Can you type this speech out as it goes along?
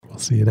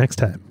see you next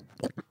time.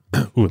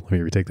 Ooh, let me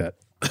retake that.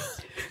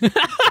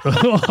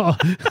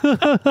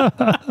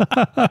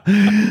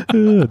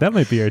 That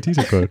might be our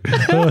teaser quote.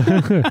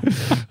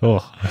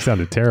 Oh, that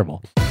sounded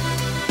terrible.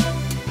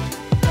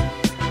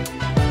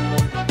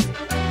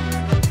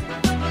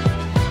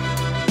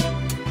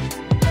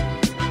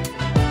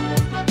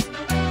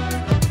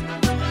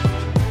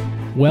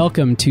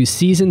 Welcome to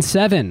Season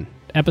 7,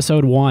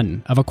 Episode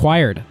 1 of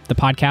Acquired, the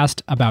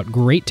podcast about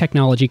great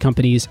technology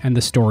companies and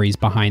the stories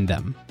behind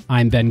them.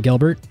 I'm Ben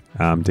Gilbert.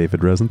 I'm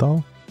David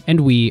Rosenthal.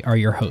 And we are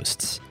your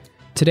hosts.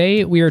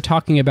 Today, we are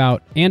talking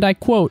about, and I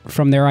quote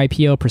from their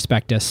IPO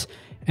prospectus,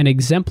 an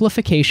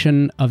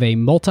exemplification of a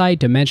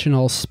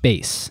multi-dimensional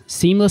space,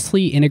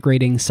 seamlessly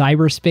integrating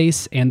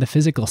cyberspace and the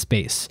physical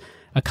space,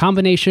 a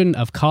combination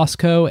of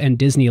Costco and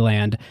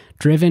Disneyland,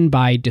 driven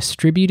by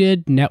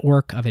distributed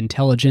network of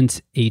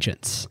intelligence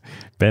agents.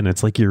 Ben,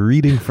 it's like you're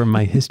reading from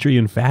my history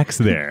and facts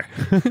there.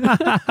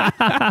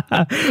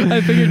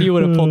 I figured you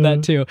would have pulled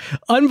that too.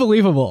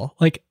 Unbelievable.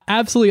 Like,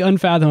 absolutely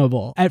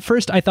unfathomable. At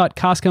first, I thought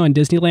Costco and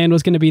Disneyland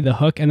was going to be the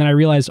hook, and then I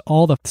realized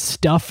all the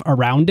stuff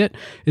around it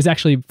is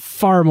actually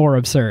far more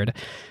absurd.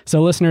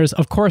 So listeners,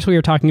 of course, we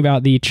are talking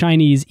about the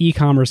Chinese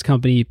e-commerce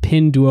company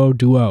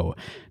Pinduoduo.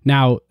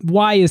 Now,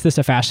 why is this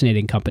a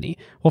fascinating company?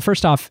 Well,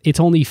 first off, it's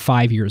only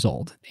 5 years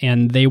old,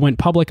 and they went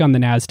public on the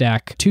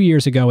NASDAQ 2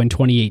 years ago in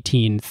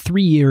 2018,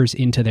 3 years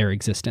into their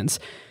existence.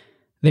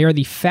 They are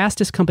the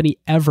fastest company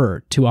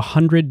ever to a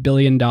 $100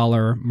 billion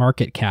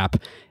market cap,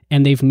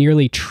 and they've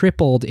nearly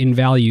tripled in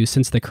value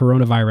since the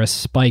coronavirus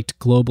spiked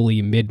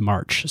globally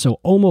mid-March. So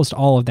almost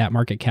all of that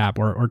market cap,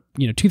 or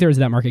two-thirds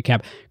of that market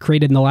cap,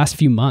 created in the last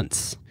few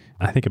months.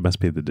 I think it must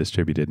be the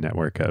distributed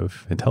network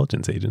of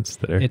intelligence agents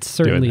that are It's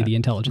certainly the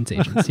intelligence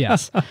agents,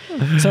 yes.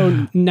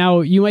 So now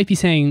you might be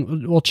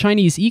saying, well,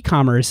 Chinese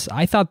e-commerce,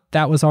 I thought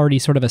that was already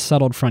sort of a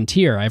settled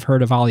frontier. I've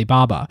heard of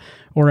Alibaba,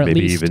 or at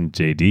maybe least even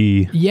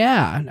JD.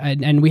 Yeah,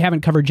 and we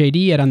haven't covered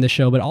JD yet on the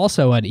show, but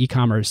also an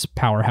e-commerce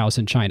powerhouse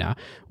in China.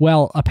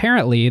 Well,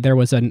 apparently there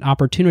was an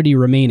opportunity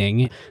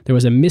remaining. There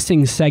was a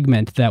missing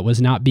segment that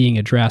was not being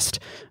addressed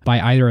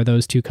by either of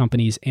those two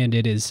companies, and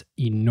it is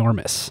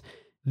enormous.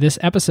 This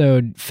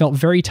episode felt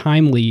very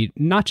timely,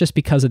 not just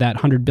because of that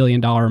 $100 billion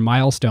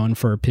milestone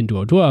for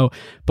Pinduoduo,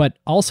 but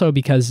also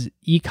because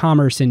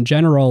e-commerce in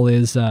general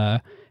is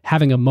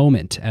having a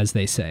moment, as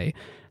they say.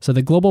 So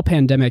the global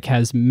pandemic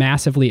has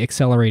massively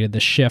accelerated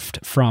the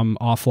shift from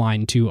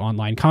offline to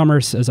online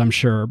commerce, as I'm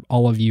sure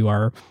all of you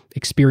are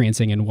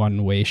experiencing in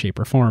one way, shape,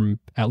 or form,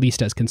 at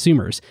least as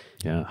consumers.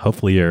 Yeah,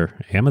 hopefully you're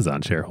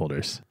Amazon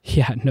shareholders.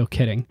 Yeah, no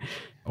kidding.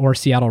 Or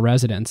Seattle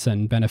residents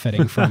and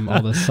benefiting from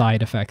all the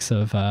side effects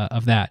of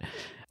that.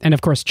 And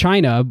of course,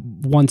 China,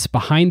 once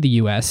behind the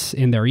US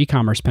in their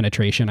e-commerce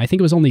penetration, I think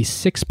it was only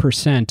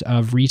 6%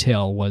 of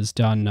retail was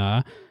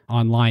done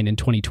online in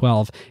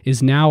 2012,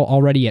 is now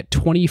already at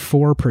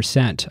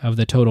 24% of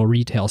the total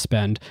retail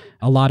spend.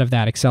 A lot of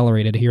that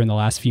accelerated here in the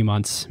last few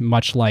months,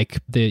 much like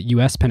the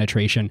US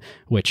penetration,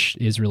 which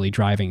is really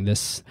driving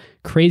this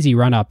crazy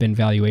run-up in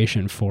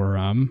valuation for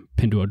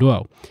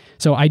Pinduoduo.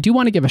 So I do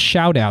want to give a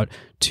shout out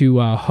to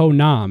Ho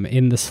Nam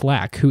in the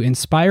Slack, who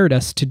inspired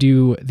us to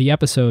do the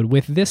episode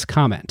with this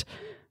comment.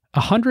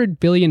 $100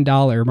 billion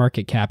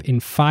market cap in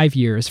 5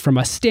 years from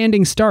a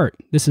standing start.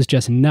 This is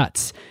just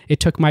nuts. It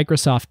took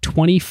Microsoft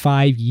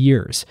 25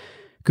 years,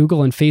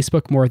 Google and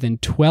Facebook more than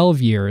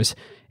 12 years,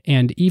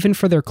 and even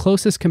for their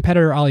closest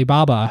competitor,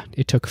 Alibaba,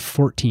 it took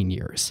 14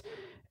 years.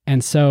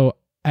 And so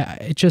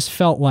it just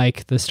felt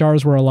like the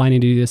stars were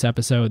aligning to do this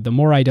episode. The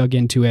more I dug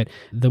into it,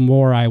 the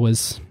more I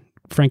was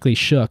frankly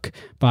shook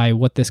by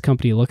what this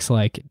company looks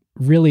like.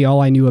 Really,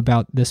 all I knew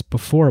about this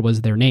before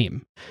was their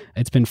name.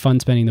 It's been fun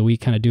spending the week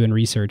kind of doing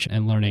research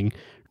and learning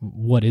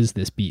what is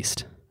this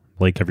beast.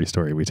 Like every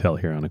story we tell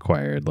here on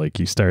Acquired, like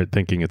you start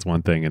thinking it's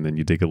one thing and then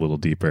you dig a little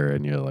deeper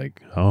and you're like,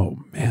 oh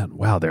man,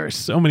 wow, there are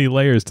so many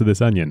layers to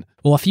this onion.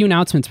 Well, a few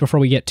announcements before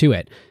we get to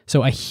it.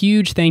 So a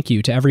huge thank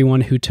you to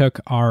everyone who took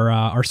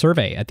our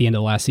survey at the end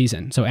of the last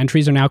season. So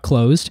entries are now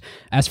closed.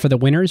 As for the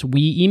winners,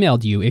 we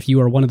emailed you if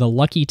you are one of the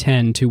lucky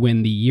 10 to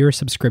win the year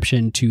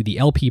subscription to the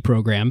LP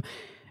program.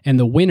 And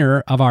the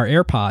winner of our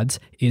AirPods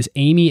is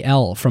Amy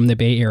L. from the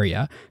Bay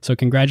Area. So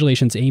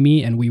congratulations,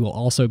 Amy, and we will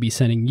also be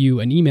sending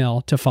you an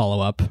email to follow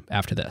up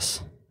after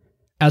this.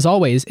 As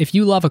always, if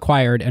you love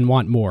Acquired and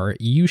want more,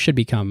 you should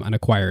become an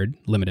Acquired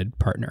Limited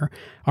partner.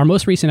 Our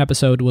most recent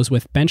episode was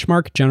with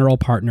Benchmark General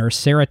Partner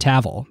Sarah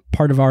Tavel,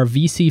 part of our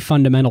VC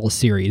Fundamentals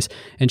series,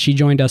 and she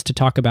joined us to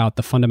talk about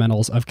the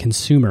fundamentals of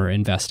consumer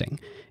investing.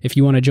 If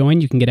you want to join,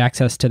 you can get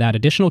access to that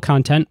additional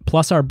content,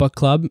 plus our book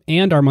club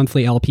and our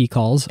monthly LP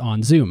calls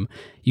on Zoom.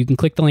 You can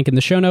click the link in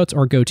the show notes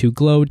or go to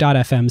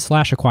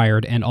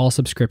glow.fm/acquired, and all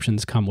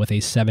subscriptions come with a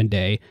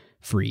 7-day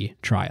free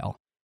trial.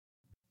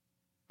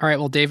 All right,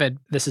 well, David,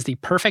 this is the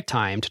perfect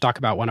time to talk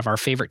about one of our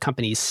favorite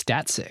companies,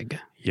 Statsig.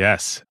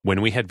 Yes.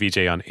 When we had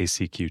VJ on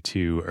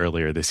ACQ2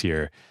 earlier this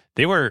year,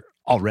 they were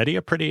already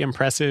a pretty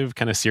impressive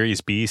kind of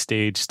Series B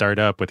stage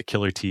startup with a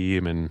killer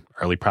team and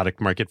early product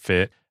market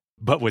fit.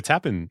 But what's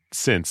happened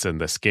since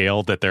and the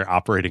scale that they're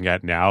operating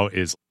at now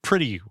is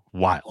pretty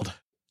wild.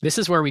 This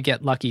is where we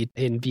get lucky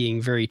in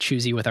being very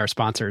choosy with our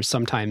sponsors.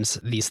 Sometimes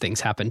these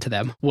things happen to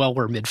them while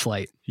we're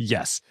mid-flight.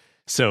 Yes.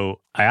 So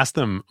I asked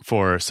them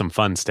for some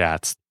fun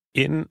stats.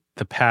 In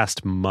the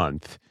past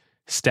month,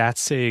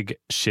 StatSig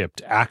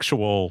shipped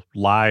actual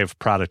live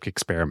product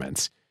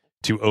experiments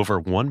to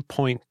over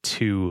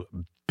 1.2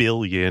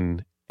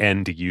 billion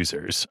end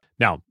users.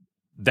 Now,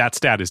 that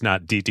stat is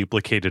not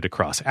deduplicated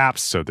across apps,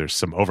 so there's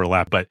some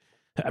overlap. But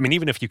I mean,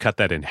 even if you cut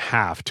that in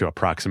half to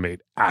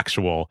approximate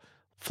actual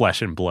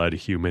flesh and blood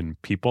human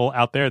people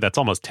out there, that's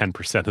almost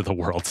 10% of the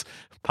world's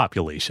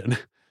population.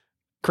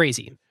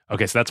 Crazy.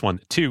 Okay, so that's one.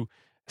 Two,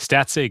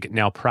 StatSig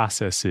now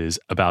processes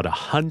about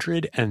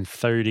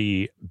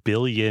 130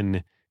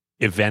 billion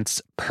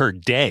events per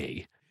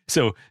day.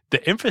 So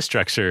the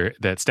infrastructure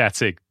that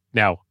StatSig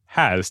now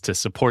has to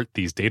support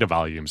these data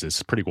volumes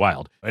is pretty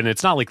wild. And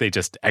it's not like they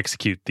just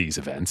execute these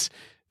events.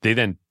 They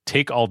then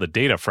take all the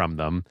data from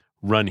them,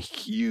 run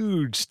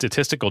huge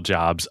statistical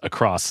jobs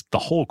across the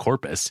whole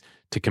corpus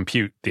to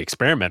compute the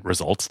experiment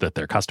results that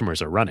their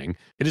customers are running.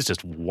 It is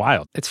just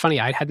wild. It's funny,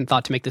 I hadn't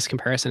thought to make this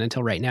comparison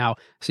until right now.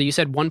 So you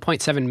said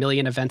 1.7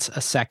 million events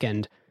a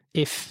second.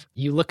 If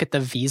you look at the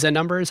Visa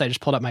numbers, I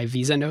just pulled up my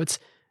Visa notes.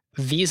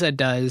 Visa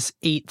does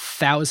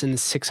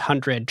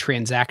 8,600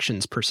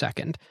 transactions per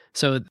second.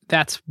 So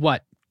that's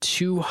what,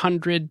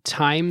 200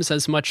 times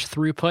as much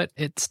throughput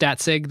at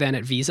StatSig than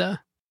at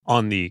Visa?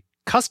 On the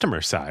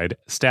customer side,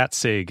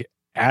 StatSig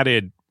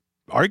added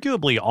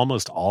arguably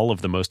almost all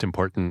of the most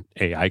important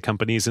AI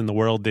companies in the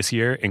world this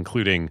year,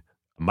 including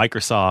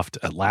Microsoft,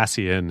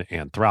 Atlassian,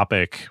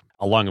 Anthropic,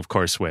 along, of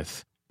course,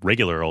 with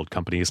regular old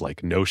companies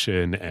like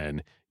Notion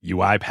and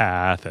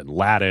UiPath and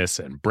Lattice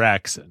and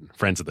Brex and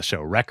friends of the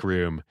show Rec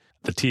Room.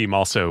 The team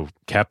also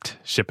kept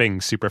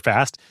shipping super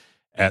fast.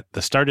 At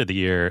the start of the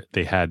year,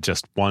 they had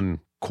just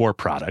one core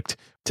product.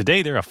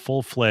 Today, they're a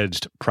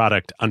full-fledged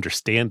product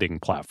understanding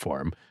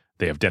platform.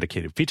 They have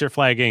dedicated feature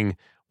flagging,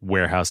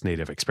 warehouse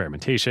native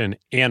experimentation,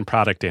 and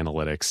product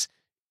analytics.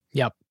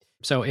 Yep.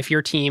 So if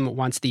your team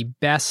wants the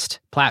best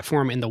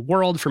platform in the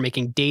world for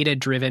making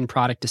data-driven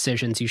product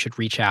decisions, you should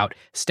reach out.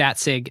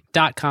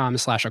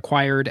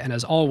 Statsig.com/acquired. And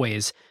as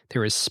always,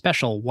 there is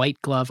special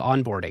white glove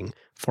onboarding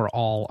for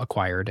all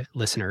acquired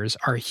listeners.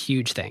 Our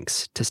huge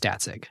thanks to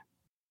Statsig.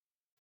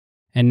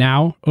 And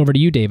now over to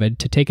you, David,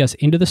 to take us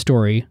into the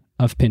story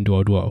of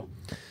Pinduoduo.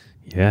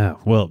 Yeah.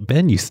 Well,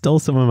 Ben, you stole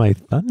some of my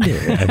thunder.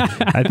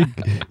 I think,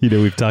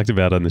 we've talked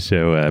about on the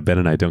show, Ben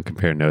and I don't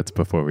compare notes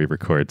before we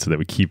record so that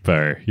we keep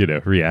our,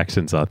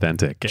 reactions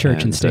authentic.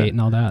 Church and state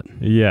and all that.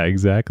 Yeah,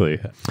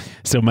 exactly.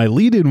 So my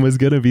lead-in was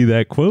going to be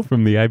that quote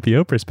from the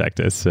IPO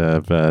prospectus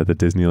of the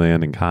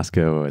Disneyland and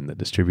Costco and the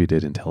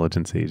distributed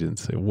intelligence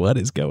agents. What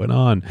is going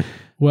on?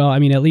 Well, I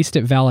mean, at least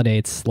it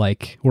validates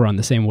we're on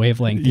the same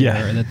wavelength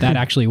here, that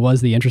actually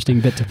was the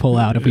interesting bit to pull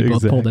out if we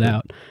both pulled it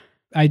out.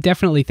 I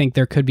definitely think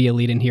there could be a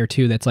lead in here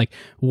too that's like,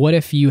 what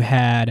if you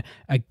had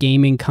a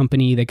gaming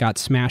company that got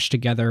smashed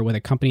together with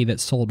a company that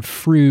sold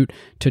fruit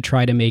to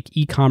try to make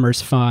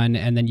e-commerce fun,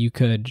 and then you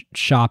could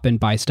shop and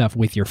buy stuff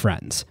with your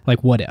friends?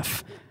 Like, what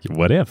if?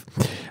 What if?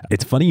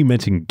 It's funny you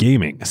mentioned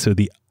gaming. So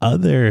the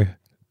other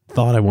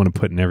thought I want to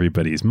put in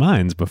everybody's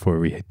minds before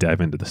we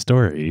dive into the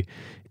story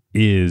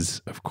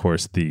is, of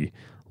course, the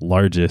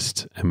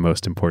largest and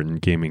most important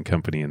gaming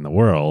company in the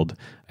world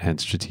and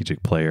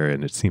strategic player,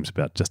 and it seems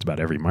about just about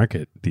every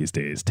market these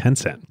days,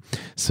 Tencent.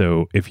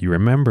 So if you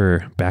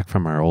remember back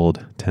from our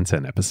old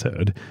Tencent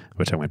episode,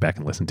 which I went back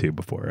and listened to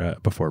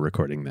before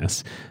recording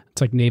this.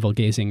 It's like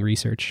navel-gazing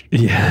research.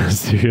 Yeah,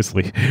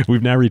 seriously.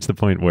 We've now reached the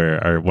point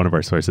where one of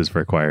our sources for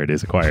acquired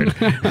is acquired.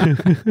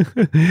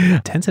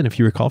 Tencent, if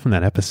you recall from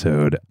that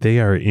episode, they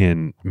are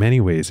in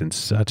many ways in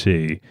such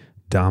a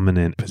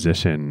dominant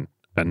position,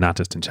 not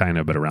just in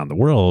China, but around the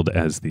world,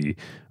 as the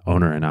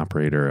owner and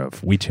operator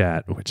of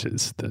WeChat, which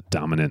is the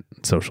dominant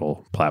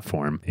social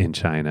platform in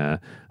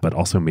China, but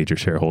also major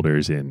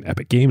shareholders in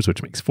Epic Games,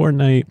 which makes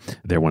Fortnite.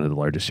 They're one of the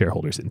largest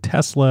shareholders in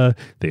Tesla.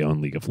 They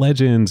own League of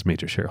Legends,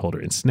 major shareholder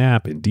in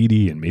Snap, in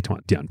Didi, and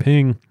Meituan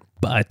Dianping.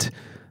 But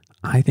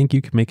I think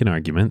you could make an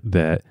argument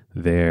that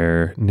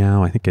they're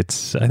now, I think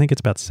it's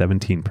about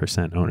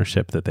 17%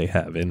 ownership that they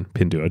have in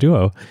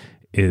Pinduoduo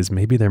is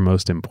maybe their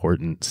most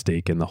important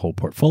stake in the whole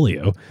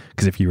portfolio.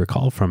 Because if you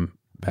recall from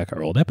back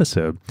our old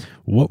episode,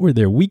 what were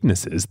their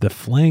weaknesses? The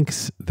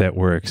flanks that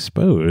were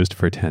exposed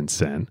for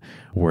Tencent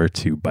were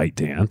to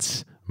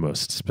ByteDance,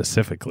 most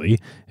specifically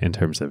in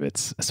terms of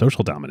its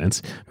social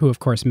dominance. Who, of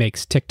course,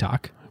 makes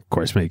TikTok.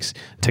 Makes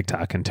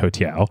TikTok and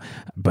Toutiao,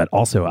 but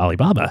also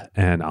Alibaba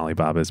and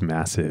Alibaba's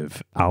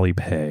massive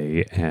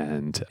Alipay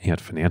and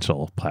Ant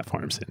Financial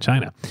platforms in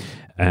China.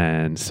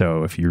 And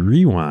so if you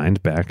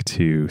rewind back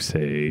to,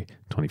 say,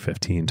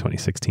 2015,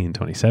 2016,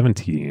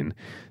 2017,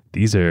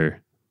 these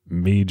are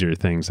major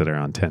things that are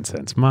on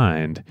Tencent's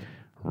mind,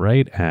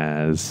 right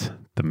as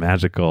the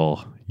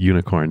magical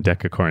unicorn,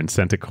 decacorn,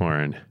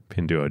 centacorn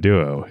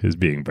Pinduoduo is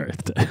being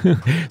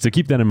birthed. So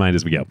keep that in mind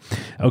as we go.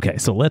 Okay,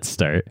 so let's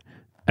start,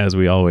 as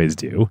we always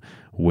do,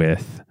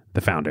 with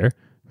the founder,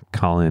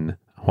 Colin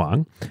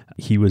Huang.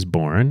 He was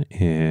born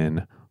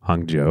in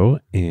Hangzhou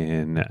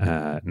in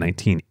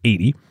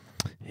 1980.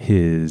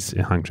 In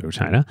Hangzhou,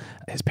 China.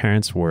 His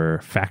parents were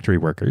factory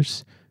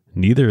workers.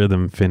 Neither of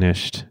them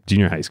finished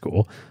junior high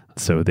school.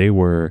 So they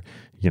were,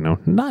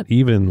 not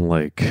even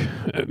like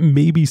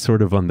maybe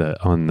sort of on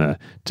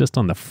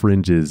the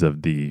fringes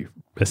of the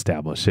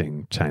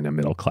establishing China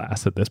middle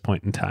class at this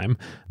point in time,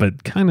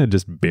 but kind of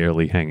just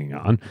barely hanging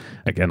on.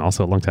 Again,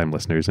 also longtime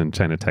listeners and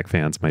China tech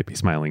fans might be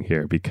smiling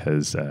here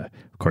because,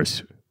 of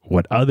course,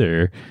 what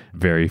other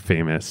very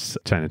famous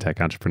China tech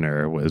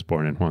entrepreneur was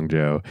born in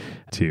Guangzhou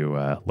to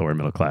lower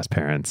middle class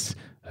parents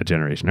a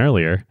generation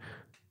earlier?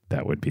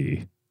 That would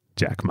be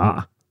Jack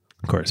Ma,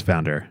 of course,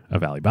 founder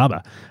of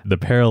Alibaba. The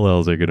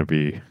parallels are going to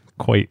be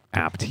quite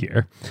apt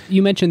here.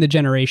 You mentioned the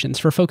generations.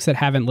 For folks that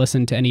haven't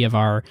listened to any of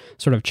our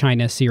sort of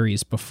China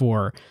series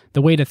before,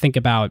 the way to think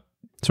about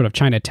sort of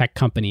China tech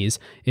companies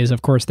is,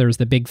 of course, there's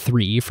the big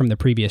three from the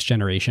previous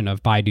generation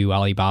of Baidu,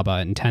 Alibaba,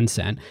 and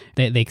Tencent.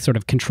 They sort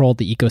of controlled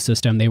the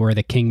ecosystem. They were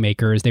the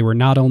kingmakers. They were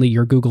not only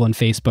your Google and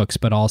Facebooks,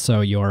 but also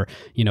your,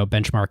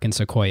 Benchmark and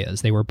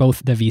Sequoias. They were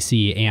both the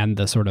VC and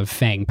the sort of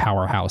FANG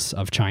powerhouse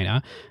of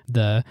China.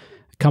 The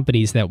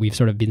companies that we've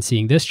sort of been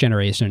seeing this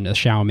generation, the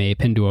Xiaomi,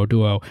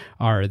 Pinduoduo,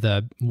 are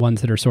the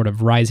ones that are sort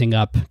of rising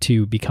up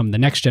to become the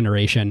next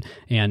generation.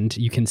 And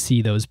you can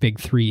see those big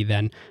three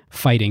then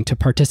fighting to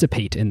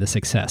participate in the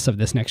success of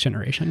this next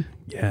generation.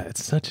 Yeah,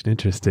 it's such an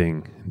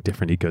interesting,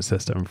 different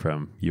ecosystem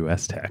from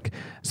US tech.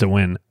 So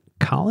when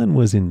Colin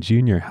was in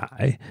junior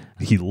high,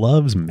 he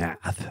loves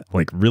math,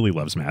 like really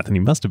loves math, and he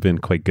must have been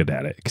quite good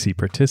at it because he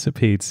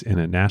participates in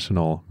a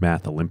national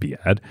math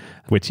Olympiad,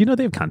 which,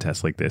 they have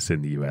contests like this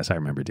in the US. I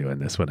remember doing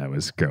this when I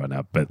was growing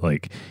up, but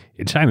like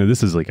in China,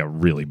 this is like a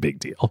really big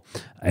deal.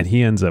 And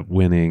he ends up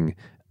winning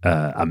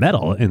a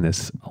medal in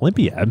this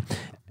Olympiad.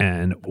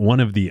 And one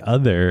of the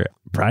other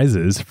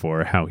prizes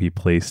for how he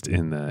placed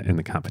in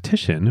the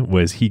competition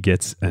was he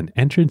gets an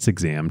entrance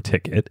exam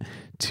ticket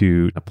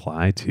to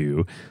apply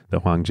to the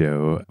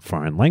Guangzhou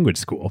Foreign Language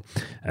School.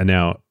 And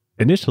now,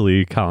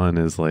 initially, Colin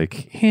is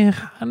like,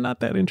 I'm not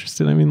that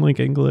interested. I mean, like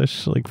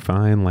English, like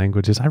fine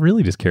languages. I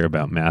really just care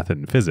about math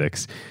and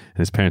physics. And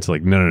his parents are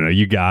like, no,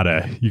 you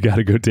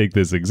gotta go take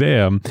this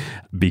exam,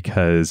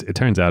 because it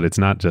turns out it's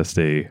not just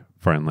a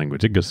foreign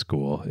language English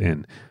school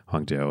in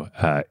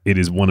Hangzhou. It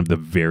is one of the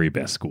very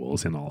best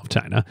schools in all of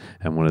China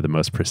and one of the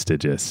most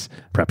prestigious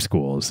prep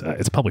schools.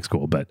 It's a public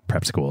school, but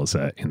prep schools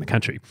in the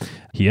country.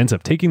 He ends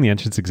up taking the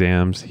entrance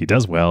exams. He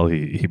does well.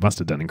 He must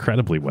have done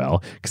incredibly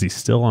well because he's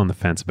still on the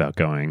fence about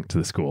going to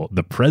the school.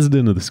 The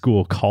president of the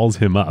school calls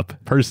him up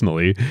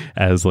personally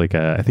as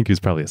I think he was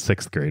probably a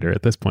sixth grader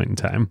at this point in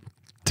time,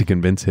 to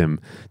convince him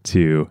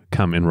to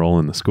come enroll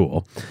in the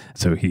school.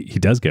 So he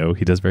does go.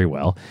 He does very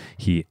well.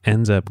 He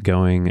ends up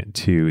going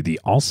to the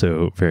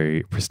also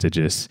very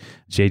prestigious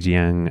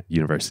Zhejiang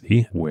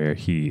University, where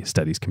he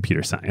studies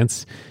computer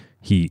science.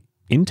 He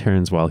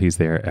interns while he's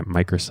there at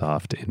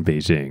Microsoft in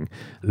Beijing.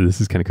 This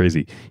is kind of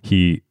crazy.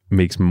 He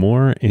makes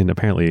more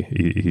apparently,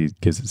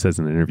 it says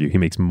in an interview, he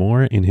makes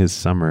more in his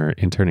summer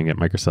interning at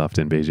Microsoft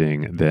in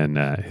Beijing than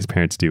his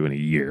parents do in a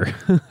year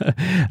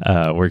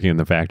working in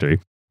the factory.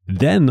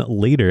 Then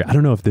later, I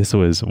don't know if this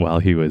was while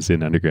he was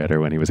in undergrad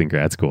or when he was in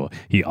grad school,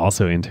 he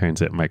also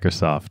interns at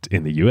Microsoft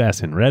in the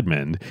US in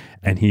Redmond,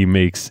 and he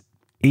makes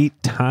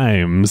 8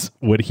 times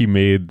what he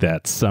made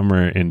that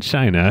summer in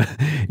China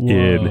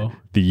in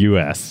the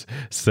US.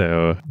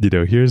 So,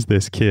 here's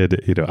this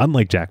kid,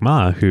 unlike Jack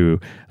Ma, who,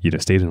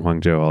 stayed in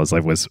Guangzhou all his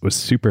life, was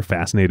super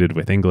fascinated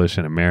with English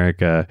in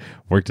America,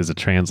 worked as a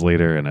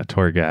translator and a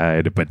tour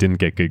guide, but didn't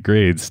get good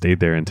grades, stayed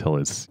there until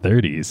his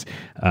 30s.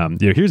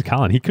 Here's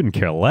Colin. He couldn't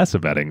care less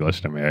about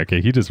English in America.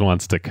 He just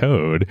wants to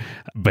code,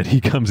 but he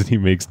comes and he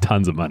makes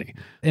tons of money.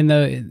 In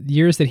the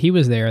years that he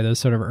was there, those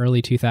sort of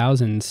early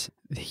 2000s,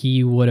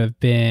 he would have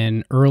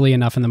been early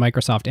enough in the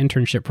Microsoft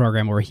internship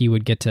program where he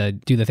would get to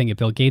do the thing at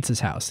Bill Gates'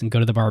 house and go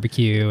to the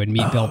barbecue and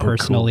meet Bill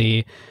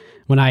personally. Cool.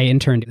 When I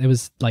interned, it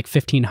was like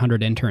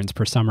 1,500 interns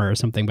per summer or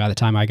something by the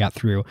time I got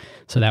through.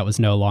 So that was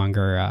no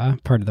longer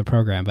part of the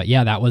program. But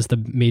yeah, that was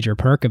the major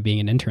perk of being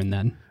an intern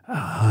then.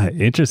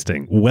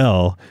 Interesting.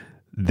 Well,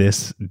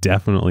 this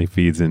definitely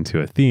feeds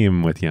into a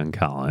theme with young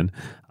Colin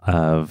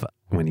of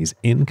when he's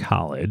in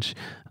college.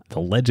 The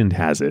legend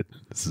has it,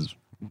 this is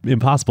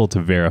impossible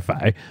to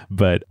verify,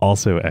 but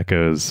also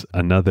echoes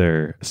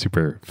another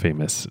super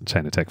famous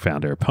China tech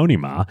founder, Pony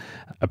Ma.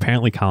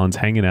 Apparently, Colin's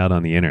hanging out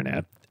on the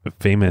internet.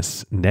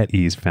 Famous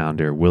NetEase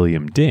founder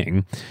William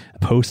Ding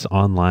posts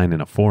online in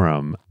a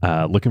forum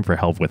looking for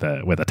help with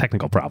a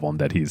technical problem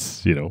that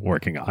he's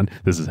working on.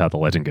 This is how the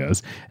legend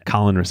goes.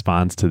 Colin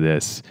responds to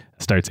this,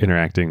 starts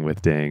interacting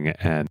with Ding,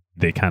 and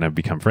they kind of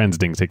become friends.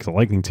 Ding takes a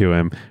liking to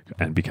him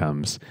and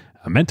becomes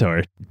a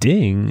mentor.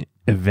 Ding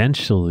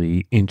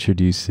eventually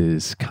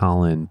introduces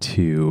Colin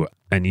to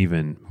an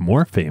even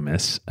more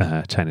famous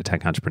China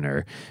tech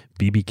entrepreneur,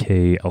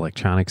 BBK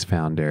Electronics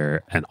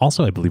founder, and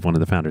also I believe one of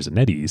the founders of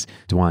NetEase,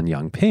 Duan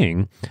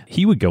Yongping.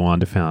 He would go on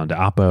to found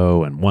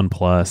Oppo and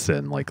OnePlus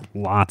and like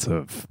lots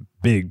of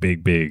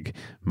big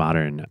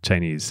modern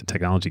Chinese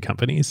technology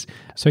companies.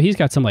 So he's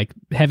got some like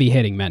heavy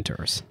hitting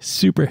mentors.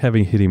 Super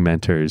heavy hitting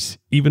mentors,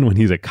 even when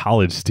he's a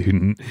college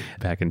student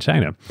back in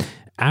China.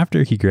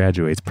 After he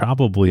graduates,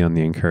 probably on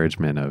the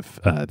encouragement of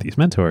these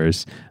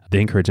mentors,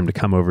 they encourage him to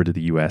come over to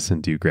the U.S.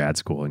 and do grad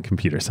school in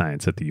computer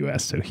science at the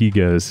U.S. So he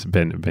goes,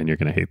 Ben, you're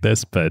going to hate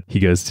this, but he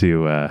goes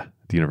to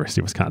the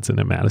University of Wisconsin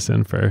in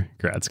Madison for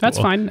grad school. That's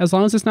fine. As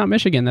long as it's not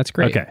Michigan, that's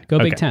great. Okay. Go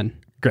Big Ten.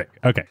 Great.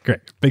 Okay, great.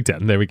 Big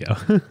Ten. There we go.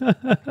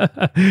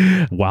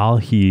 While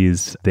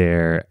he's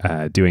there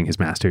doing his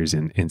master's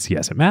in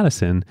CS at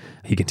Madison,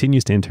 he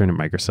continues to intern at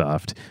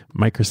Microsoft.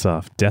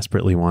 Microsoft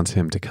desperately wants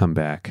him to come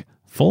back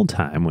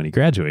full-time when he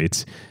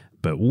graduates,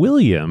 but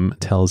William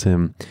tells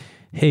him,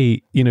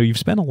 hey, you've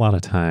spent a lot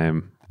of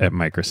time at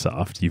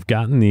Microsoft. You've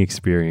gotten the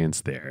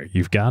experience there.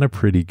 You've got a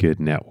pretty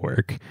good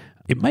network.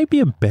 It might be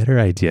a better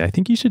idea. I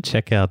think you should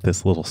check out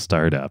this little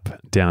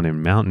startup down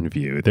in Mountain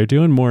View. They're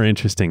doing more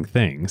interesting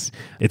things.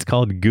 It's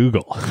called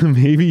Google.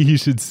 Maybe you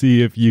should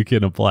see if you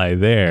can apply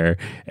there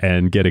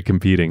and get a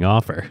competing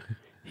offer.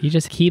 He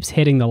just keeps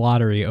hitting the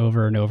lottery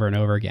over and over and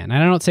over again.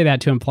 And I don't say that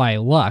to imply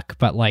luck,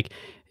 but like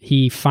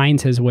he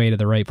finds his way to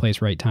the right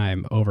place, right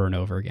time over and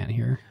over again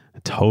here.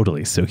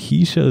 Totally. So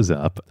he shows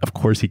up. Of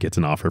course, he gets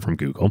an offer from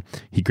Google.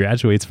 He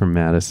graduates from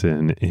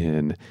Madison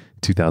in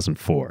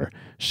 2004,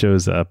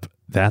 shows up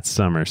that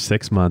summer,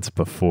 6 months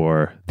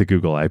before the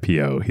Google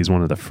IPO. He's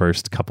one of the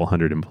first couple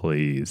hundred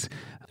employees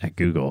at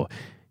Google.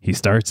 He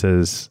starts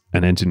as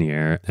an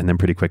engineer and then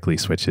pretty quickly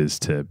switches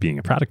to being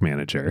a product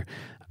manager.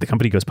 The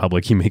company goes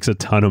public. He makes a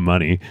ton of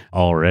money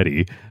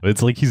already.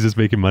 It's like he's just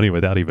making money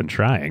without even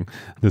trying.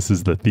 This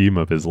is the theme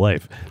of his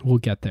life. We'll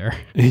get there.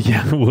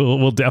 Yeah,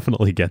 we'll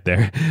definitely get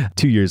there.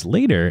 2 years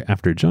later,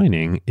 after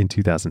joining in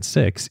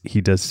 2006,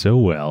 he does so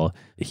well,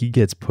 he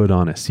gets put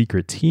on a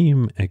secret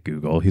team at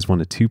Google. He's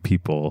one of two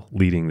people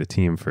leading the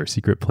team for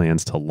secret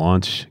plans to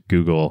launch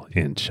Google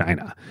in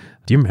China.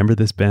 Do you remember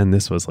this, Ben?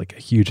 This was like a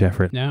huge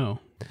effort. No.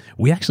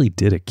 We actually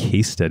did a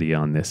case study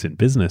on this in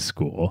business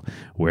school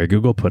where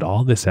Google put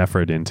all this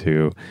effort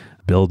into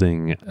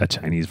building a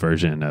Chinese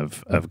version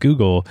of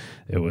Google.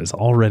 It was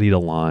all ready to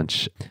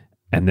launch.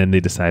 And then they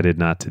decided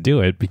not to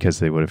do it because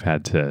they would have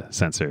had to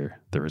censor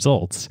the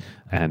results.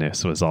 And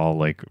this was all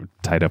like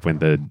tied up with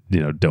the,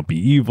 don't be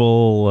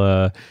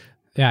evil.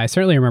 Yeah, I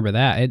certainly remember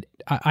that.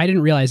 I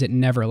didn't realize it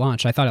never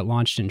launched. I thought it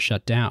launched and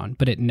shut down,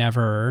 but it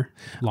never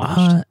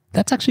launched.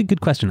 That's actually a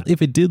good question.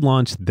 If it did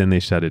launch, then they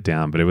shut it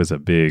down, but it was a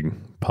big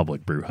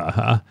public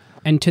brouhaha.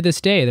 And to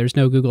this day, there's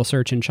no Google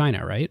search in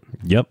China, right?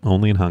 Yep,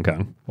 only in Hong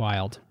Kong.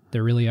 Wild.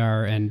 There really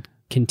are, and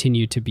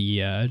continue to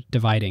be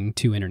dividing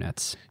two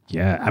internets.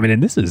 Yeah, I mean,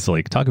 and this is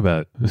like, talk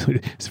about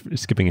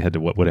skipping ahead to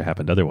what would have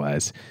happened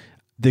otherwise.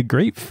 The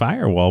Great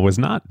Firewall was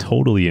not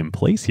totally in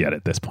place yet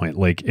at this point.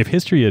 Like, if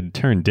history had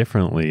turned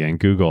differently and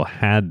Google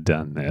had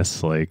done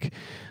this, like,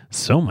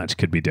 so much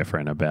could be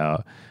different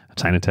about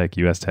China tech,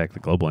 US tech, the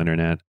global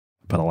internet.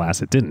 But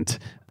alas, it didn't.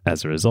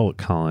 As a result,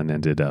 Colin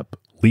ended up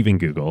leaving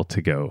Google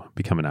to go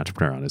become an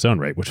entrepreneur on his own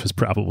right, which was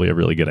probably a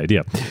really good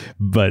idea.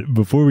 But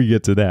before we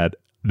get to that,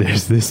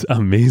 there's this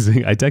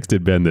amazing, I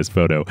texted Ben this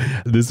photo.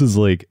 This is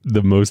like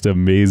the most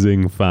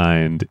amazing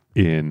find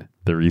in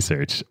the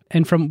research.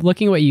 And from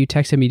looking at what you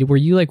texted me, were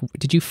you like,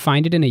 did you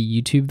find it in a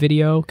YouTube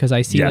video? Because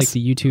I see Yes. like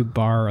the YouTube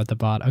bar at the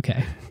bottom.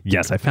 Okay.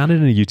 Yes, I found it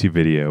in a YouTube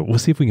video. We'll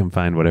see if we can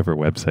find whatever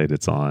website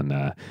it's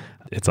on.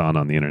 It's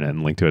on the internet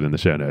and link to it in the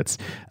show notes.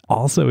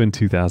 Also in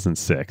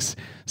 2006.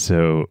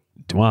 So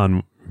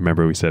Duan,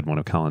 remember we said one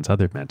of Colin's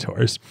other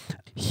mentors,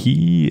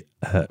 he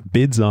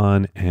bids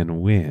on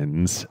and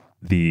wins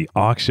the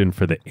auction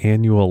for the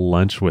annual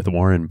lunch with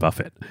Warren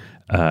Buffett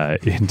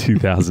in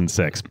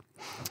 2006.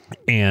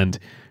 And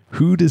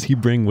who does he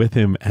bring with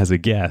him as a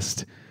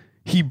guest?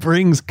 He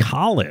brings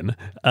Colin.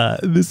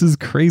 This is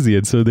crazy.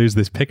 And so there's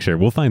this picture.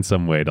 We'll find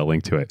some way to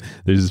link to it.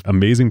 There's this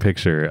amazing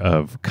picture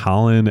of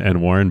Colin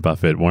and Warren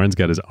Buffett. Warren's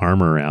got his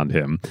arm around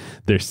him.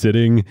 They're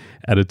sitting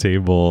at a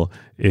table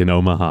in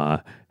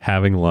Omaha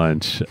having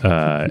lunch,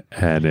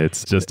 and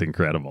it's just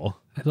incredible.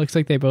 It looks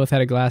like they both had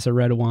a glass of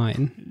red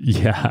wine.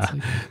 Yeah,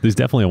 there's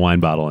definitely a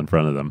wine bottle in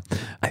front of them.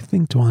 I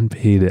think Duan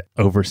paid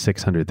over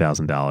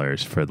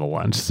 $600,000 for the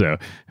lunch. So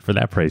for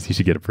that price, you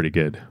should get a pretty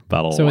good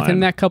bottle of wine. So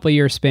within that couple of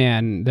year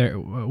span,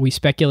 we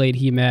speculate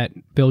he met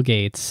Bill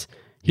Gates.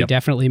 He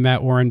definitely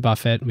met Warren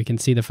Buffett. We can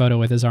see the photo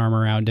with his arm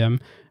around him.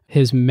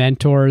 His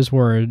mentors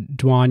were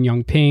Duan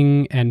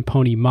Yongping and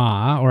Pony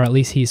Ma, or at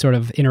least he sort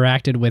of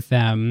interacted with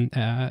them,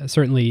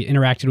 certainly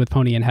interacted with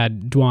Pony and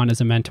had Duan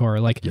as a mentor.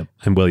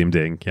 And William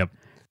Ding. Yep.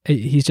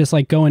 He's just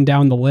like going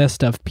down the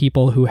list of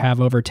people who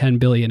have over 10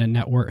 billion in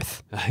net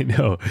worth. I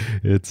know.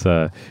 It's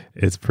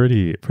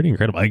pretty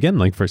incredible. Again,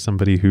 like for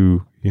somebody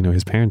who,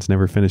 his parents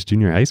never finished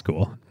junior high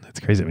school. That's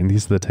crazy. I mean,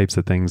 these are the types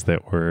of things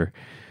that were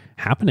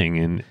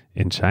happening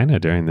in China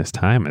during this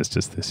time is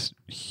just this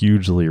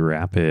hugely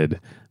rapid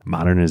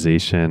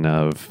modernization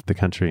of the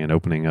country and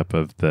opening up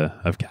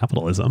of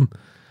capitalism.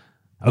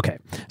 Okay,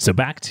 so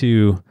back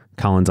to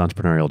Colin's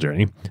entrepreneurial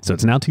journey. So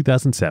it's now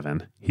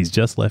 2007. He's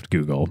just left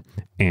Google.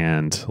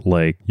 And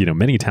like,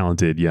 many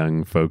talented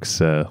young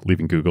folks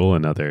leaving Google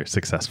and other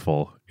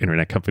successful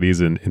internet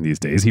companies in these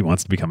days, he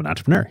wants to become an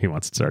entrepreneur. He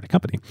wants to start a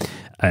company.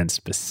 And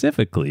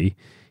specifically,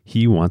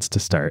 he wants to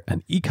start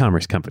an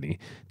e-commerce company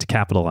to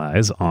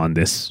capitalize on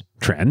this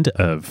trend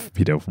of,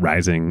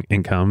 rising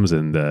incomes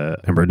and the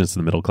emergence of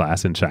the middle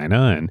class in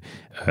China and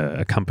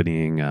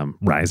accompanying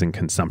rising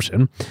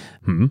consumption.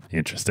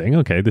 Interesting.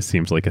 Okay, this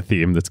seems like a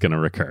theme that's going to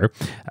recur.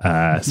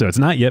 So it's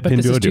not yet Pinduoduo.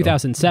 This is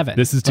 2007.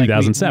 This is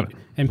 2007.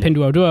 And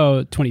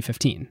Pinduoduo,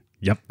 2015.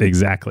 Yep,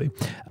 exactly.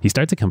 He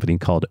starts a company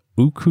called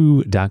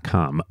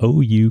Ouku.com,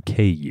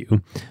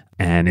 O-U-K-U.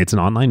 And it's an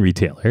online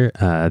retailer.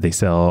 They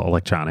sell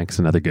electronics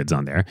and other goods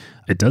on there.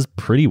 It does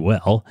pretty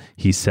well.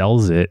 He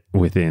sells it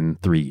within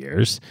 3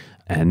 years.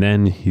 And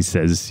then he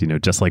says,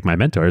 just like my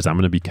mentors, I'm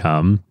going to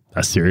become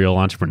a serial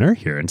entrepreneur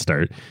here and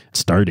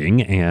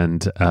starting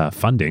and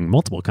funding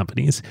multiple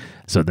companies.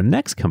 So the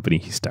next company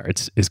he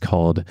starts is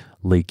called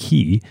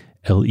Leqi,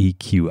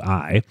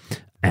 L-E-Q-I.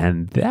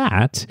 And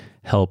that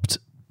helped.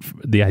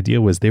 The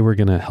idea was they were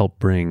going to help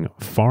bring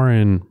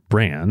foreign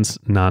brands,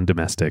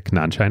 non-domestic,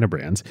 non-China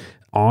brands,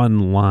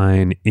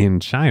 online in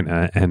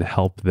China and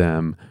help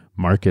them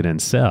market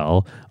and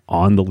sell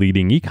on the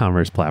leading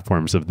e-commerce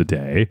platforms of the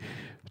day,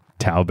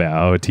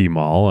 Taobao,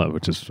 Tmall,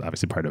 which is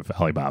obviously part of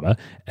Alibaba,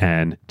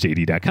 and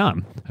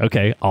JD.com.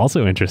 Okay,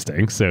 also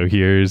interesting. So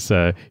here's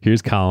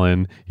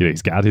Colin.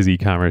 He's got his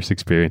e-commerce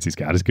experience. He's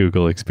got his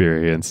Google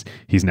experience.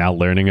 He's now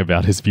learning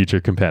about his future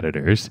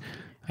competitors.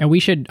 And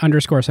we should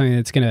underscore something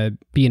that's going to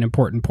be an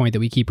important point that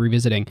we keep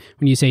revisiting.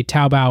 When you say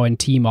Taobao and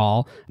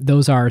Tmall,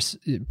 those are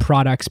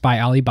products by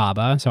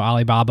Alibaba. So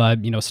Alibaba,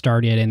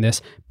 started in this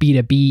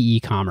B2B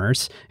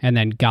e-commerce and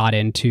then got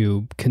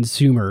into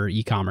consumer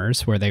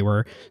e-commerce where they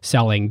were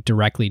selling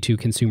directly to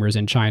consumers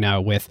in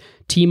China with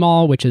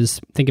Tmall, which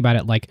is, think about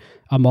it like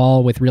a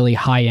mall with really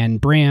high-end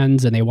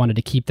brands, and they wanted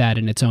to keep that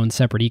in its own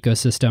separate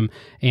ecosystem,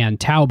 and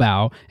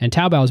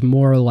Taobao is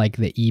more like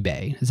the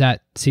eBay. Does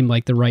that seem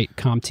like the right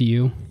comp to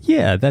you?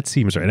 Yeah, that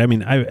seems right. I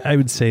mean, I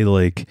would say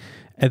like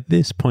at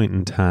this point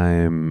in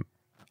time,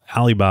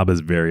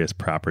 Alibaba's various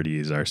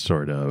properties are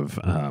sort of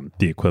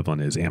the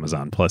equivalent is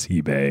Amazon plus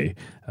eBay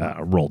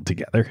rolled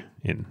together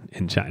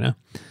in China.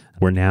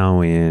 We're now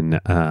in,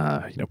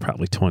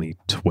 probably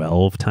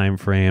 2012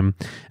 timeframe,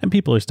 and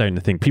people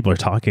are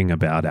talking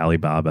about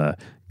Alibaba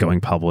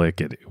going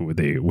public,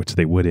 which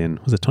they would in,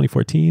 was it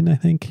 2014, I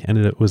think? And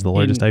it was the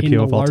largest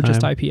IPO of all time. The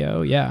largest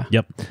IPO, yeah.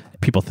 Yep.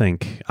 People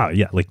think,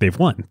 like they've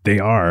won. They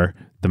are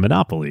the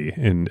monopoly.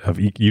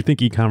 You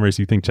think e-commerce,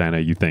 you think China,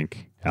 you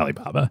think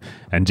Alibaba.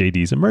 And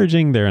JD's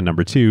emerging. They're a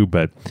number 2,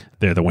 but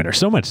they're the winner.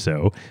 So much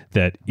so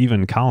that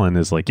even Colin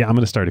is like, I'm going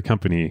to start a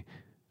company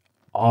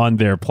on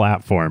their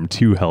platform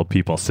to help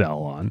people sell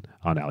on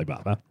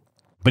Alibaba.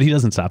 But he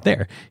doesn't stop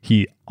there.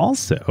 He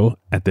also,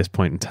 at this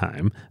point in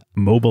time,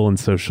 mobile and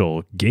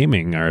social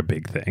gaming are a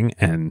big thing.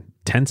 And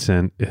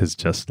Tencent has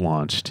just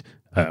launched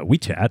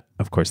WeChat.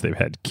 Of course, they've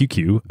had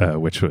QQ,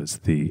 which was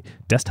the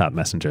desktop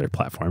messenger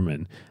platform,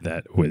 and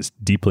that was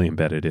deeply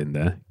embedded in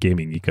the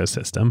gaming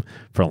ecosystem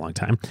for a long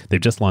time.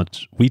 They've just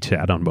launched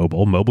WeChat on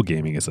mobile. Mobile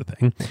gaming is a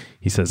thing.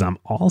 He says, I'm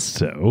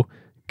also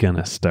going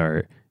to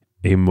start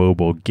a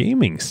mobile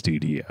gaming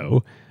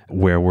studio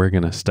where we're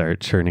going to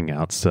start churning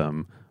out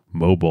some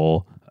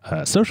mobile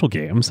social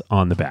games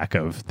on the back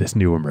of this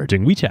new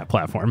emerging WeChat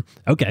platform.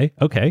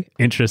 Okay,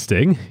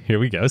 interesting. Here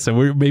we go. So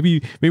we're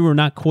maybe we're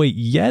not quite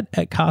yet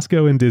at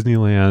Costco and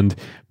Disneyland,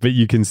 but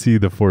you can see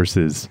the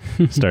forces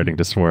starting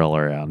to swirl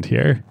around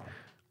here.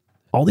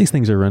 All these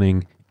things are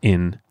running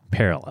in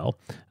parallel.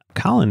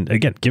 Colin,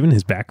 again, given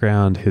his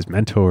background, his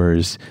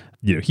mentors,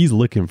 he's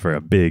looking for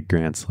a big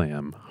Grand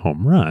Slam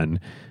home run.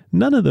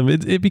 None of them,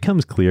 it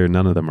becomes clear,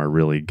 none of them are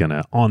really going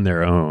to, on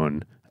their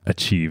own,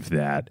 achieve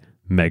that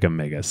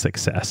mega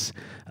success.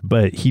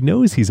 But he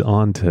knows he's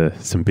on to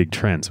some big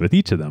trends with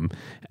each of them.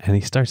 And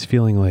he starts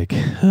feeling like,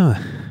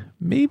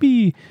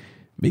 maybe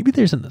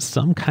there's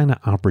some kind of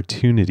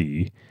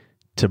opportunity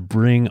to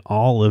bring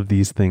all of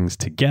these things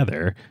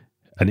together,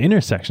 an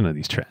intersection of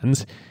these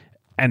trends.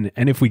 And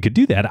if we could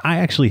do that, I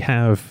actually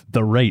have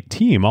the right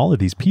team. All of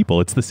these people,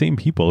 it's the same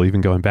people,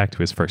 even going back to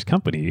his first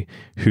company,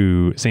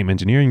 same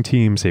engineering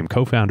team, same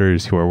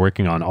co-founders who are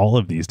working on all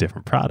of these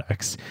different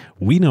products.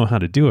 We know how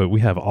to do it.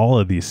 We have all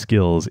of these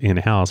skills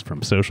in-house,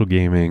 from social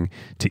gaming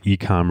to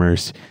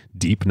e-commerce,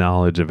 deep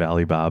knowledge of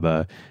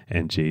Alibaba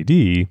and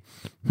JD.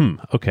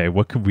 Okay,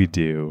 what could we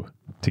do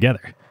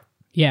together?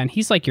 Yeah, and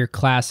he's like your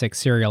classic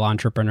serial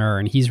entrepreneur,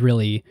 and he's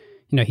really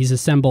he's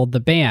assembled the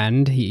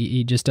band.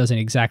 He just doesn't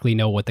exactly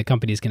know what the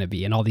company is going to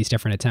be in all these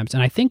different attempts.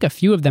 And I think a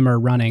few of them are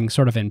running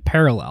sort of in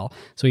parallel.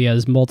 So he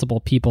has multiple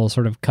people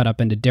sort of cut up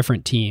into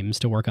different teams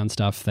to work on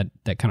stuff that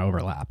kind of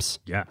overlaps.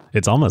 Yeah.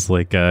 It's almost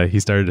like he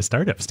started a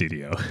startup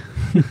studio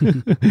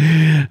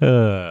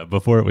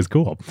before it was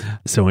cool.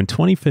 So in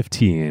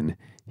 2015,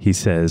 he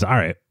says, all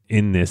right,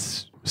 in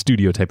this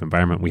studio type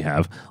environment we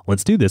have,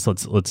 let's do this.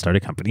 Let's start a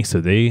company. So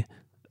they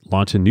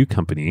launch a new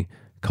company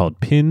called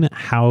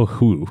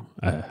Pinduoduo,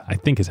 I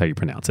think is how you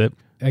pronounce it.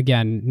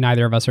 Again,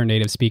 neither of us are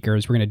native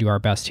speakers. We're going to do our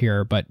best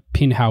here, but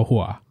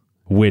Pinduoduo.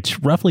 Which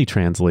roughly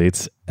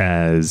translates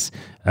as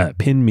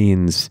pin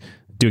means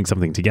doing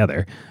something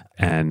together,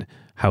 and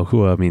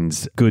Haohua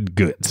means good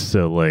goods.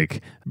 So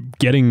like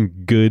getting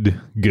good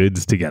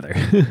goods together.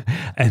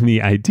 And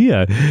the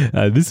idea,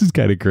 this is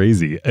kind of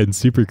crazy and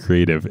super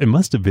creative. It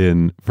must have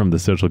been from the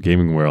social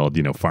gaming world.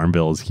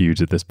 Farmville is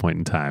huge at this point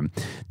in time.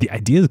 The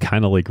idea is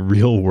kind of like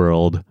real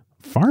world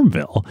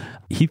Farmville.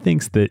 He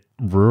thinks that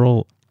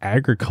rural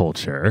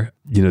agriculture,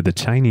 the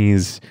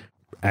Chinese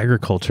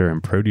agriculture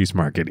and produce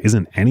market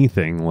isn't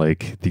anything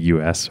like the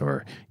US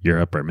or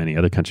Europe or many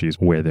other countries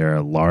where there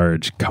are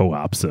large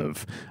co-ops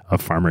of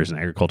farmers and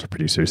agriculture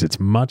producers. It's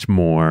much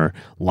more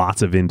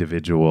lots of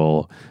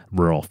individual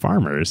rural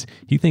farmers.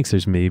 He thinks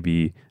there's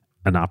maybe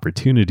an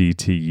opportunity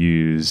to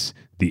use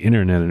the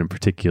internet and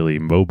particularly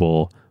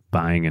mobile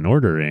buying and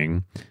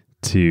ordering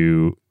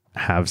to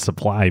have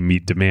supply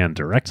meet demand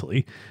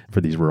directly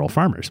for these rural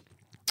farmers.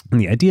 And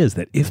the idea is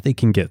that if they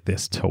can get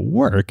this to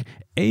work,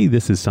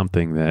 this is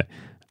something that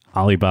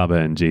Alibaba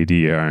and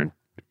JD aren't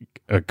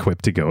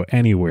equipped to go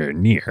anywhere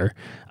near.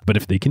 But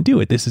if they can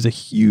do it, this is a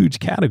huge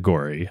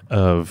category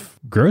of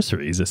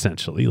groceries,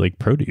 essentially, like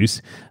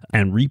produce,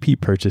 and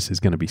repeat purchase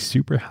is going to be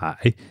super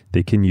high.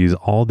 They can use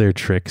all their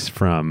tricks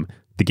from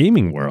the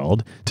gaming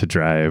world to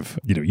drive,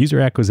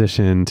 user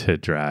acquisition, to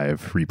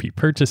drive repeat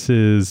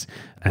purchases,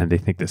 and they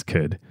think this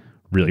could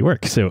really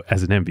work. So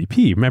as an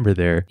MVP, remember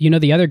there.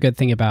 The other good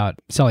thing about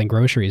selling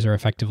groceries or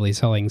effectively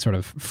selling sort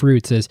of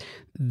fruits is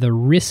the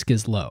risk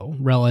is low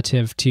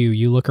relative to,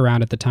 you look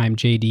around at the time,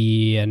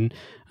 JD and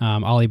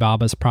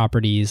Alibaba's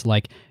properties,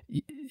 like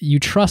you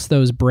trust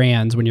those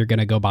brands when you're going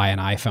to go buy an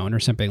iPhone or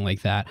something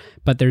like that.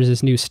 But there's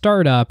this new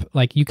startup,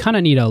 like you kind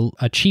of need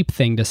a cheap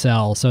thing to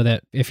sell so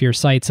that if your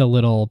site's a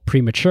little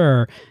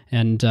premature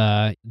and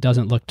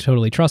doesn't look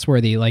totally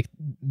trustworthy, like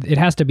it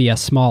has to be a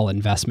small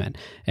investment.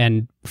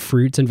 And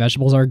fruits and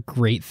vegetables are a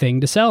great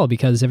thing to sell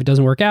because if it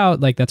doesn't work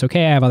out, like that's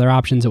okay. I have other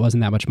options. It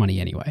wasn't that much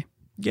money anyway.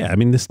 Yeah,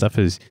 this stuff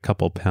is a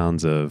couple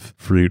pounds of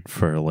fruit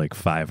for like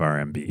 5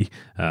 RMB,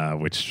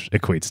 which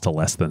equates to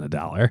less than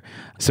 $1.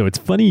 So it's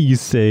funny you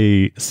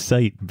say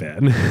site,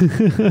 Ben.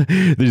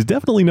 There's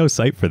definitely no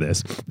site for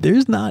this.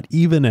 There's not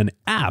even an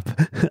app.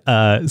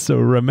 So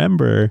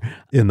remember,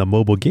 in the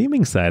mobile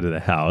gaming side of the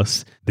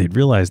house, they'd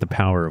realized the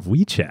power of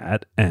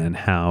WeChat and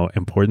how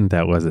important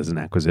that was as an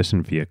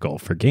acquisition vehicle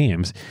for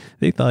games.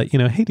 They thought,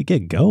 hey, to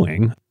get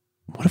going,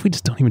 what if we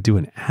just don't even do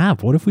an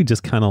app? What if we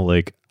just kind of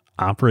like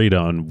operate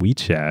on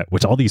WeChat,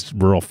 which all these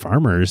rural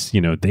farmers,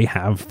 they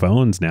have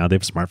phones now, they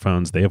have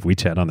smartphones, they have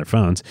WeChat on their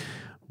phones.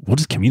 We'll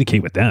just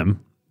communicate with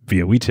them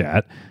via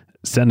WeChat,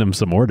 send them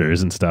some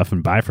orders and stuff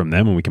and buy from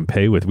them, and we can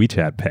pay with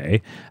WeChat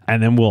Pay.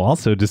 And then we'll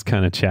also just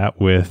kind of chat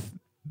with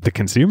the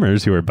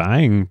consumers who are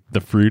buying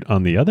the fruit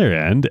on the other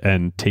end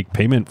and take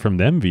payment from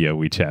them via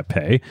WeChat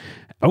Pay.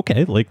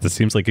 Okay, this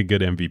seems like a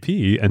good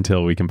MVP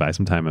until we can buy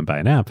some time and buy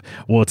an app.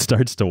 Well, it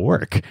starts to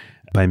work.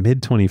 By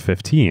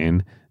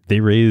mid-2015, they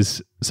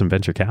raise some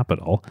venture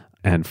capital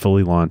and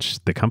fully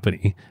launch the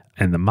company.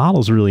 And the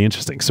model's really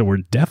interesting. So we're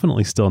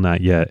definitely still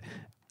not yet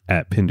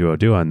at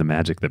Pinduoduo and the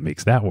magic that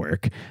makes that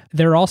work.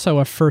 They're also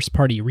a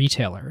first-party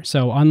retailer.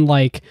 So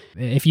unlike,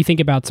 if you think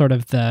about sort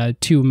of the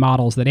two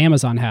models that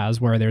Amazon has,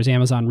 where there's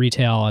Amazon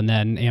retail and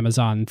then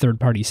Amazon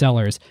third-party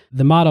sellers,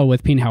 the model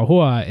with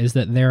Pinduoduo is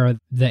that they're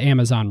the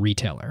Amazon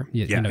retailer.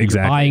 Exactly.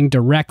 You're buying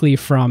directly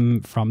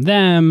from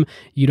them.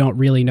 You don't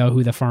really know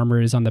who the farmer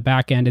is on the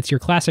back end. It's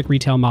your classic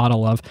retail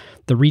model of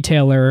the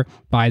retailer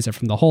buys it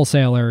from the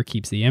wholesaler,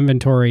 keeps the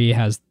inventory,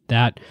 has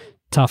that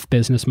tough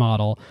business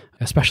model,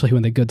 especially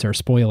when the goods are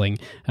spoiling,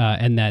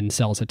 and then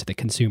sells it to the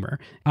consumer.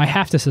 I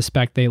have to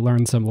suspect they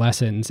learned some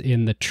lessons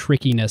in the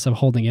trickiness of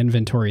holding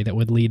inventory that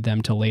would lead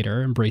them to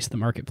later embrace the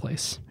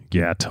marketplace.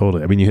 Yeah,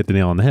 totally. You hit the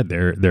nail on the head.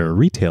 They're a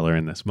retailer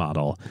in this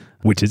model,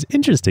 which is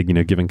interesting,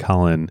 given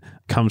Colin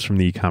comes from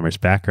the e-commerce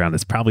background.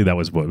 That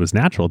was what was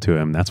natural to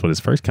him. That's what his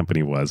first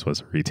company was a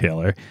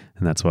retailer.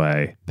 And that's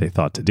why they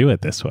thought to do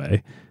it this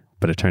way.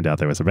 But it turned out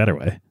there was a better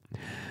way.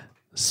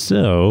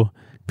 So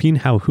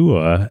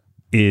Pinduoduo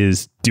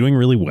is doing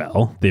really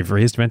well. They've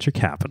raised venture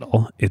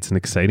capital. It's an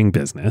exciting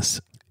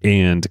business.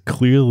 And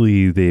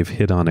clearly they've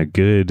hit on a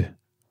good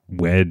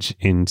wedge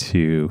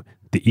into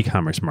the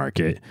e-commerce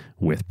market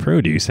with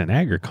produce and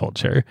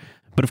agriculture.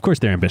 But of course,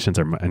 their ambitions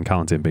and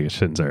Colin's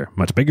ambitions are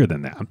much bigger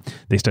than that.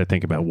 They start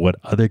thinking about what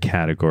other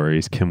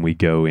categories can we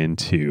go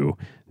into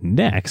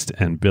next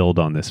and build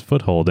on this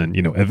foothold. And,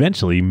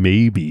 eventually,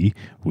 maybe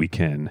we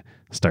can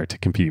start to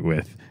compete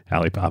with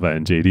Alibaba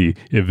and JD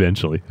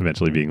eventually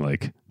being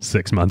like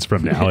 6 months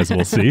from now, as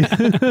we'll see.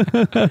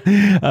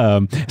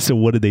 So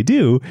what did they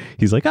do?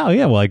 He's like, oh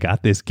yeah, well, I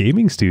got this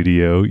gaming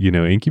studio,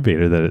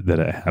 incubator that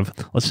I have.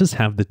 Let's just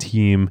have the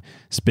team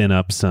spin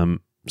up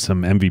some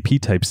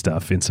MVP type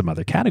stuff in some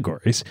other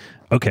categories.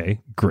 Okay,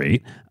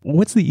 great.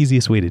 What's the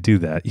easiest way to do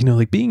that?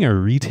 Like being a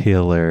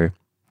retailer,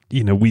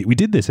 we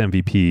did this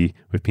MVP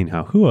with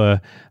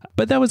Pinduoduo,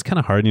 but that was kind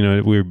of hard.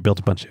 We built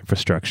a bunch of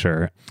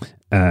infrastructure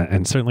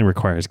and certainly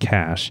requires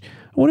cash.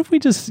 What if we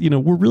just,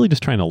 we're really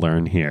just trying to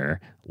learn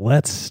here.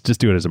 Let's just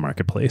do it as a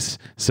marketplace.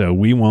 So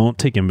we won't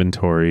take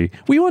inventory.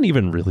 We won't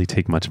even really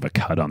take much of a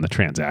cut on the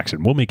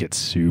transaction. We'll make it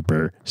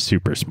super,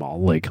 super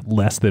small, like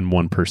less than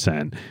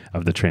 1%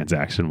 of the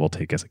transaction we'll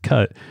take as a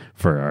cut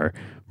for our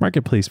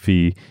marketplace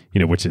fee,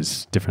 which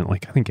is different.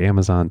 Like I think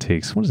Amazon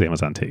takes, what does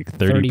Amazon take?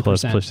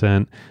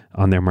 30+%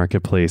 on their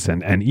marketplace.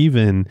 And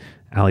even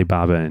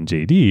Alibaba and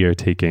JD are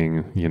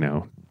taking,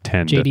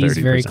 10 to 30%. JD's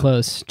very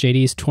close.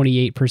 JD's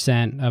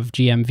 28% of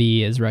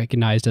GMV is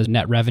recognized as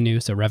net revenue,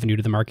 so revenue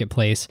to the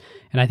marketplace.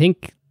 And I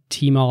think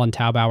Tmall and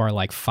Taobao are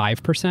like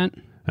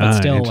 5%. But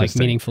still like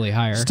meaningfully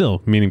higher.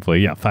 Still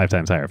meaningfully, 5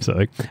 times higher. So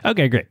like,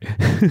 okay, great.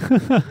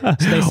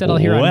 So they settle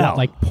here on what,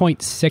 like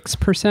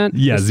 0.6%?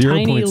 Yeah,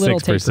 0.6%. Tiny little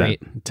take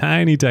rate.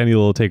 Tiny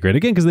little take rate.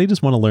 Again, because they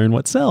just want to learn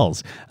what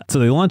sells. So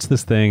they launch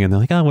this thing and they're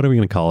like, what are we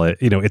going to call it?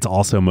 It's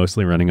also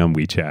mostly running on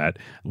WeChat.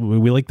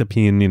 We like the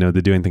Pin, they're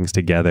doing things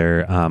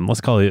together.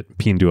 Let's call it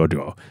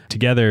Pinduoduo.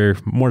 Together,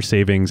 more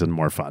savings and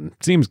more fun.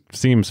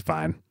 Seems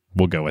fine.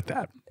 We'll go with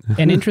that.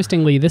 And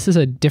interestingly, this is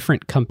a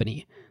different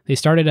company. They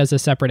started as a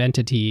separate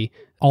entity,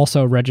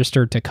 also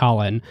registered to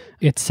Colin.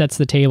 It sets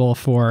the table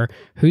for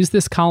who's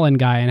this Colin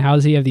guy and how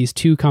does he have these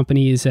two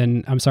companies?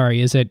 And I'm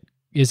sorry, is it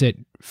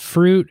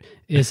fruit?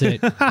 Is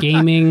it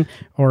gaming?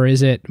 Or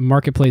is it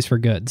marketplace for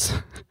goods?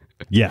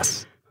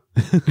 Yes,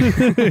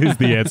 is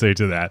the answer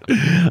to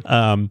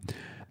that.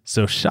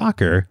 So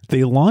shocker,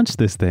 they launched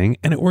this thing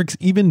and it works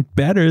even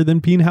better than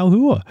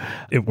Pinduoduo.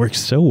 It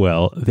works so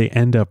well, they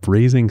end up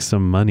raising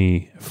some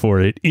money for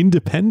it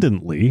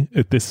independently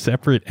at this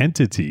separate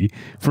entity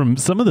from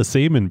some of the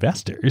same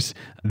investors.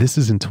 This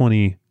is in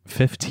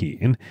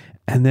 2015.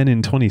 And then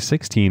in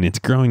 2016, it's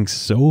growing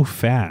so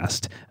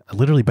fast.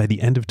 Literally by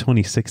the end of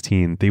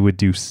 2016, they would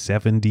do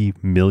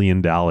 $70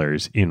 million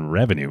in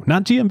revenue,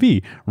 not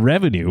GMV,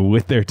 revenue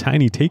with their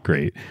tiny take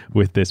rate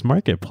with this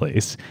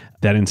marketplace.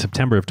 That in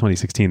September of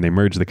 2016, they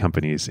merged the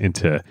companies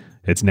into,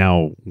 it's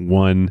now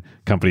one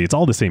company. It's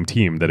all the same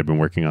team that have been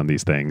working on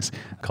these things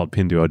called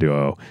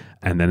Pinduoduo.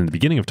 And then in the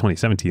beginning of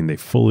 2017, they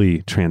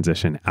fully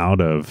transition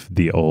out of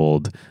the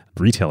old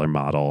retailer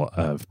model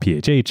of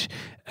PHH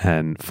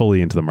and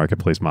fully into the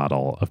marketplace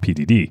model of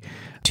PDD.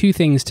 Two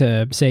things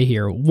to say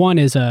here. One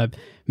is a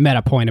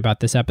meta point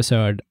about this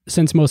episode.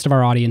 Since most of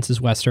our audience is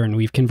Western,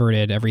 we've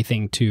converted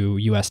everything to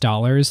US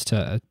dollars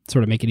to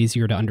sort of make it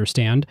easier to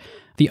understand.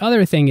 The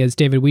other thing is,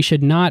 David, we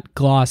should not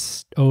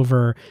gloss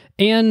over,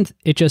 and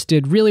it just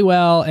did really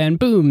well, and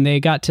boom, they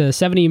got to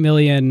 70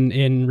 million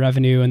in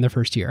revenue in the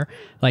first year.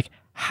 Like,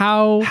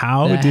 how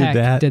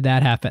did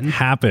that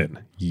happen?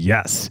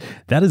 Yes,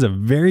 that is a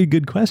very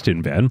good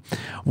question, Ben.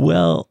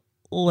 Well,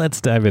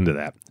 let's dive into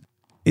that.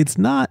 It's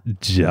not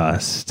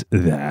just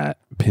that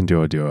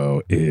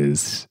Pinduoduo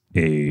is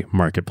a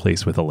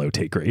marketplace with a low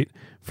take rate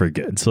for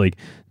goods. Like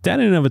that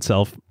in and of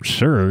itself,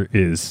 sure,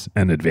 is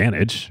an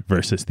advantage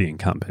versus the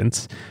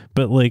incumbents,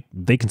 but like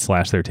they can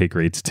slash their take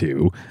rates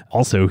too.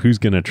 Also, who's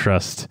going to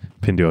trust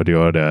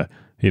Pinduoduo to,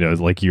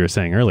 like you were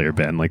saying earlier,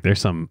 Ben, like there's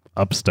some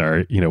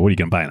upstart, what are you going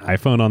to buy an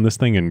iPhone on this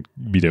thing? And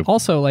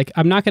also, like,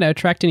 I'm not going to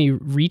attract any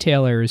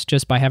retailers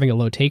just by having a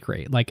low take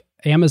rate. Like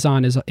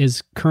Amazon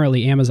is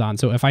currently Amazon.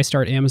 So if I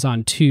start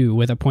Amazon 2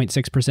 with a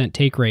 0.6%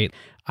 take rate,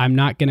 I'm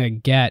not going to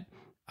get,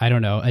 I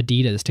don't know,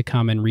 Adidas to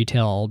come and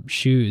retail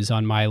shoes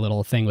on my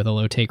little thing with a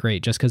low take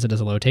rate just because it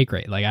is a low take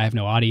rate. Like I have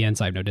no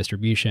audience, I have no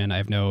distribution, I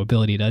have no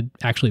ability to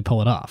actually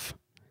pull it off.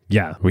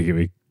 Yeah,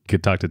 we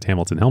could talk to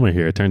Hamilton Helmer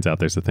here. It turns out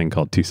there's a thing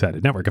called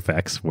two-sided network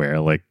effects where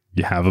like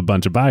you have a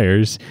bunch of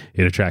buyers,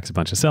 it attracts a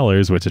bunch of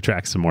sellers, which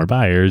attracts some more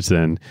buyers,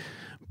 and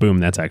boom,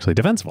 that's actually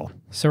defensible.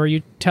 So are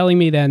you telling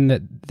me then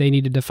that they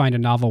needed to find a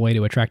novel way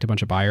to attract a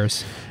bunch of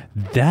buyers?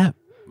 That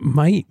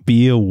might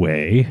be a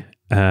way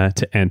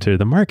to enter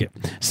the market.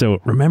 So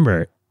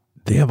remember,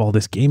 they have all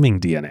this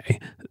gaming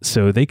DNA.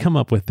 So they come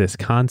up with this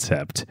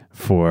concept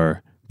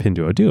for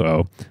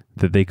Pinduoduo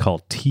that they call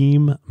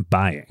team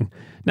buying.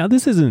 Now,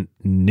 this isn't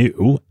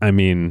new. I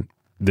mean,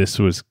 this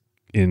was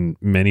in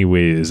many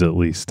ways at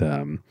least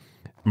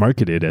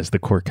marketed as the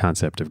core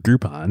concept of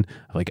Groupon.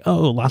 Like,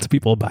 oh, lots of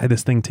people buy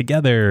this thing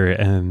together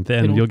and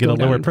then you'll get a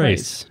lower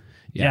price.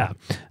 Yeah.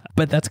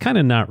 But that's kind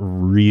of not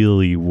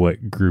really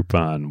what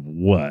Groupon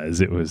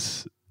was. It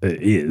was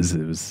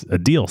It was a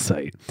deal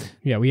site.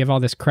 Yeah, we have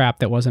all this crap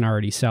that wasn't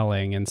already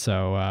selling. And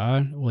so,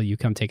 will you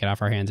come take it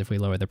off our hands if we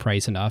lower the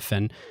price enough?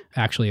 And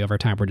actually, over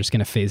time, we're just going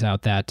to phase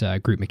out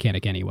that group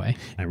mechanic anyway.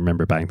 I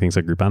remember buying things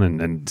like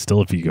Groupon, and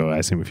still, if you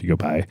go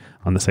buy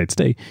on the site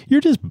today,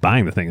 you're just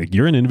buying the thing. Like,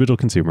 you're an individual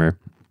consumer.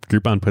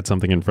 Groupon puts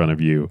something in front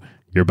of you.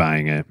 You're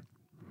buying it.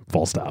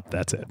 Full stop.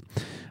 That's it.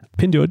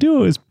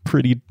 Pinduoduo is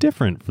pretty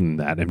different from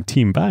that, and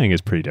team buying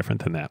is pretty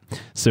different than that.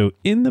 So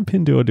in the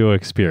Pinduoduo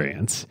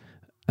experience,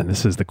 and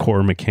this is the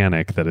core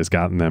mechanic that has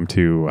gotten them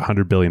to a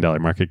 $100 billion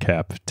market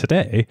cap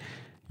today,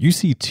 you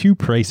see two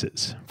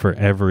prices for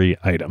every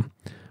item.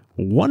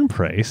 One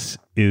price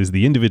is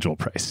the individual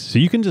price. So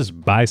you can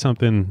just buy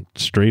something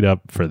straight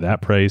up for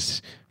that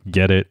price,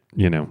 get it,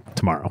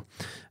 tomorrow.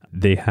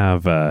 They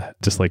have,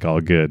 just like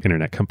all good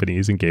internet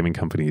companies and gaming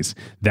companies,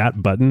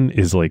 that button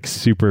is like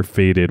super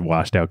faded,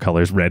 washed out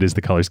colors. Red is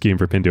the color scheme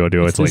for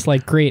Pinduoduo. It's this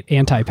like great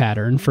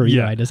anti-pattern for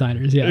UI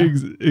designers. Yeah,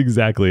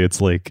 exactly. It's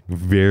like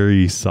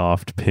very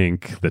soft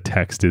pink. The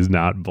text is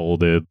not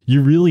bolded.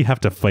 You really have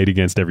to fight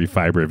against every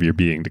fiber of your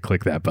being to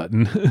click that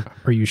button.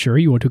 Are you sure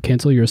you want to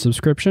cancel your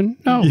subscription?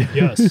 No.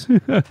 Yes.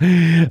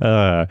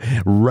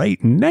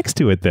 Right next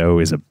to it, though,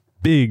 is a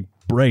big,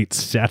 bright,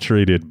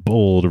 saturated,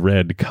 bold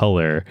red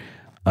color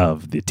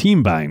of the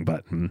team buying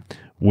button,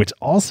 which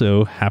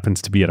also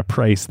happens to be at a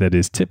price that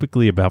is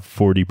typically about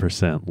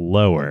 40%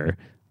 lower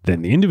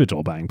than the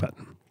individual buying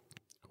button.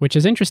 Which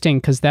is interesting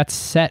because that's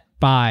set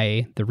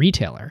by the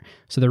retailer.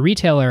 So the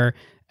retailer,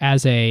 I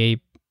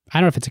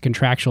don't know if it's a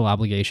contractual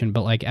obligation,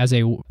 but like as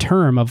a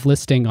term of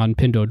listing on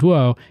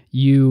Pinduoduo,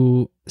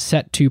 you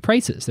set two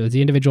prices. There was the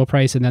individual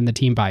price and then the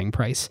team buying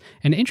price.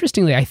 And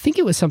interestingly, I think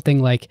it was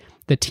something like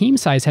the team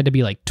size had to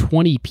be like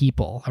 20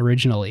 people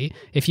originally.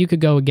 If you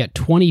could go and get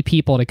 20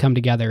 people to come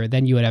together,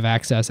 then you would have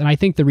access. And I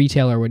think the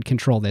retailer would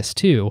control this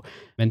too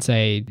and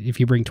say, if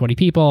you bring 20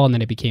 people and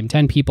then it became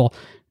 10 people,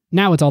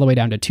 now it's all the way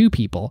down to 2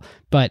 people.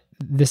 But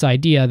this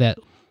idea that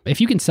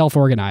if you can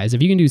self-organize,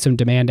 if you can do some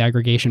demand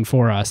aggregation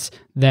for us,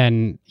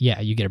 then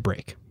yeah, you get a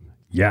break.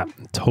 Yeah,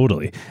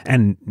 totally.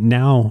 And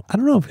now, I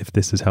don't know if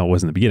this is how it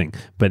was in the beginning,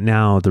 but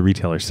now the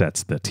retailer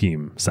sets the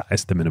team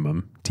size, the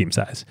minimum team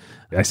size.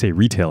 I say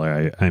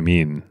retailer, I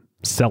mean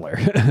seller.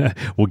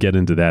 We'll get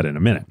into that in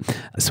a minute.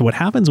 So what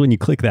happens when you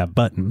click that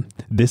button,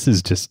 this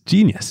is just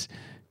genius.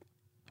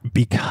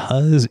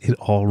 Because it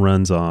all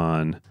runs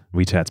on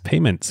WeChat's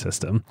payment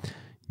system,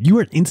 you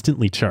are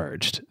instantly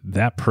charged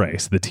that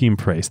price, the team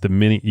price, the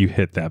minute you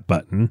hit that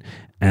button,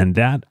 and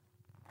that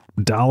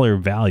dollar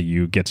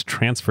value gets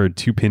transferred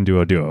to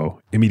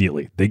Pinduoduo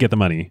immediately. They get the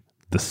money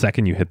the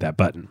second you hit that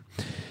button.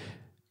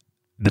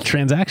 The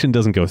transaction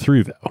doesn't go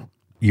through, though.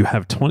 You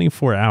have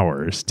 24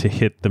 hours to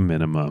hit the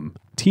minimum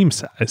team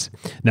size.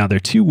 Now, there are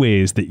two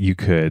ways that you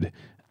could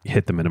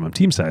hit the minimum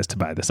team size to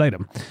buy this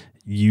item.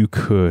 You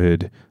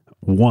could,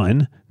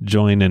 one,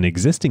 join an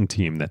existing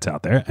team that's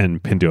out there,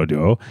 and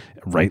Pinduoduo,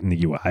 right in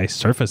the UI,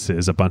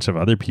 surfaces a bunch of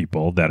other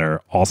people that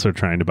are also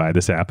trying to buy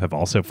this app, have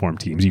also formed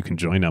teams. You can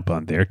join up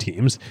on their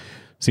teams.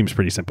 Seems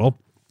pretty simple.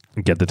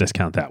 Get the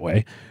discount that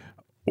way.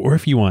 Or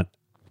if you want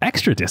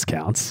extra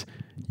discounts,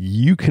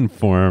 you can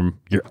form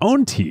your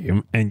own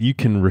team and you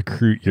can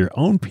recruit your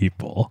own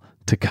people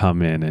to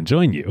come in and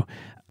join you.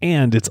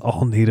 And it's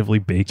all natively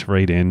baked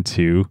right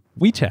into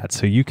WeChat.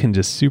 So you can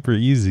just super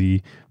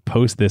easy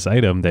post this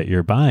item that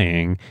you're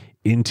buying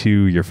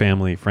into your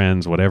family,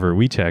 friends, whatever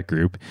WeChat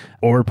group,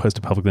 or post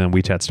it publicly on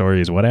WeChat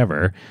stories,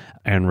 whatever,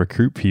 and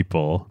recruit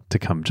people to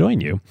come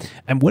join you.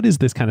 And what is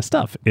this kind of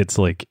stuff? It's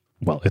like,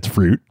 well, it's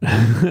fruit,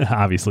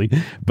 obviously,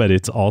 but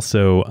it's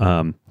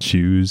also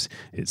shoes,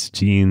 it's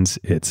jeans,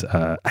 it's,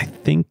 I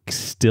think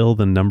still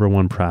the number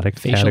one product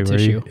facial category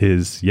tissue.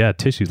 is,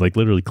 tissues, like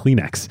literally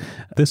Kleenex.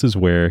 This is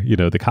where,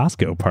 the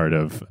Costco part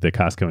of the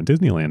Costco and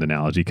Disneyland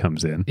analogy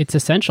comes in. It's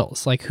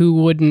essentials. Like, who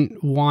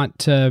wouldn't want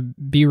to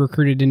be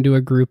recruited into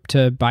a group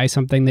to buy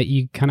something that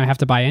you kind of have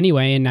to buy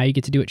anyway, and now you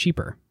get to do it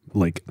cheaper?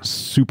 Like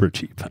super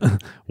cheap.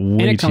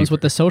 And it comes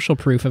with the social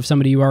proof of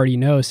somebody you already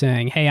know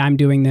saying, hey, I'm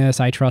doing this,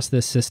 I trust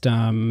this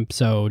system,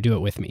 so do it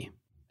with me.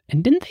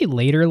 And didn't they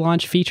later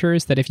launch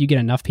features that if you get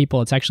enough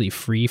people, it's actually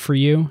free for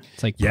you?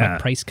 It's like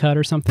price cut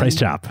or something?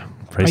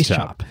 Price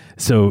chop.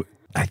 So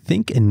I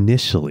think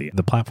initially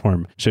the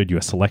platform showed you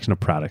a selection of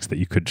products that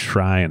you could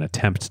try and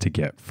attempt to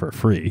get for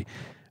free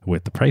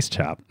with the price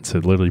chop. So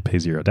it literally pay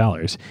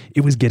 $0.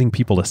 It was getting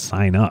people to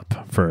sign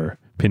up for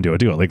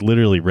Pinduoduo, like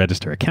literally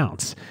register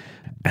accounts.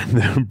 And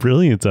the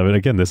brilliance of it,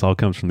 again, this all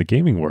comes from the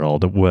gaming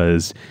world,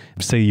 was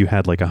say you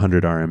had like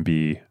 100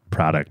 RMB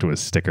product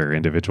was sticker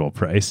individual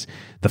price.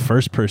 The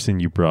first person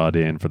you brought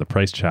in for the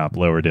price chop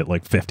lowered it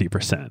like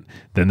 50%.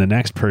 Then the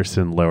next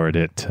person lowered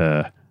it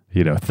to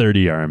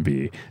 30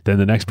 RMB. Then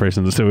the next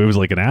person, so it was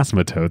like an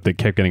asymptote that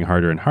kept getting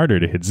harder and harder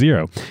to hit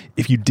 0.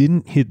 If you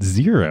didn't hit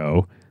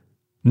 0,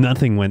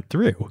 nothing went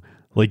through.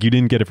 Like you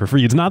didn't get it for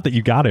free. It's not that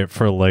you got it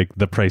for like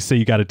the price. Say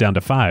you got it down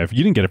to 5.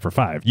 You didn't get it for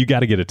 5. You got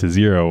to get it to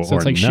 0 so or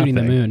it's like nothing. Shooting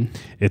the moon.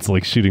 It's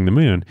like shooting the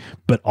moon.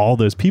 But all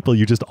those people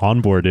you just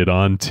onboarded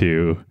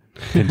onto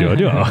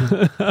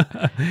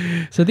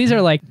Pinduoduo. So these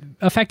are like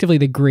effectively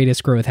the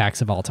greatest growth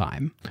hacks of all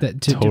time.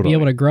 To be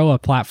able to grow a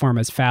platform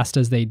as fast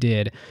as they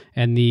did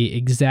and the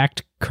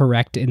exact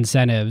correct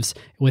incentives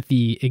with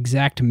the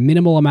exact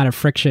minimal amount of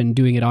friction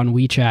doing it on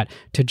WeChat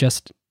to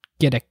just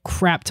get a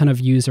crap ton of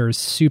users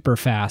super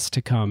fast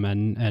to come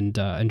and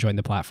join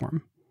the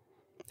platform.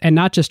 And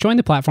not just join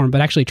the platform,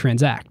 but actually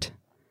transact.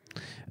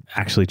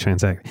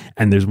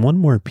 And there's one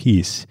more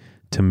piece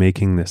to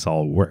making this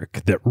all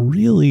work that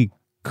really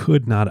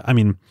could not, I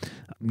mean,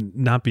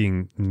 not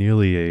being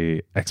nearly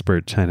a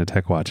expert China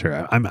tech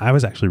watcher, I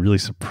was actually really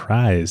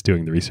surprised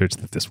doing the research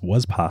that this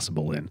was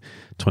possible in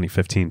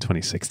 2015,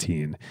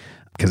 2016,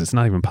 because it's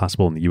not even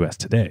possible in the US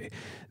today.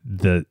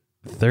 The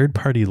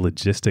third-party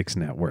logistics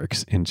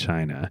networks in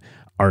China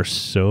are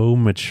so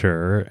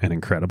mature and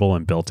incredible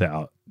and built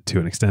out to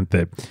an extent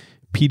that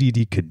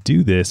PDD could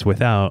do this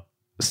without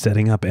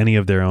setting up any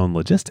of their own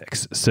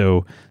logistics.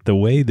 So the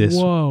way this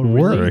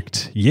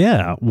worked,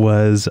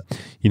 was,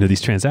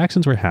 these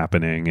transactions were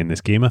happening in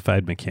this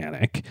gamified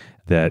mechanic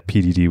that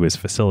PDD was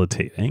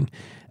facilitating.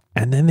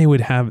 And then they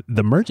would have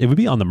it would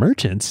be on the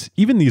merchants,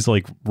 even these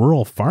like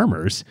rural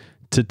farmers,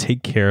 to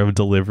take care of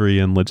delivery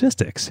and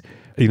logistics.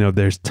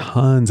 There's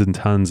tons and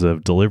tons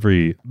of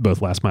delivery,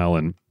 both last mile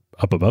and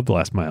up above the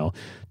last mile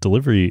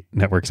delivery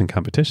networks in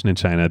competition in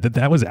China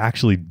that was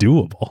actually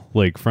doable,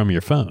 like from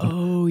your phone.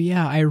 Oh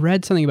yeah, I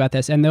read something about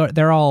this, and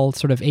they're all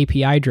sort of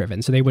API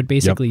driven. So they would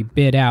basically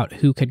bid out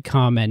who could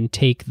come and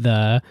take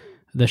the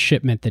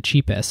shipment the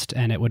cheapest,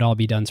 and it would all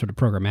be done sort of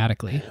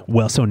programmatically.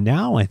 Well, so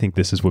now I think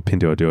this is what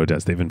Pinduoduo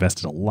does. They've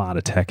invested a lot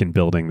of tech in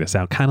building this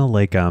out, kind of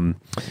like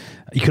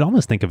you could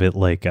almost think of it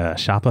like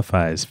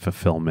Shopify's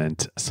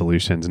fulfillment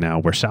solutions now,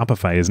 where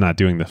Shopify is not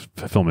doing the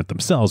fulfillment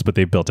themselves, but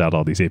they've built out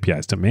all these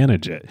APIs to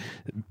manage it.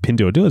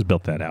 Pinduoduo has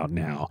built that out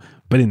now.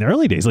 But in the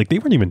early days, like they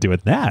weren't even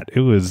doing that.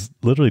 It was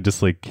literally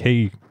just like,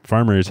 hey,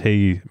 farmers,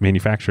 hey,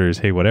 manufacturers,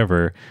 hey,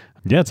 whatever.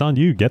 Yeah, it's on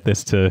you. Get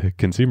this to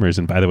consumers.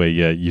 And by the way,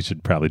 you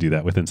should probably do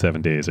that within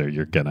 7 days or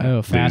you're going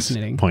to lose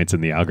points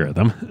in the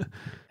algorithm.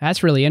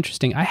 That's really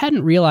interesting. I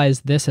hadn't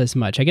realized this as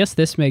much. I guess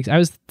I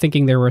was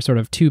thinking there were sort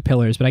of 2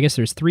 pillars, but I guess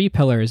there's 3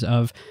 pillars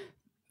of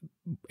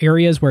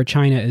areas where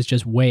China is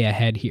just way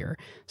ahead here.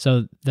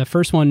 So the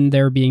first one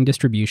there being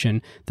distribution,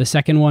 the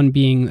second one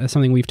being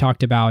something we've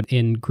talked about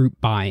in group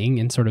buying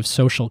and sort of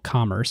social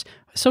commerce.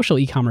 Social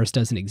e-commerce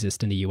doesn't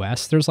exist in the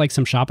US. There's like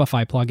some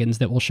Shopify plugins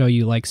that will show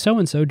you like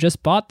so-and-so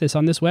just bought this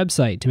on this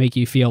website to make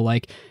you feel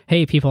like,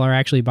 hey, people are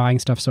actually buying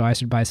stuff, so I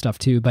should buy stuff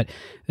too. But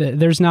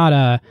there's not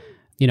a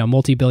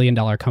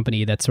multi-billion-dollar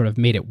company that sort of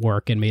made it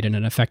work and made it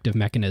an effective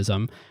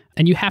mechanism.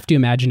 And you have to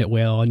imagine it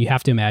will, and you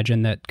have to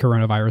imagine that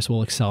coronavirus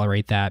will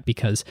accelerate that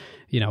because,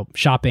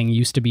 shopping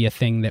used to be a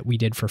thing that we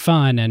did for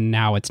fun, and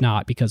now it's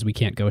not because we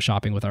can't go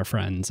shopping with our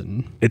friends.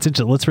 And it's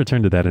interesting. Let's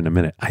return to that in a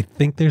minute. I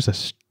think there's a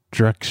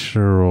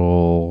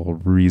structural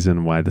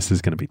reason why this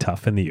is going to be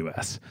tough in the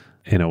US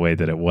in a way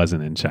that it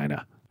wasn't in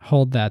China.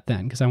 Hold that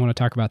then, because I want to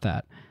talk about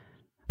that.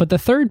 But the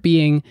third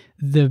being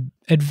the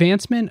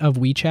advancement of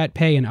WeChat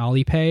Pay and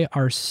Alipay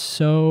are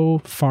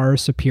so far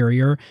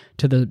superior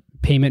to the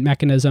payment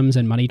mechanisms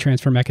and money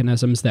transfer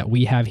mechanisms that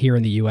we have here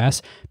in the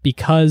US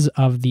because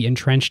of the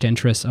entrenched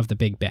interests of the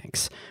big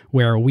banks,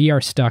 where we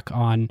are stuck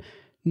on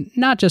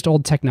not just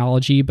old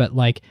technology, but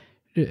like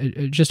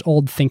just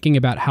old thinking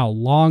about how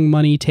long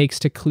money takes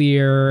to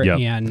clear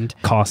and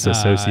costs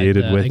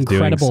associated with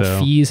incredible doing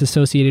so. Fees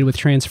associated with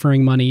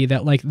transferring money,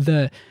 that like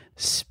the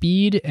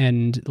speed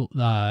and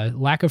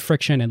lack of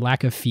friction and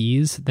lack of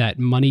fees that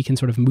money can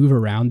sort of move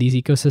around these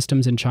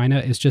ecosystems in China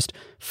is just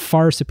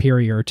far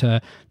superior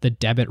to the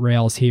debit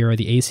rails here,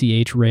 the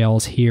ACH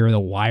rails here, the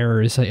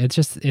wires.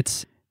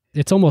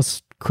 It's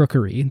almost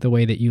crookery the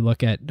way that you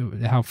look at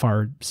how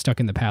far stuck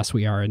in the past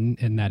we are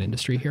in that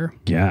industry here.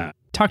 Yeah.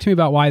 Talk to me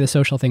about why the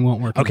social thing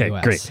won't work in the US.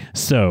 Okay, great.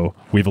 So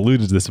we've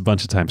alluded to this a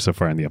bunch of times so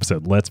far in the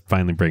episode. Let's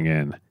finally bring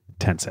in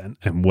Tencent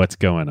and what's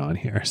going on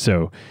here.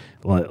 So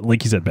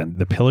like you said, Ben,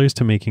 the pillars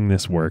to making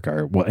this work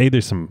are, well,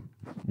 there's some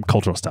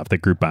cultural stuff that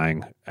group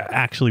buying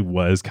actually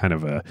was kind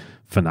of a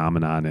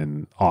phenomenon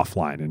in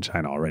offline in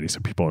China already. So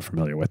people are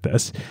familiar with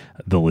this.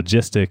 The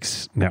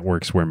logistics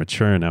networks were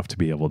mature enough to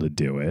be able to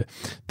do it.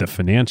 The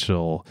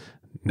financial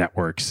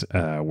networks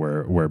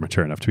were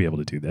mature enough to be able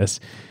to do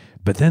this.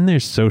 But then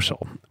there's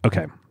social.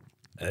 Okay,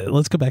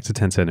 let's go back to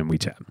Tencent and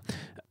WeChat.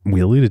 We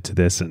alluded to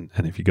this, and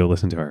if you go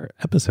listen to our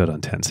episode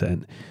on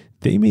Tencent,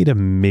 they made a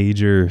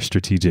major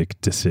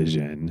strategic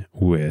decision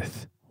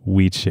with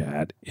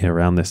WeChat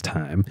around this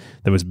time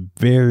that was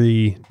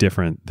very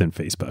different than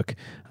Facebook.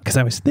 Because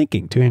I was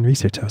thinking, doing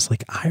research, I was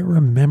like, I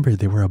remember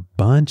there were a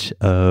bunch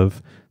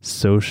of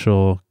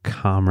social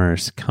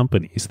commerce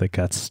companies that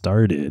got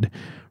started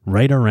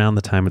right around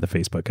the time of the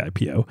Facebook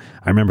IPO.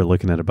 I remember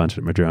looking at a bunch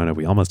at Madrona.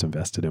 We almost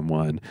invested in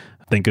one.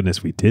 Thank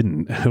goodness we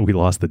didn't. We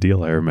lost the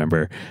deal, I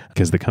remember,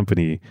 because the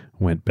company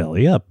went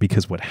belly up.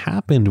 Because what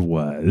happened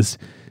was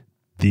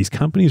these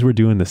companies were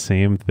doing the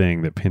same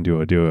thing that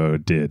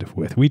Pinduoduo did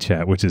with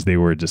WeChat, which is they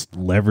were just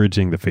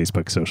leveraging the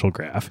Facebook social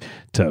graph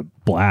to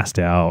blast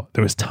out.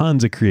 There was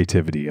tons of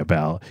creativity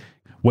about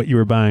what you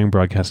were buying,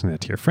 broadcasting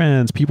that to your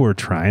friends. People were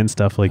trying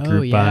stuff like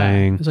group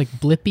buying. It was like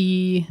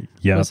Blippy.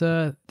 Yeah.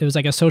 There was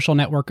like a social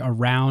network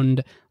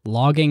around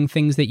logging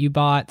things that you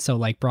bought. So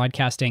like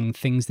broadcasting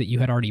things that you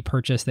had already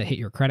purchased that hit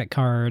your credit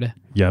card.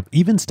 Yep.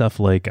 Even stuff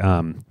like,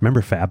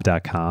 remember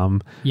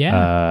fab.com?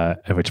 Yeah.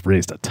 Which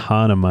raised a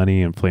ton of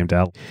money and flamed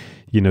out.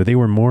 They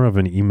were more of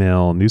an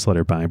email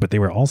newsletter buying, but they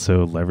were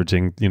also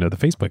leveraging, the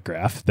Facebook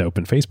graph, the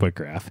open Facebook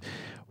graph.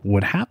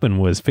 What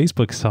happened was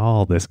Facebook saw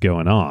all this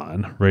going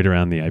on right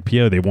around the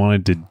IPO. They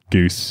wanted to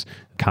goose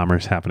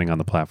commerce happening on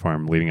the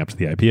platform leading up to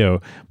the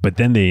IPO, but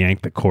then they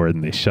yanked the cord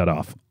and they shut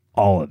off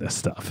all of this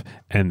stuff.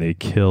 And they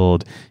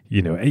killed,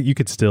 you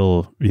could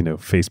still,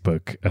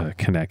 Facebook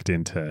connect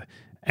into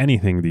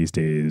anything these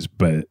days,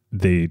 but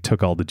they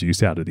took all the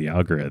juice out of the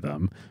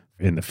algorithm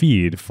in the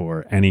feed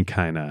for any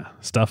kind of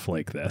stuff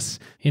like this.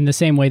 In the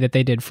same way that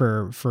they did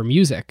for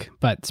music,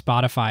 but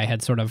Spotify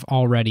had sort of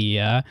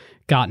already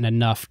gotten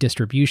enough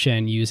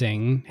distribution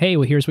using, hey,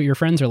 well, here's what your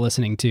friends are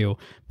listening to.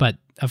 But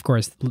of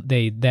course,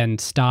 they then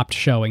stopped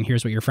showing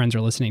here's what your friends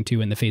are listening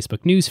to in the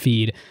Facebook news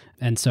feed.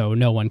 And so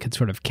no one could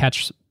sort of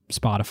catch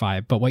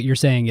Spotify. But what you're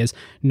saying is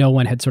no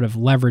one had sort of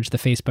leveraged the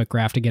Facebook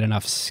graph to get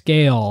enough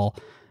scale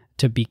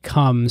to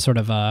become sort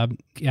of I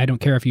don't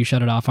care if you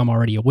shut it off, I'm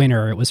already a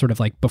winner. It was sort of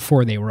like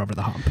before they were over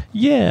the hump.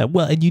 Yeah,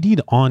 well, and you need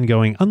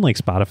ongoing, unlike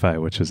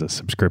Spotify, which is a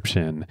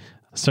subscription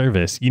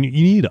service, you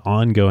need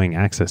ongoing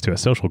access to a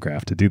social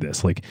graph to do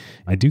this. Like,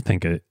 I do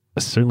think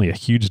certainly a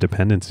huge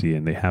dependency,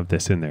 and they have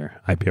this in their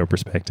IPO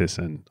prospectus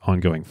and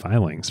ongoing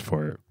filings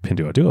for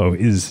Pinduoduo,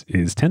 is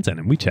Tencent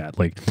and WeChat.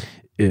 Like,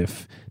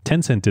 if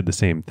Tencent did the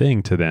same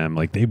thing to them,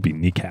 like, they'd be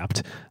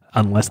kneecapped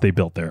unless they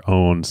built their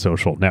own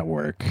social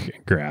network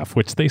graph,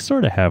 which they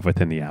sort of have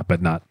within the app, but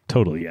not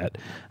totally yet.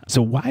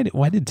 So why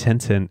did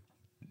Tencent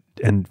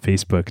and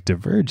Facebook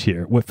diverge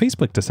here? What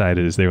Facebook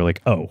decided is they were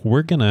like, oh,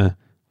 we're going to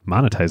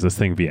monetize this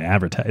thing via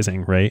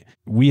advertising, right?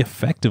 We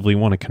effectively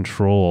want to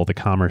control the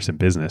commerce and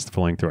business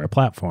flowing through our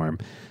platform.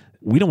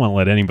 We don't want to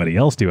let anybody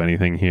else do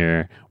anything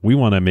here. We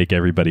want to make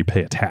everybody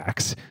pay a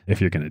tax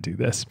if you're going to do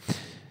this.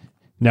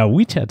 Now,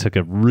 WeChat took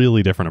a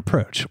really different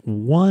approach.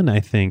 One, I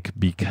think,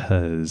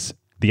 because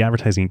the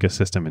advertising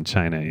ecosystem in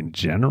China in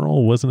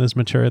general wasn't as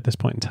mature at this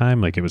point in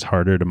time. Like, it was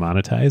harder to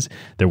monetize.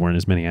 There weren't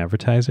as many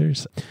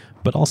advertisers.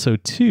 But also,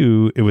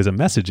 two, it was a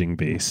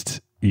messaging-based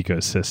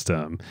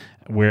ecosystem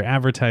where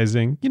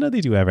advertising,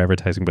 they do have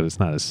advertising, but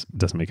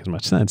doesn't make as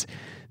much sense.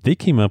 They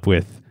came up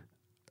with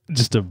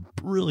just a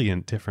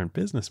brilliant different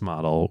business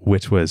model,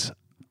 which was,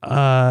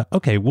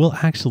 okay, we'll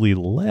actually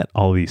let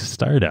all these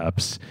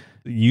startups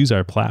use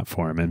our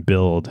platform and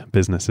build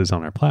businesses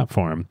on our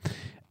platform.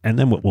 And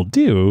then what we'll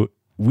do,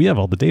 we have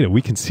all the data.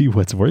 We can see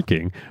what's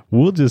working.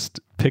 We'll just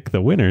pick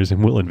the winners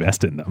and we'll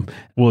invest in them.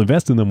 We'll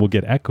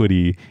get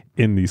equity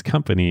in these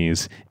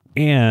companies.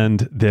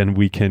 And then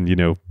we can,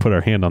 put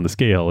our hand on the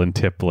scale and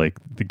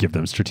give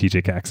them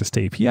strategic access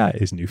to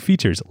APIs, new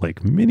features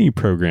like mini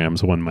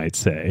programs, one might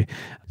say,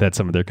 that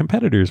some of their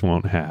competitors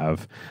won't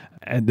have.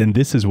 And then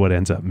this is what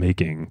ends up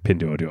making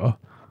Pinduoduo.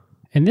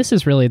 And this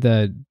is really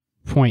the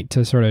point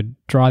to sort of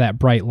draw that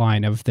bright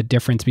line of the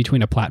difference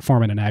between a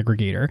platform and an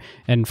aggregator.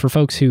 And for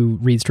folks who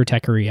read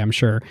Stratechery, I'm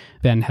sure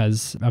Ben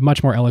has a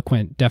much more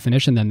eloquent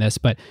definition than this,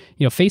 but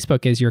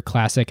Facebook is your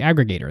classic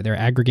aggregator. They're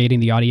aggregating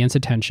the audience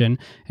attention,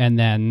 and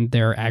then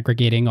they're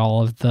aggregating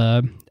all of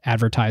the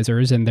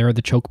advertisers, and they're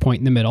the choke point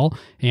in the middle,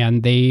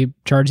 and they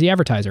charge the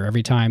advertiser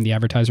every time the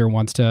advertiser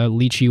wants to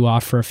leech you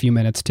off for a few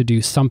minutes to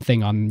do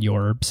something on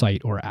your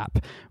site or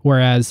app.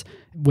 Whereas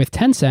with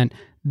Tencent,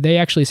 they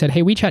actually said,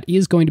 hey, WeChat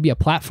is going to be a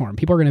platform.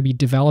 People are going to be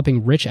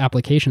developing rich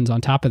applications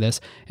on top of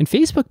this. And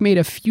Facebook made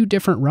a few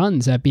different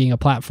runs at being a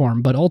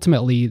platform, but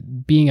ultimately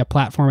being a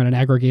platform and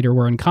an aggregator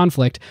were in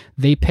conflict.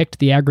 They picked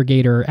the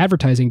aggregator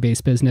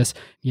advertising-based business.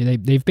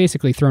 They've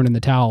basically thrown in the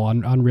towel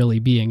on really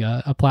being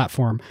a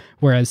platform,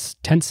 whereas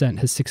Tencent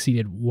has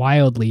succeeded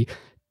wildly,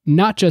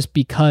 not just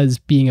because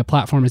being a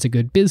platform is a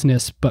good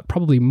business, but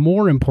probably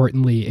more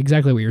importantly,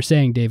 exactly what you're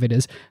saying, David,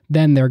 is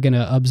then they're going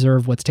to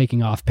observe what's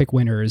taking off, pick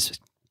winners,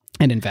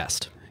 and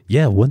invest.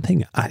 Yeah, one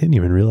thing I didn't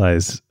even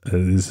realize,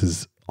 this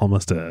is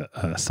almost a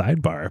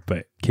sidebar,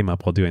 but came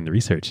up while doing the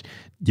research.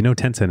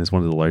 Tencent is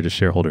one of the largest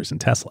shareholders in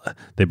Tesla.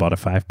 They bought a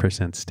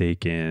 5%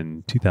 stake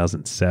in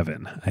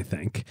 2007, I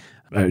think.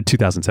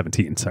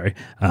 2017, sorry.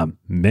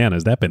 Man,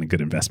 has that been a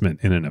good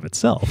investment in and of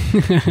itself.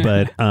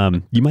 But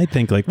you might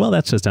think like, well,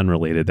 that's just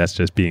unrelated. That's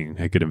just being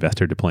a good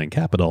investor deploying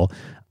capital.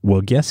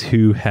 Well, guess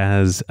who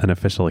has an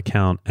official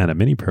account and a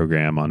mini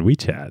program on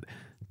WeChat?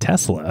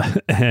 Tesla.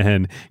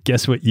 And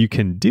guess what you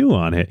can do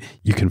on it?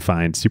 You can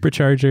find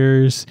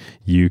superchargers.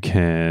 You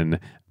can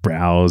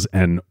browse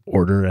and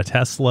order a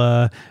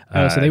Tesla.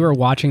 So they were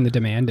watching the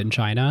demand in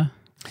China?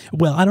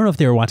 Well, I don't know if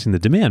they were watching the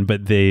demand,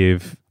 but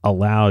they've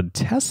allowed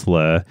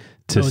Tesla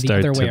to the start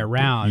other way to,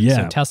 around.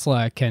 Yeah. So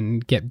Tesla can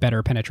get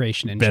better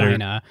penetration in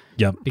China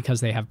Yep.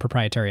 because they have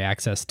proprietary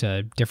access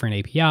to different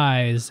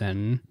APIs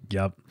and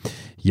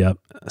Yep.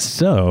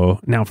 So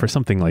now for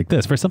something like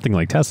this, for something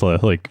like Tesla,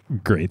 like,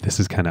 great, this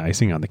is kind of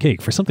icing on the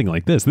cake. For something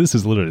like this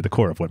is literally the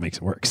core of what makes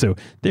it work. So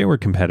they were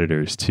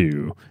competitors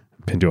to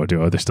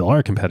Pinduoduo. There still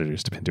are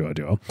competitors to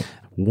Pinduoduo.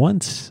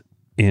 Once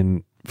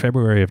in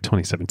February of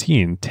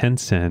 2017,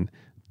 Tencent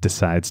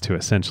decides to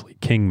essentially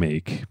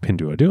kingmake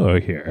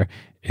Pinduoduo here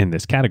in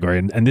this category.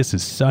 And this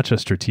is such a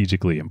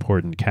strategically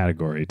important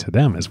category to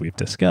them, as we've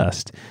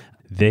discussed.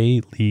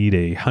 They lead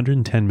a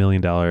 $110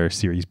 million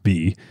Series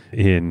B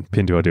in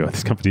Pinduoduo.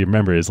 This company,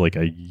 remember, is like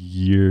a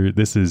year.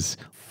 This is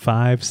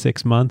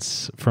 5-6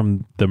 months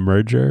from the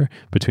merger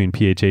between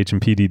PHH and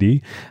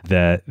PDD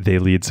that they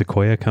lead.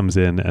 Sequoia comes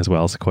in as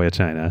well, Sequoia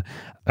China.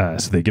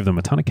 So they give them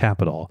a ton of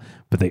capital,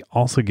 but they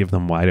also give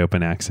them wide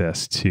open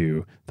access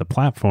to the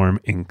platform,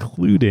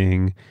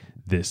 including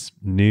this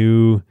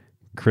new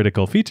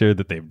critical feature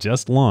that they've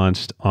just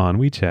launched on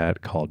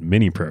WeChat called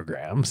mini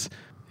programs.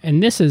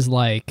 And this is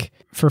like,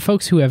 for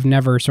folks who have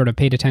never sort of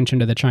paid attention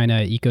to the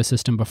China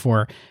ecosystem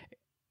before,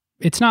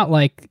 it's not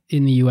like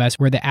in the US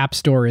where the App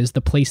Store is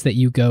the place that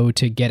you go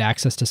to get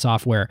access to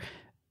software.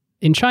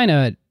 In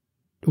China,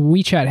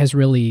 WeChat has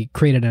really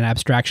created an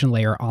abstraction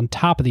layer on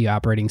top of the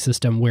operating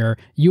system where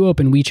you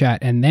open WeChat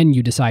and then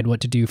you decide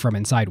what to do from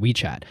inside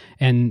WeChat.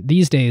 And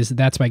these days,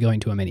 that's by going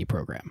to a mini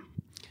program.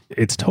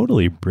 It's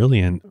totally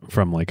brilliant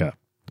from like a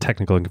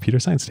technical and computer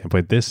science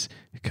standpoint. This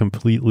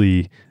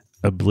completely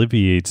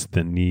obliviates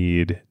the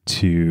need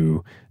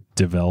to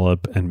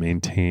develop and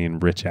maintain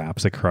rich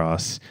apps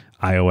across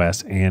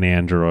iOS and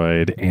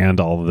Android and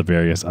all of the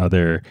various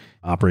other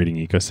operating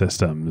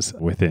ecosystems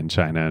within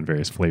China and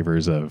various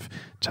flavors of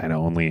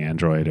China-only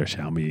Android or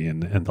Xiaomi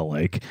and the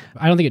like.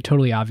 I don't think it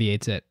totally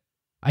obviates it.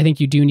 I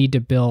think you do need to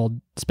build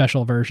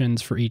special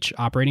versions for each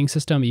operating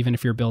system, even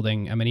if you're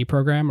building a mini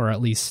program, or at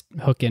least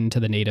hook into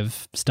the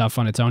native stuff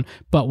on its own.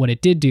 But what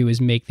it did do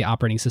is make the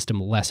operating system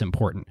less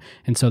important.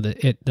 And so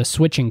the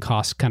switching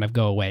costs kind of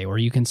go away, or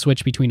you can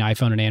switch between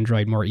iPhone and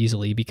Android more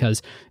easily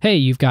because, hey,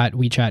 you've got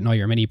WeChat and all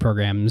your mini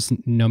programs,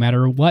 no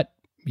matter what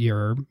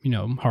your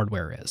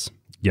hardware is.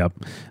 Yep,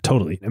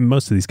 totally. And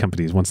most of these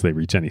companies, once they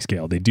reach any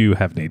scale, they do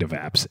have native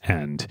apps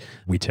and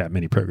WeChat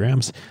mini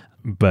programs.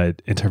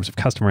 But in terms of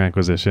customer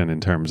acquisition,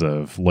 in terms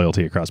of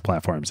loyalty across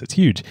platforms, it's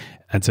huge.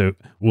 And so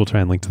we'll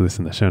try and link to this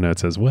in the show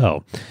notes as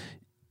well.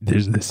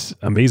 There's this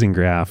amazing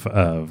graph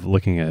of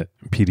looking at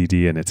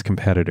PDD and its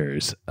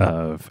competitors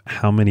of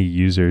how many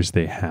users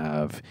they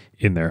have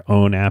in their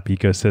own app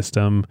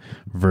ecosystem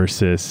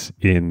versus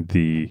in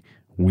the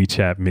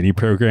WeChat mini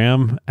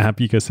program app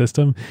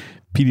ecosystem.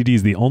 PDD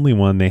is the only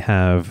one. They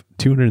have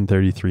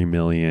 233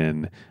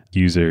 million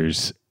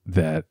users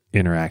that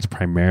interact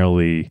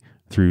primarily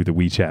through the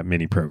WeChat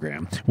mini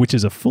program, which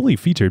is a fully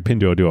featured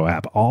Pinduoduo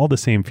app. All the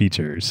same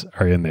features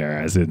are in there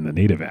as in the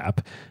native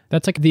app.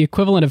 That's like the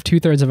equivalent of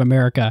 2/3 of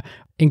America,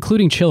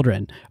 including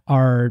children,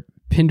 are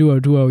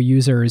Pinduoduo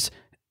users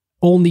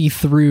only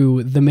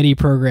through the mini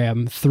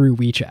program through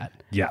WeChat.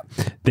 Yeah.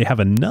 They have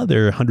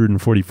another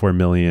 144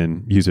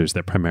 million users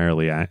that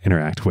primarily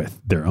interact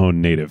with their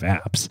own native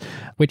apps.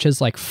 Which is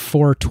like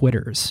 4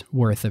 Twitters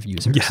worth of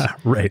users. Yeah,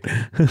 right.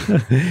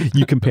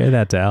 You compare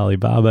that to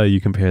Alibaba,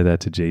 you compare that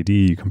to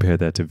JD, you compare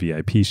that to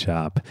VIP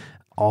Shop,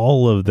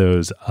 all of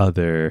those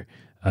other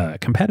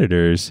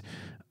competitors,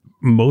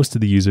 most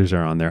of the users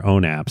are on their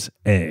own apps,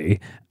 A,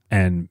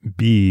 and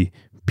B,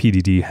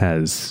 PDD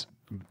has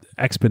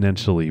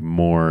exponentially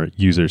more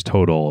users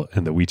total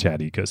in the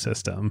WeChat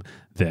ecosystem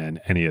than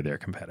any of their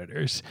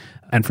competitors.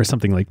 And for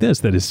something like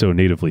this that is so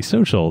natively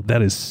social,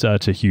 that is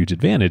such a huge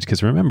advantage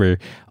because remember,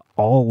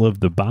 all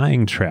of the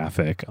buying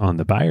traffic on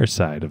the buyer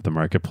side of the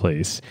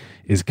marketplace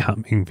is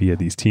coming via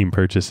these team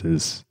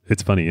purchases.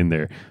 It's funny, in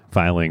their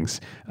filings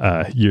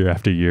year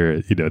after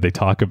year, they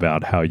talk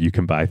about how you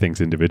can buy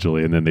things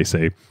individually, and then they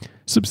say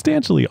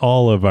substantially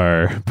all of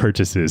our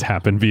purchases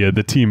happen via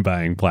the team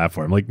buying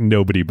platform. Like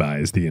nobody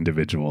buys the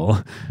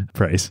individual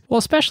price. Well,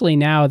 especially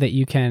now that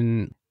you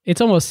can, it's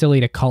almost silly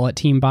to call it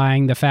team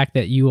buying. The fact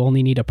that you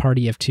only need a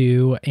party of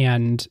 2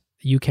 and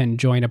you can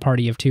join a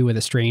party of 2 with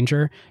a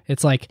stranger.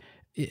 It's like,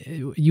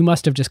 you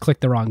must have just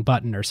clicked the wrong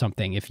button or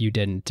something if you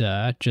didn't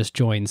just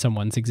join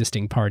someone's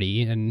existing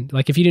party. And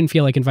like if you didn't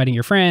feel like inviting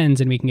your friends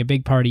and making a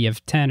big party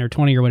of 10 or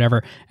 20 or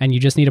whatever, and you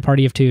just need a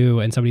party of 2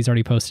 and somebody's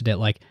already posted it,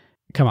 like,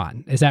 come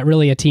on, is that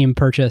really a team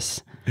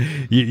purchase?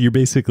 You're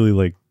basically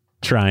like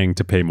trying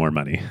to pay more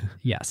money.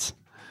 Yes.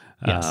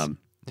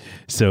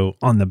 So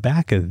on the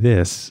back of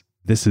this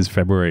is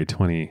February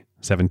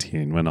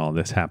 2017 when all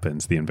this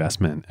happens, the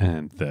investment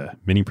and the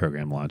mini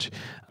program launch.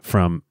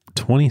 From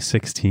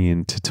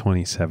 2016 to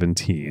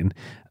 2017,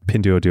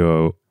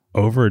 Pinduoduo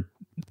over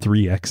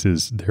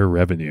 3x's their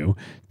revenue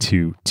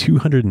to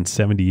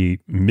 $278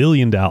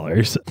 million.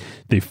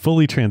 They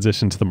fully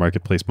transitioned to the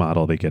marketplace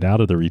model. They get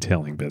out of the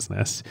retailing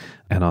business.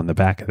 And on the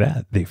back of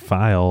that, they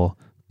file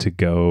to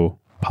go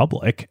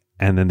public.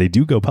 And then they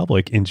do go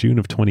public in June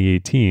of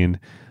 2018,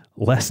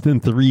 less than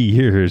 3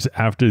 years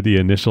after the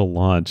initial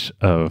launch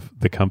of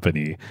the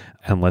company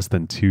and less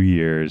than 2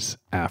 years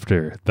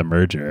after the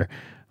merger.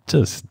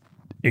 Just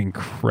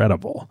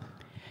incredible.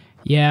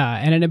 Yeah,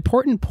 and an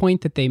important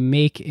point that they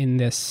make in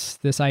this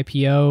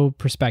IPO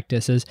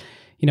prospectus is,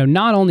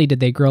 not only did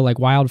they grow like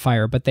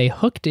wildfire, but they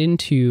hooked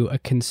into a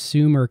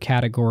consumer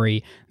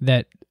category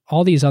that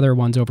all these other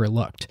ones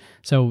overlooked.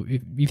 So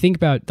if you think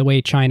about the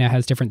way China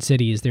has different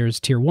cities, there's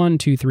tier 1,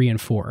 2, 3,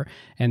 and 4.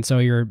 And so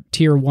your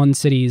tier 1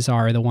 cities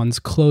are the ones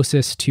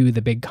closest to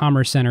the big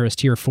commerce centers.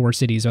 Tier 4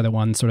 cities are the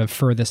ones sort of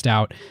furthest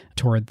out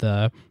toward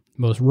the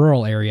most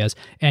rural areas.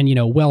 And,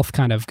 wealth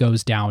kind of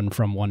goes down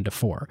from 1 to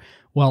 4.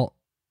 Well,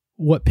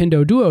 what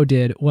Pinduoduo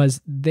did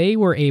was they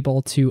were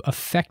able to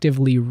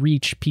effectively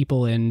reach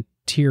people in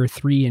tier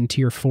 3 and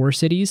tier 4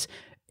 cities.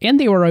 And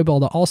they were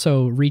able to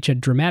also reach a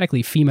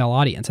dramatically female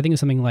audience. I think it's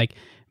something like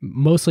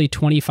mostly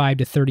 25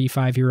 to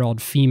 35-year-old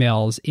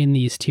females in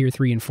these tier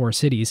 3 and 4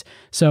 cities.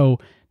 So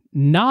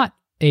not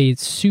a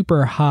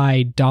super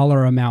high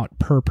dollar amount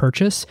per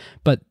purchase,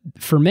 but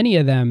for many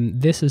of them,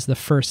 this is the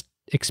first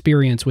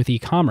experience with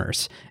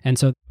e-commerce. And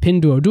so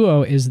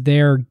Pinduoduo is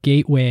their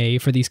gateway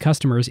for these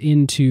customers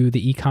into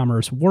the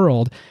e-commerce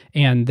world.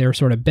 And their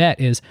sort of bet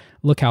is,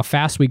 look how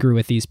fast we grew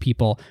with these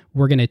people.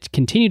 We're going to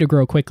continue to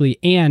grow quickly.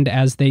 And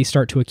as they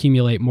start to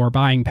accumulate more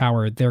buying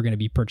power, they're going to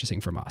be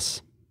purchasing from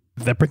us.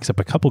 That brings up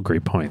a couple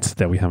great points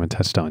that we haven't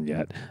touched on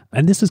yet.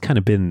 And this has kind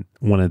of been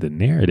one of the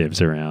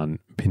narratives around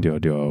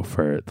Pinduoduo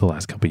for the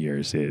last couple of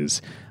years,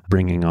 is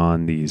bringing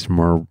on these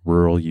more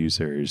rural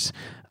users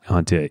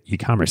onto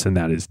e-commerce. And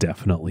that is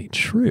definitely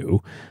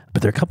true.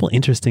 But there are a couple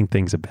interesting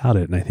things about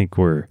it, and I think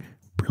were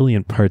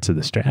brilliant parts of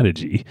the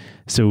strategy.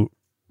 So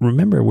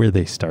remember where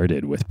they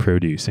started with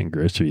produce and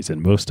groceries,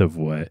 and most of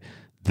what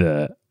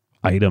the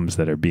items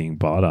that are being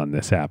bought on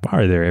this app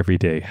are their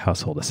everyday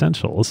household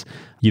essentials.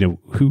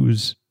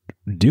 Who's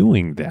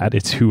doing that?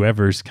 It's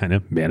whoever's kind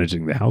of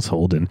managing the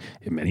household, and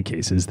in many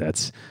cases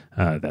that's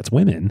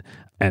women,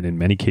 and in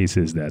many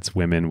cases that's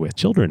women with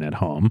children at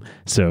home.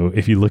 So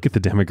if you look at the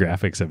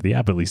demographics of the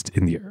app, at least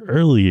in the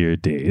earlier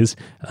days,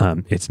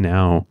 it's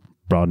now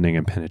broadening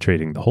and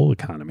penetrating the whole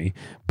economy.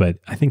 But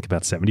I think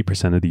about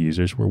 70% of the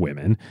users were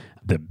women.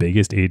 The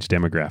biggest age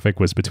demographic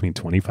was between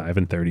 25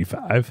 and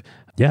 35.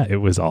 Yeah, it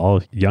was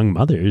all young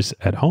mothers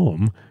at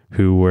home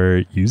who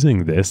were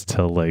using this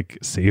to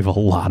save a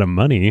lot of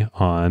money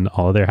on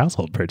all of their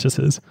household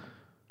purchases.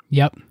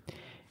 Yep.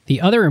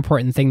 The other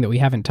important thing that we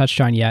haven't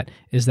touched on yet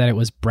is that it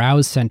was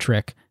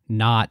browse-centric,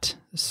 not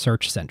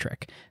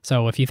search-centric.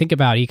 So if you think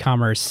about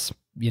e-commerce,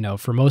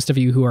 for most of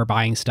you who are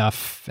buying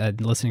stuff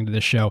and listening to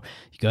this show,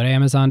 you go to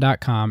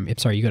Amazon.com.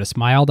 You go to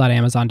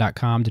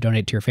smile.amazon.com to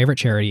donate to your favorite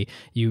charity.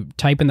 You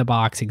type in the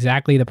box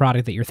exactly the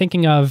product that you're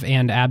thinking of,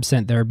 and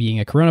absent there being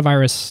a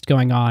coronavirus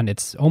going on,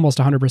 it's almost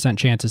 100%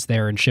 chance it's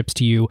there and ships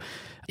to you,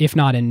 if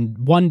not in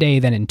 1 day,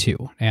 then in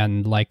 2.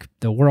 And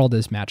the world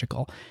is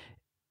magical.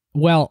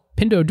 Well,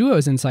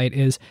 Pinduoduo's insight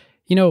is,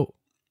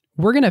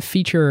 we're going to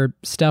feature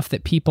stuff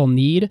that people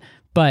need,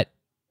 but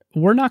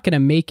we're not going to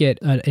make it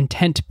an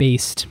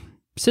intent-based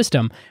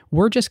system.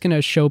 We're just going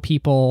to show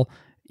people,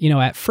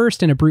 at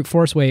first in a brute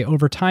force way,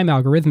 over time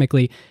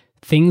algorithmically,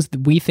 things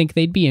that we think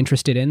they'd be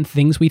interested in,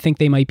 things we think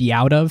they might be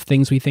out of,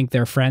 things we think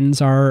their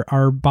friends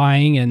are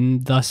buying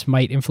and thus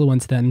might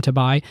influence them to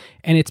buy.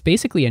 And it's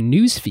basically a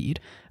news feed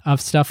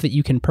of stuff that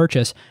you can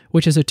purchase,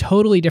 which is a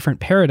totally different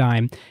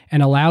paradigm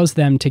and allows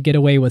them to get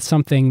away with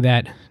something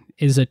that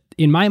is,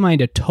 in my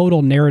mind, a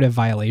total narrative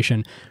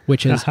violation,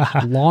 which is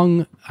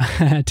long,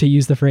 to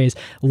use the phrase,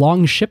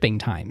 long shipping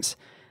times.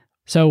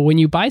 So when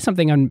you buy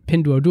something on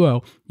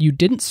Pinduoduo, you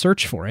didn't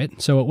search for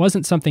it. So it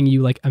wasn't something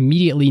you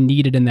immediately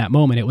needed in that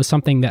moment. It was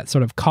something that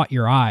sort of caught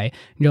your eye.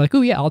 And you're like,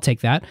 oh yeah, I'll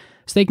take that.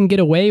 So they can get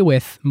away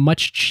with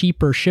much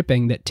cheaper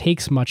shipping that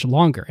takes much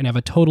longer and have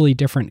a totally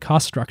different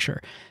cost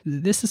structure.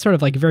 This is sort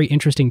of very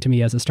interesting to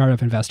me as a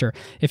startup investor.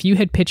 If you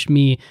had pitched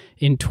me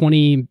in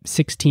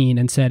 2016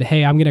 and said,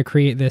 hey, I'm going to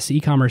create this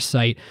e-commerce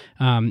site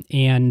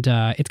and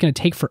it's going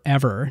to take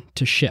forever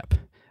to ship,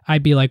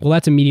 I'd be like, well,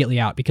 that's immediately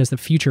out because the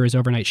future is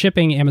overnight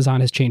shipping.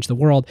 Amazon has changed the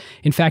world.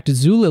 In fact,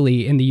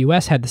 Zulily in the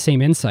US had the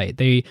same insight.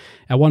 They,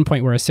 at one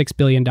point, were a $6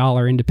 billion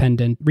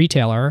independent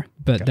retailer,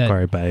 but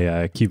acquired by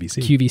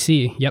QVC.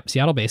 QVC, yep,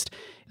 Seattle-based.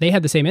 They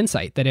had the same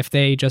insight that if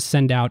they just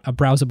send out a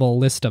browsable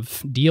list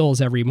of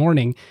deals every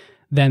morning,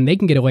 then they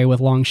can get away with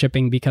long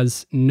shipping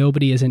because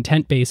nobody is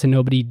intent-based and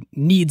nobody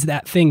needs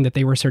that thing that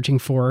they were searching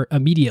for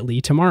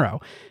immediately tomorrow.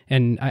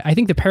 And I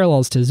think the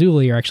parallels to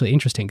Zulily are actually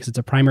interesting because it's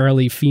a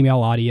primarily female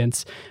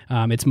audience.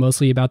 It's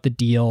mostly about the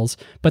deals.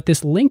 But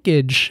this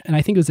linkage, and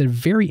I think it was a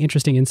very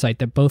interesting insight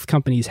that both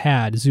companies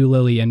had,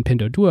 Zulily and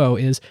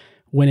Pinduoduo, is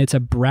when it's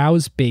a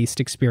browse-based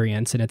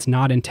experience and it's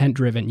not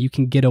intent-driven, you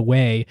can get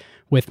away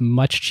with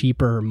much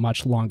cheaper,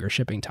 much longer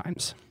shipping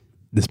times.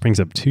 This brings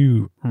up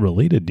two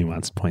related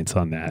nuanced points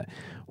on that.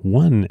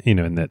 One,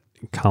 in that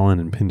Colin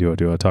and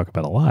Pinduoduo talk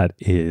about a lot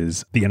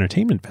is the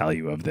entertainment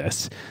value of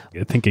this.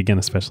 I think, again,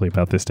 especially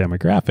about this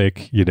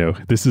demographic,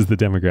 this is the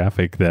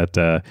demographic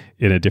that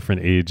in a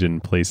different age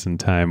and place and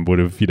time would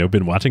have,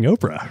 been watching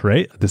Oprah,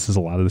 right? This is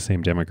a lot of the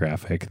same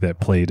demographic that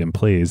played and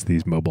plays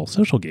these mobile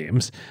social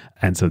games.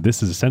 And so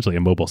this is essentially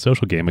a mobile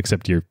social game,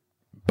 except you're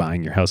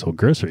buying your household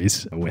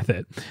groceries with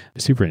it.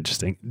 Super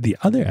interesting. The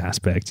other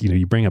aspect,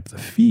 you bring up the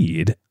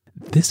feed.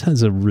 This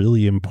has a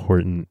really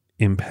important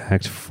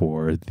impact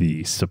for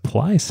the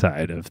supply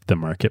side of the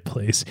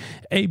marketplace.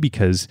 A,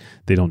 because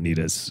they don't need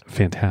as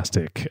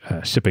fantastic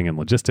shipping and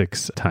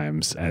logistics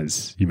times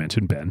as you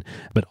mentioned, Ben,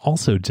 but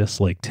also just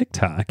like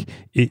TikTok,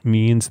 it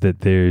means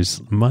that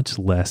there's much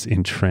less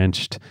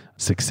entrenched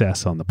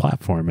success on the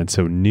platform. And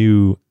so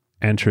new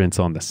entrants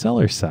on the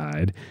seller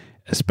side,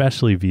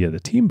 especially via the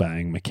team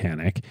buying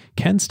mechanic,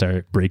 can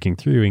start breaking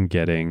through and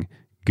getting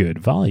good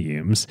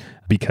volumes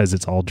because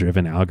it's all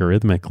driven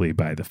algorithmically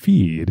by the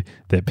feed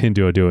that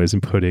Pinduoduo is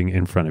putting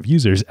in front of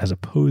users, as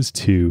opposed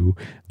to,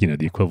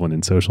 the equivalent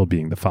in social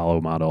being the follow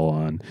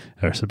model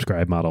or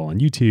subscribe model on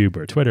YouTube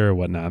or Twitter or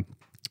whatnot.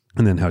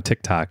 And then how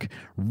TikTok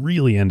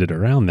really ended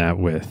around that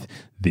with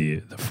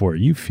the For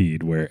You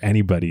feed, where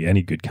any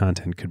good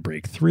content could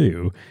break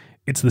through.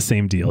 It's the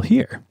same deal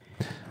here.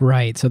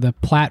 Right. So the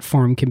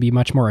platform can be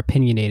much more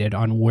opinionated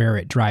on where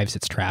it drives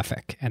its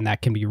traffic. And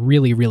that can be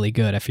really, really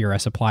good if you're a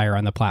supplier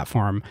on the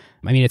platform.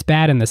 I mean, it's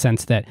bad in the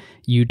sense that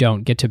you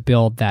don't get to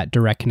build that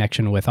direct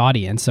connection with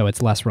audience, so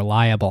it's less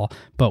reliable.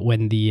 But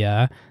when the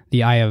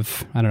eye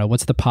of, I don't know,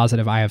 what's the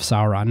positive eye of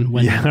Sauron?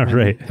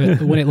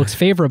 When it looks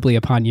favorably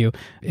upon you,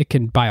 it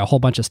can buy a whole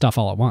bunch of stuff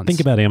all at once. Think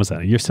about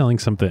Amazon. You're selling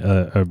something,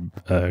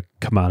 a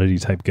commodity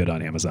type good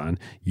on Amazon.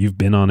 You've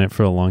been on it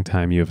for a long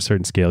time. You have a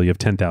certain scale. You have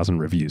 10,000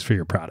 reviews for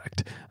your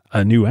product.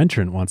 A new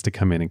entrant wants to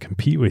come in and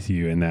compete with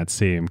you in that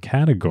same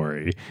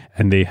category,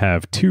 and they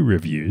have 2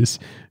 reviews.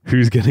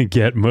 Who's going to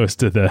get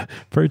most of the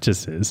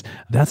purchases?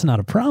 That's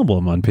not a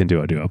problem on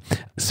Pinduoduo.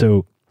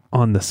 So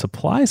on the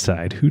supply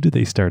side, who do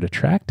they start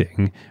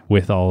attracting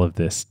with all of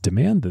this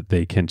demand that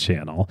they can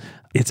channel?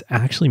 It's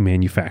actually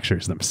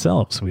manufacturers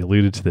themselves. We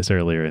alluded to this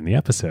earlier in the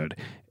episode.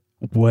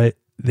 What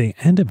they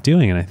end up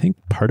doing, and I think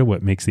part of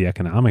what makes the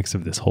economics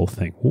of this whole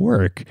thing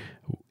work,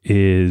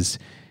 is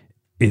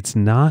it's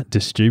not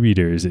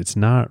distributors, it's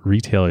not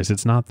retailers,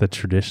 it's not the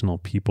traditional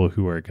people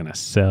who are going to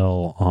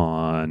sell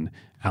on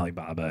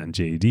Alibaba and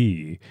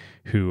JD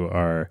who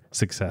are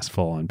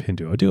successful on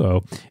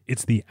Pinduoduo.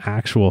 It's the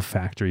actual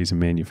factories and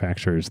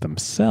manufacturers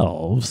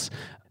themselves.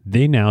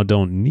 They now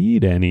don't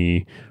need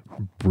any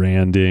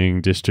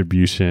branding,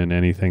 distribution,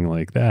 anything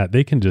like that.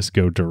 They can just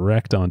go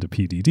direct onto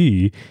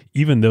PDD,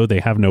 even though they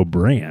have no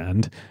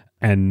brand,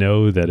 and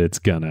know that it's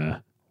going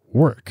to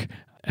work.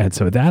 And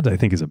so that, I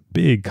think, is a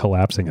big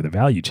collapsing of the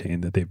value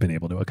chain that they've been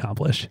able to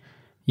accomplish.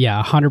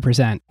 Yeah,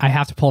 100%. I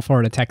have to pull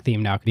forward a tech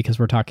theme now because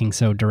we're talking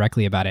so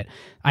directly about it.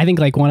 I think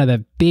one of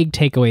the big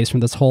takeaways from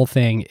this whole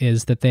thing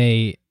is that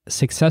they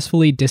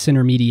successfully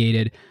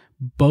disintermediated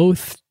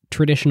both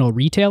traditional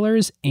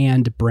retailers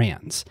and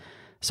brands.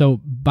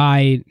 So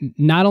by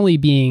not only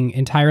being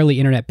entirely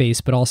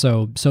internet-based, but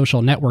also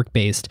social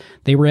network-based,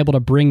 they were able to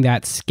bring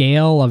that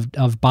scale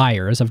of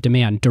buyers, of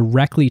demand,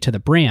 directly to the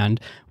brand,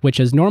 which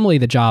is normally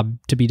the job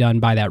to be done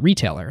by that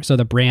retailer. So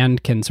the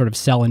brand can sort of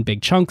sell in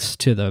big chunks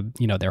to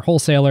their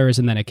wholesalers,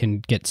 and then it can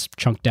get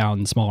chunked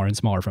down smaller and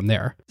smaller from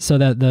there. So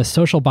the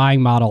social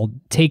buying model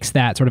takes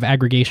that sort of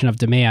aggregation of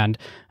demand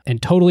and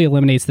totally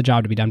eliminates the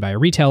job to be done by a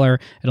retailer.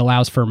 It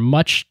allows for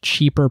much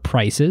cheaper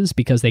prices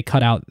because they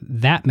cut out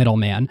that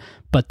middleman.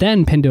 But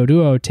then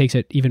Pinduoduo takes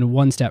it even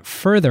one step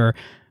further,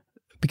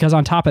 because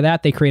on top of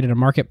that, they created a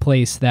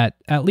marketplace that,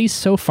 at least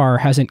so far,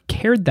 hasn't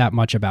cared that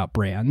much about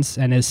brands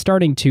and is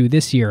starting to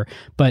this year.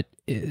 But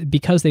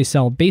because they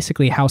sell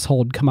basically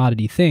household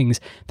commodity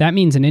things, that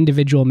means an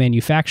individual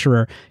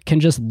manufacturer can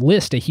just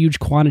list a huge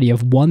quantity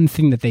of one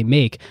thing that they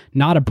make,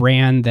 not a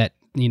brand that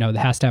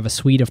has to have a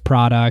suite of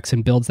products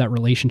and builds that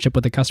relationship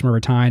with the customer over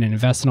time and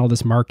invests in all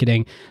this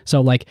marketing.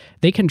 So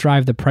they can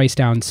drive the price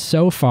down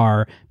so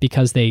far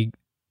because they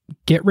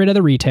get rid of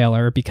the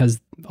retailer, because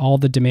all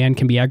the demand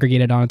can be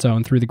aggregated on its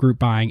own through the group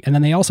buying. And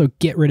then they also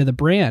get rid of the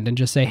brand and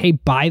just say, hey,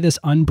 buy this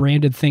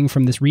unbranded thing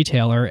from this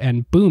retailer,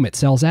 and boom, it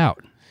sells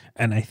out.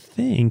 And I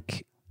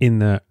think in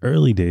the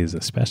early days,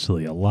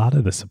 especially, a lot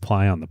of the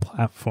supply on the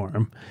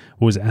platform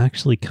was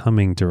actually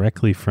coming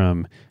directly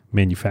from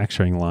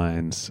manufacturing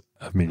lines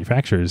of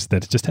manufacturers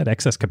that just had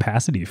excess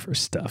capacity for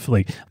stuff.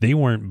 They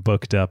weren't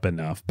booked up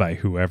enough by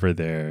whoever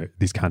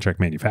these contract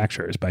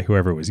manufacturers, by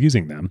whoever was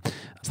using them.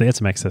 So they had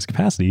some excess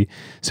capacity.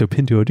 So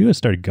Pinduoduo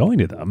started going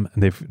to them,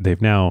 and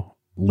they've now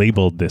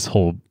labeled this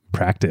whole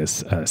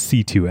practice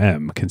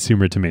C2M,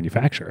 consumer to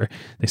manufacturer.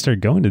 They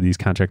started going to these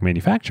contract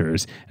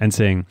manufacturers and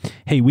saying,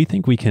 hey, we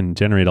think we can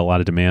generate a lot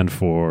of demand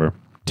for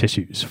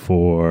tissues,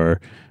 for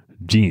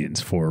jeans,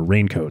 for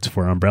raincoats,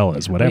 for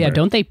umbrellas, whatever. Yeah,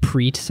 don't they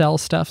pre-sell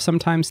stuff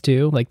sometimes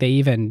too? They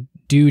even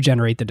do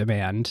generate the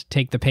demand,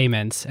 take the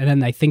payments, and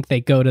then I think they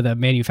go to the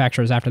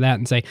manufacturers after that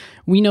and say,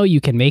 we know you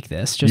can make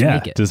this, just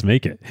make it. Just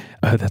make it.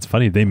 That's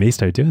funny. They may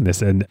start doing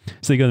this. And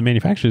so they go to the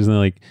manufacturers and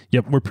they're like,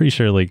 yep, we're pretty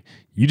sure like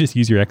you just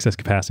use your excess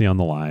capacity on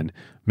the line,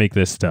 make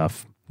this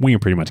stuff. We can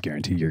pretty much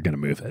guarantee you're going to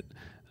move it.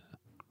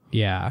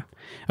 Yeah.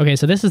 Okay,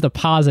 so this is the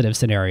positive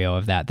scenario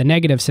of that. The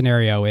negative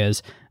scenario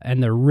is,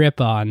 and the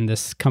rip on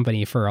this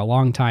company for a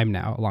long time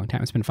now,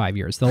 it's been 5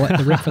 years.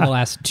 The rip for the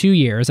last 2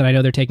 years, and I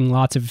know they're taking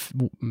lots of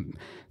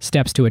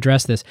steps to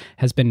address this,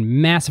 has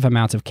been massive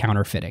amounts of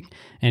counterfeiting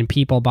and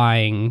people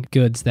buying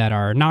goods that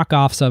are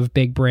knockoffs of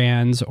big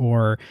brands,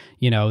 or,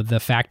 the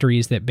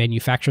factories that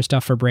manufacture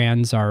stuff for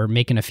brands are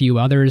making a few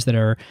others that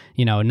are,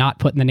 not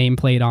putting the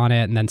nameplate on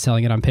it and then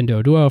selling it on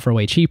Pinduoduo for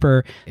way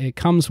cheaper. It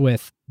comes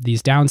with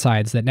these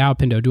downsides that now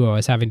Pinduoduo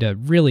is having to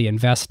really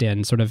invest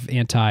in sort of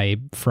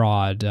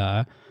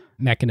anti-fraud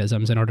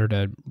mechanisms in order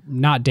to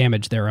not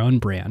damage their own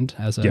brand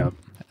as a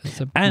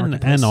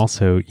and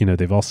also,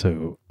 they've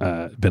also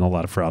been a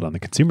lot of fraud on the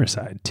consumer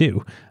side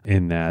too,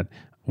 in that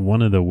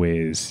one of the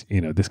ways,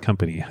 this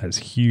company has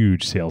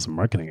huge sales and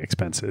marketing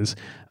expenses.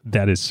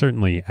 That is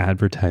certainly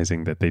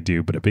advertising that they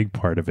do, but a big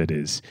part of it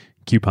is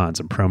coupons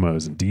and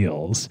promos and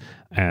deals.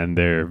 And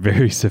they're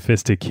very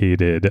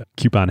sophisticated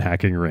coupon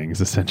hacking rings,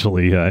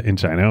 essentially, in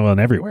China and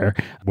everywhere,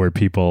 where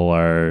people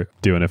are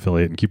doing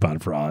affiliate and coupon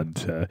fraud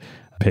to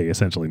pay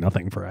essentially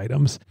nothing for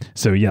items.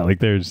 So yeah, like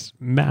there's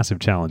massive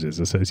challenges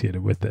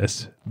associated with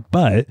this.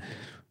 But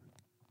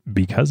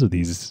because of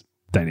these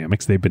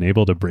dynamics, they've been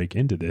able to break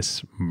into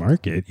this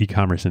market,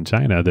 e-commerce in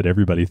China, that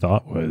everybody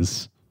thought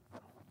was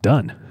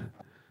done.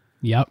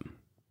 Yep.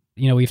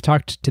 We've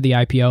talked to the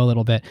IPO a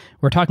little bit.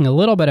 We're talking a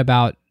little bit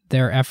about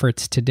their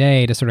efforts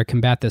today to sort of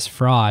combat this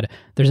fraud.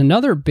 There's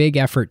another big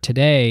effort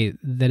today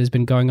that has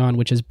been going on,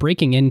 which is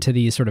breaking into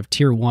these sort of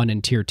tier 1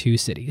 and tier 2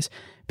 cities,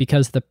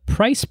 because the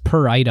price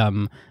per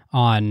item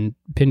on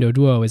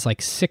Pinduoduo is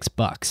like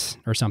 $6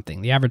 or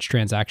something, the average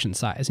transaction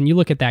size. And you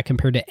look at that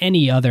compared to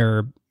any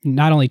other,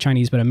 not only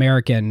Chinese, but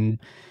American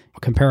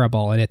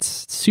comparable, and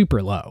it's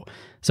super low.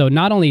 So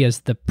not only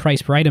is the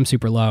price per item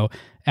super low,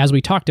 as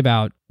we talked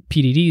about,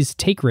 PDD's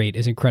take rate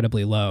is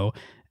incredibly low.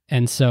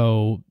 And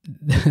so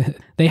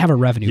they have a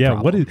revenue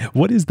problem.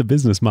 What is the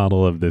business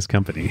model of this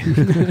company?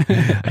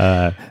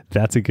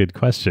 That's a good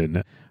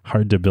question.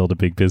 Hard to build a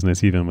big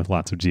business even with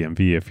lots of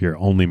GMV if you're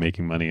only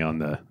making money on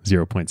the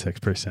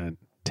 0.6%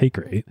 take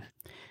rate.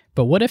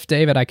 But what if,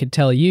 David, I could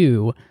tell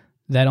you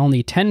that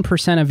only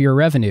 10% of your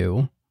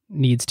revenue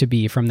needs to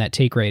be from that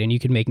take rate, and you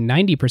could make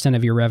 90%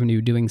 of your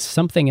revenue doing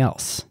something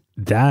else?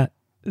 That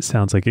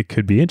sounds like it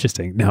could be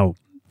interesting. Now,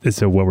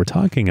 so what we're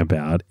talking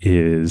about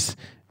is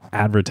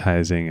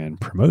advertising and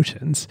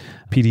promotions.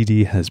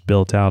 PDD has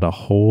built out a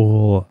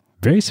whole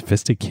very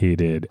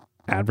sophisticated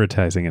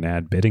advertising and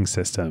ad bidding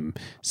system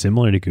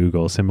similar to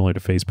Google, similar to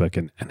Facebook,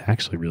 and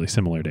actually really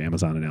similar to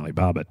Amazon and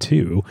Alibaba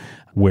too,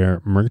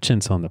 where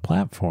merchants on the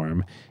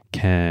platform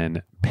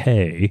can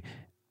pay,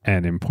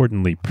 and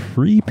importantly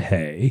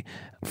prepay,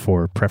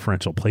 for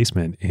preferential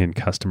placement in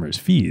customers'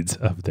 feeds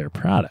of their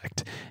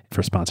product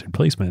for sponsored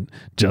placement,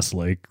 just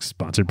like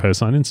sponsored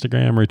posts on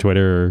Instagram or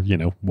Twitter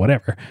or,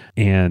 whatever.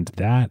 And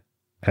that,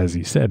 as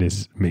you said,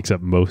 makes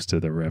up most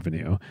of the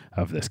revenue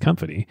of this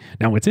company.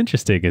 Now, what's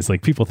interesting is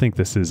like people think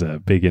this is a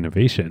big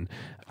innovation.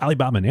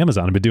 Alibaba and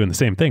Amazon have been doing the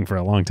same thing for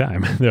a long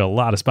time. There are a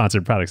lot of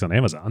sponsored products on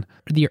Amazon.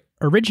 The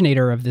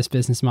originator of this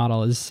business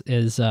model is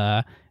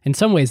in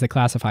some ways the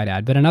classified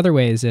ad, but in other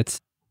ways it's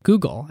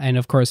Google, and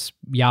of course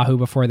Yahoo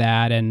before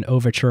that, and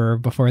Overture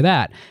before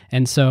that.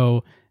 And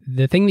so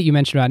the thing that you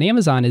mentioned about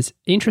Amazon is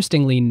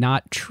interestingly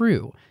not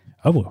true.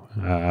 Oh,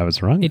 I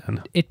was wrong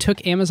then. It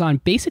took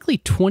Amazon basically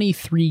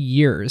 23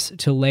 years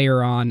to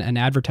layer on an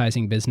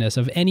advertising business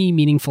of any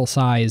meaningful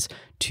size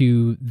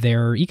to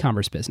their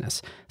e-commerce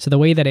business. So the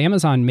way that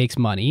Amazon makes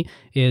money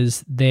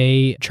is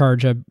they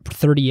charge a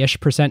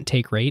 30-ish%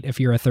 take rate if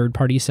you're a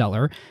third-party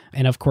seller.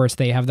 And of course,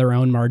 they have their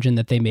own margin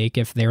that they make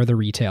if they're the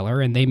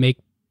retailer, and they make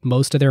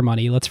most of their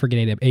money. Let's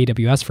forget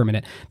AWS for a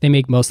minute. They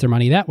make most of their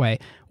money that way.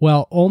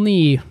 Well,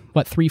 only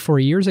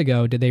 3-4 years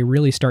ago did they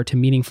really start to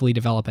meaningfully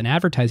develop an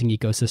advertising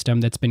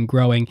ecosystem that's been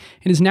growing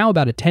and is now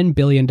about a $10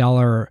 billion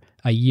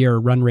a year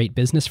run rate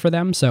business for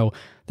them. So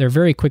they're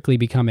very quickly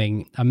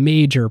becoming a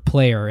major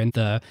player in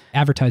the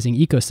advertising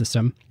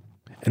ecosystem.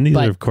 And these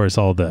are, of course,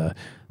 all the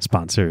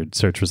sponsored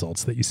search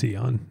results that you see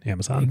on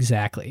Amazon.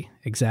 Exactly.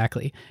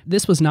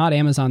 This was not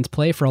Amazon's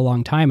play for a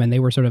long time, and they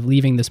were sort of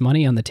leaving this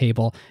money on the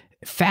table.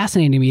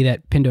 Fascinating to me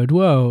that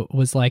Pinduoduo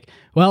was like,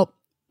 well,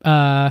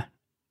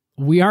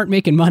 we aren't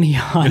making money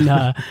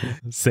on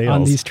sales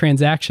on these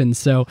transactions,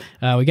 so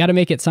we got to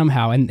make it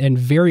somehow. And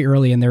very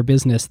early in their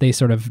business, they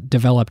sort of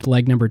developed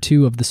leg number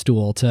 2 of the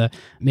stool to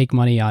make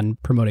money on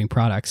promoting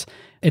products.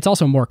 It's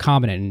also more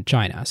common in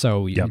China.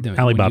 So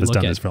Alibaba's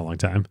done this for a long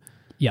time.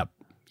 Yep.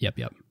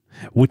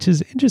 Which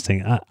is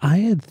interesting. I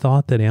had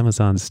thought that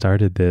Amazon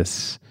started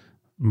this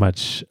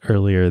much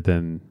earlier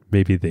than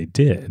maybe they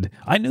did.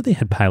 I know they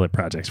had pilot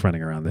projects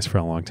running around this for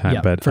a long time,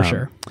 but for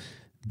sure.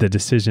 the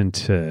decision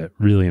to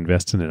really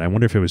invest in it, I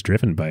wonder if it was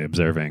driven by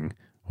observing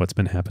what's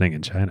been happening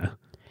in China.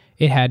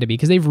 It had to be,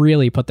 because they've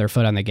really put their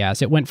foot on the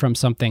gas. It went from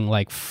something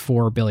like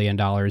 $4 billion in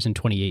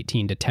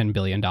 2018 to $10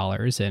 billion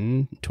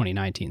in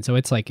 2019. So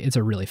it's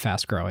a really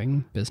fast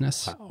growing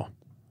business. Wow,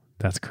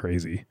 that's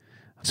crazy.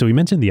 So we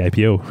mentioned the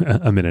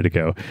IPO a minute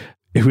ago.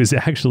 It was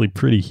actually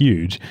pretty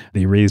huge.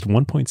 They raised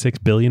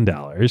 $1.6 billion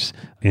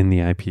in the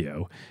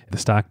IPO. The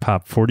stock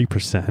popped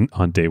 40%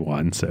 on day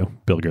one, so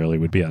Bill Gurley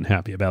would be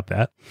unhappy about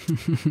that.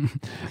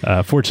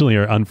 Fortunately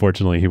or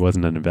unfortunately, he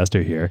wasn't an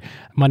investor here.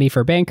 Money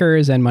for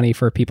bankers and money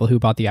for people who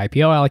bought the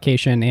IPO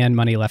allocation, and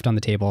money left on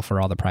the table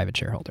for all the private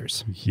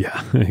shareholders.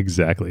 Yeah,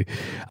 exactly.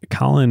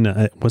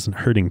 Colin wasn't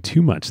hurting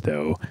too much,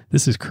 though.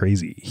 This is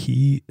crazy.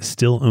 He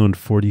still owned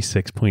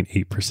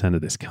 46.8% of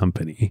this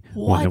company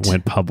when it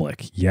went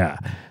public. Yeah.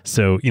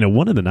 So,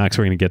 one of the knocks,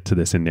 we're going to get to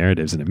this in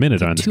narratives in a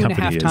minute on this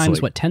company, is 2.5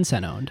 times what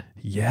Tencent owned.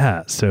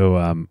 Yeah.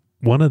 So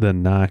one of the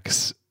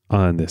knocks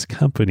on this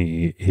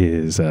company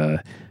is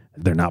they're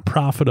not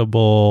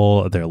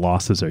profitable. Their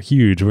losses are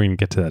huge. We're going to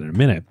get to that in a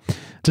minute.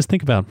 Just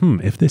think about,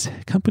 if this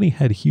company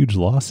had huge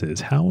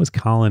losses, how was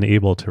Colin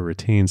able to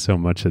retain so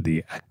much of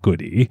the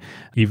equity,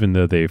 even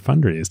though they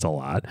fundraised a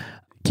lot?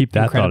 Keep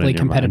that thought in your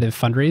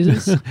competitive mind.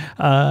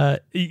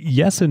 fundraisers?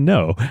 Yes and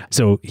no.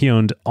 So he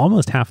owned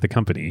almost half the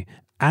company.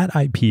 At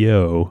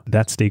IPO,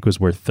 that stake was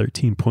worth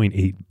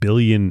 $13.8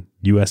 billion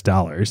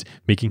US,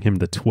 making him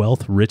the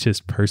 12th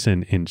richest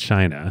person in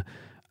China.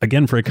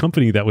 Again, for a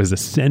company that was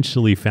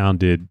essentially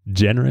founded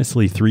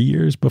generously 3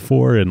 years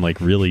before and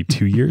really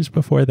 2 years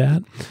before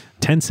that.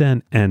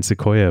 Tencent and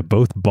Sequoia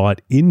both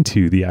bought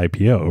into the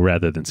IPO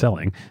rather than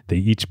selling. They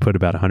each put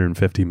about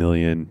 150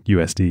 million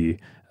USD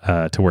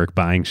to work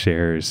buying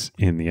shares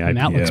in the IPO. And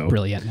that looks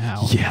brilliant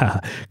now. Yeah,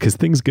 because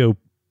things go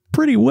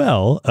pretty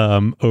well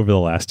over the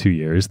last 2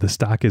 years. The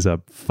stock is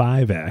up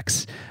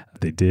 5x.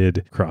 They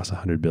did cross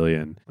 $100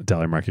 billion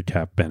market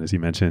cap, Ben, as you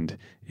mentioned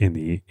in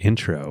the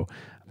intro.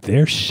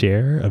 Their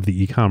share of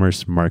the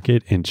e-commerce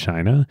market in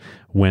China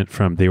went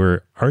from, they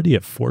were already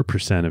at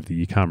 4% of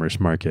the e-commerce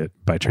market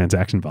by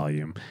transaction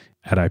volume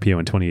at IPO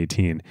in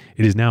 2018.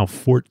 It is now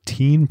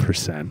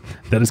 14%.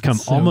 That has come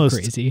so almost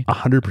crazy.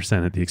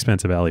 100% at the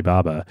expense of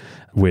Alibaba,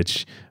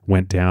 which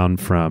went down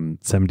from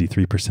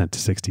 73% to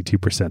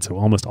 62%. So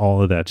almost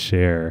all of that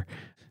share.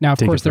 Now, of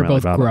course, they're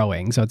both Alibaba.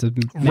 growing, so it's a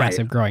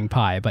massive growing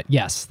pie. But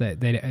yes,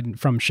 they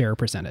from share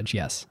percentage,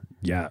 yes.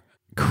 Yeah,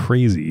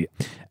 crazy.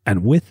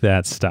 And with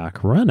that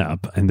stock run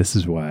up, and this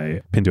is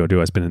why Pinduoduo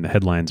has been in the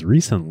headlines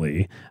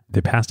recently,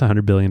 they passed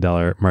 $100 billion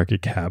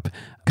market cap.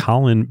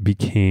 Colin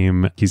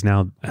he's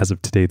now, as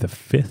of today, the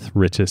 5th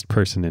richest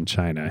person in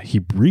China. He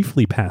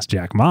briefly passed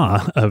Jack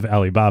Ma of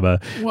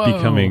Alibaba,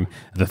 becoming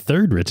the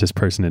 3rd richest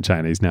person in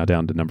China. He's now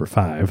down to number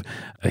 5.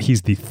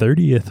 He's the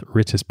 30th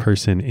richest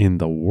person in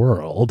the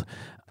world.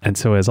 And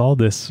so as all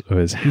this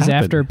was He's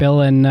after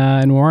Bill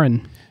and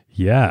Warren.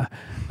 Yeah,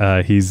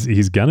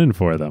 he's gunning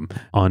for them.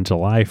 On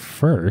July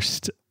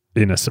 1st,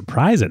 in a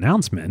surprise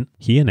announcement,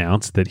 he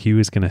announced that he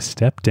was going to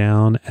step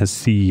down as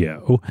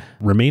CEO,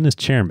 remain as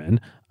chairman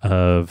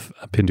of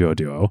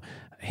Pinduoduo,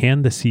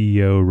 hand the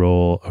CEO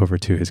role over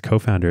to his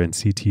co-founder and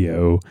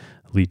CTO,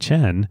 Li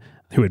Chen,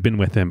 who had been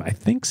with him, I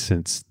think,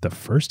 since the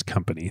first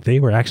company. They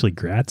were actually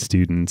grad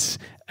students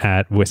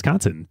at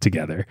Wisconsin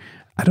together.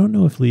 I don't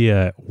know if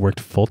Leah worked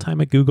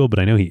full-time at Google, but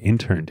I know he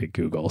interned at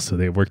Google. So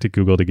they worked at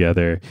Google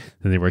together,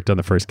 then they worked on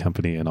the first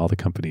company and all the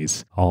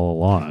companies all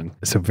along.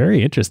 So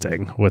very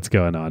interesting what's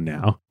going on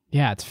now.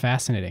 Yeah, it's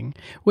fascinating.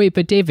 Wait,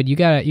 but David, you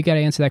gotta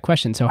answer that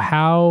question. So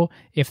how,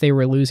 if they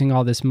were losing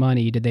all this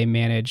money, did they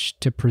manage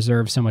to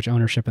preserve so much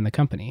ownership in the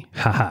company?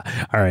 All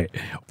right.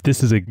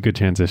 This is a good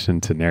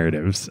transition to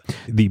narratives.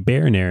 The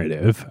bear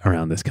narrative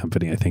around this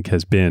company, I think,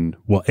 has been,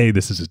 well,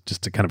 this is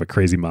just a kind of a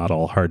crazy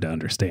model, hard to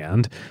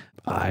understand.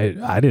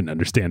 I didn't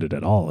understand it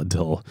at all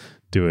until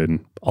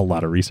doing a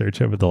lot of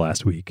research over the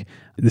last week.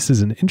 This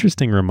is an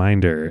interesting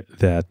reminder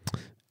that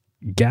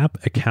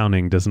GAAP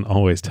accounting doesn't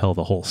always tell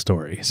the whole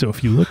story. So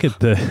if you look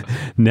at the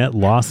net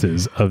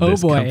losses of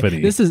this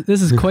company, this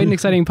is quite an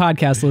exciting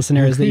podcast,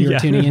 listeners, that you're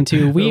tuning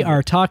into. We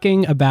are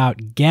talking about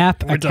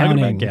GAAP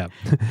accounting. Talking about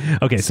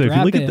GAAP. Okay, so if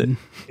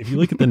you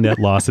look at the net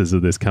losses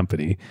of this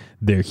company,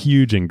 they're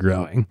huge and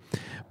growing.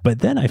 But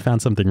then I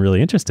found something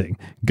really interesting.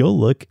 Go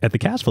look at the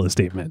cash flow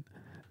statement.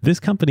 This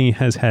company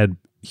has had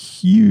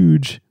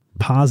huge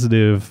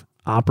positive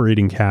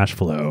operating cash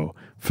flow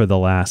for the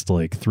last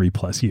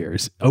 3+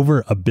 years.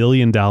 Over $1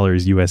 billion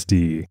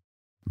USD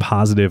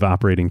positive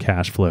operating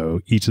cash flow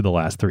each of the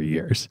last 3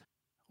 years.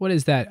 What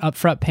is that?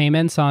 Upfront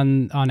payments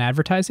on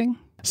advertising?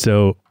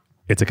 So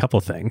it's a couple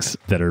things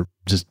that are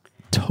just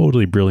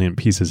totally brilliant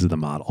pieces of the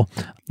model.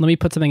 Let me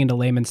put something into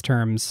layman's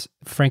terms,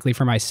 frankly,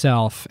 for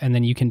myself, and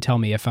then you can tell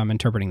me if I'm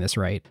interpreting this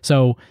right.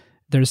 So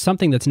there's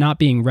something that's not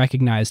being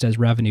recognized as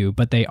revenue,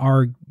 but they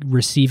are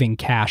receiving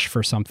cash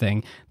for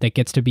something that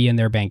gets to be in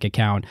their bank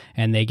account,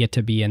 and they get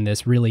to be in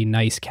this really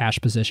nice cash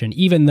position,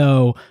 even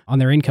though on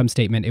their income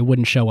statement, it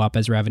wouldn't show up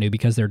as revenue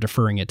because they're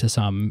deferring it to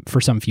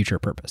for some future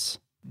purpose.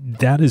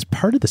 that is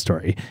part of the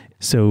story.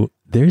 So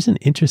there's an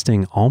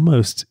interesting,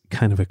 almost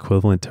kind of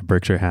equivalent to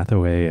Berkshire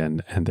Hathaway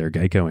and their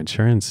Geico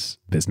insurance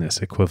business,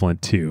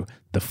 equivalent to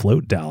the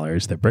float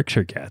dollars that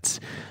Berkshire gets,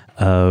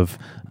 of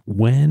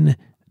when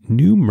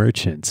new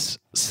merchants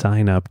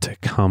sign up to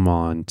come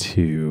on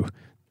to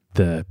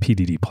the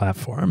PDD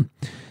platform,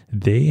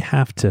 they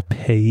have to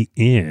pay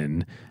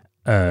in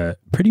a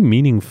pretty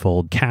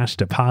meaningful cash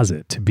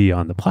deposit to be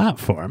on the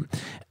platform.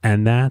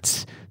 And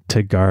that's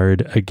to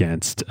guard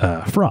against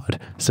fraud.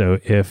 So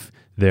if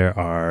there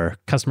are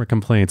customer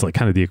complaints, like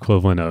kind of the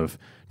equivalent of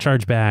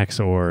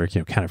chargebacks or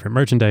counterfeit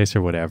merchandise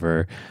or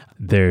whatever,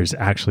 there's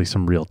actually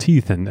some real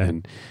teeth.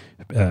 And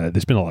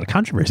there's been a lot of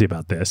controversy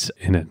about this.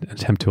 In an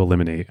attempt to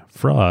eliminate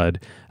fraud,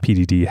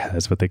 PDD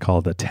has what they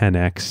call the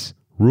 10x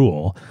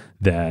rule,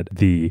 that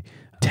the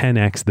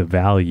 10x the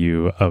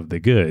value of the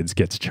goods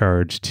gets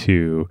charged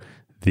to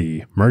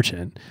the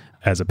merchant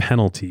as a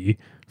penalty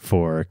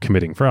for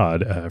committing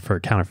fraud, for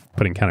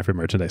putting counterfeit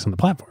merchandise on the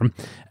platform.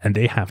 And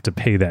they have to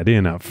pay that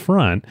in up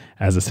front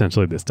as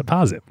essentially this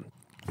deposit.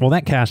 Well,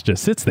 that cash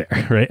just sits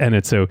there, right?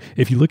 And so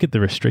if you look at the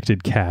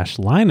restricted cash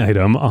line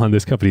item on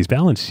this company's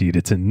balance sheet,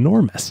 it's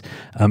enormous.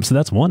 So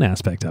that's one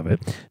aspect of it,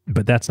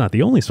 but that's not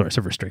the only source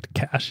of restricted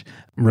cash.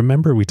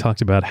 Remember, we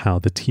talked about how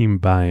the team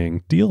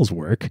buying deals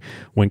work.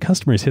 When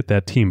customers hit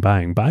that team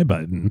buying buy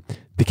button,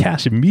 the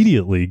cash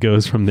immediately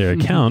goes from their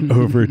account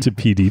over to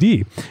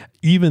PDD,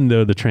 even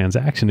though the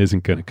transaction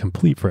isn't going to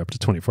complete for up to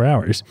 24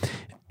 hours.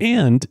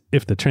 And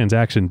if the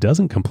transaction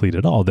doesn't complete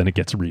at all, then it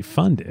gets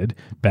refunded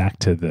back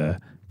to the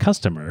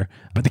customer,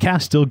 but the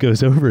cash still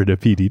goes over to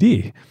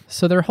PDD.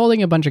 So they're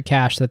holding a bunch of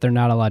cash that they're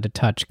not allowed to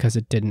touch because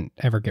it didn't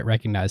ever get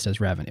recognized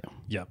as revenue.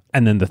 Yep.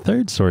 And then the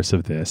third source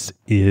of this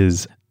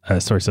is a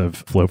source of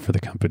float for the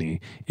company,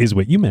 is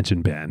what you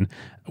mentioned, Ben,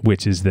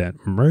 which is that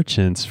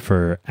merchants,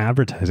 for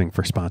advertising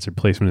for sponsored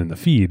placement in the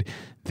feed,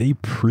 they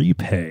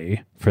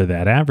prepay for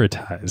that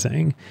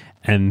advertising,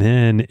 and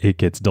then it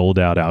gets doled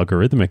out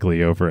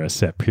algorithmically over a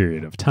set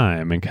period of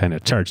time and kind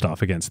of charged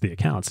off against the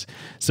accounts.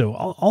 So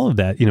all of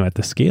that, at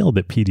the scale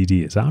that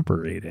PDD is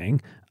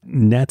operating,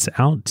 nets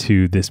out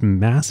to this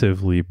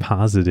massively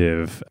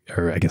positive,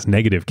 or I guess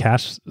negative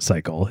cash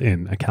cycle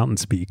in accountant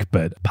speak,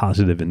 but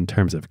positive in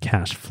terms of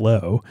cash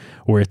flow,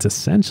 where it's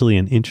essentially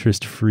an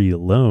interest-free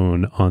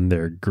loan on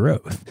their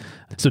growth.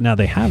 So now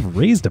they have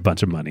raised a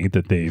bunch of money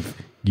that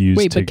they've used.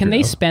 Wait, but can grow.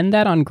 They spend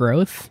that on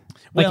growth?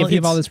 Like, if you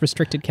have all this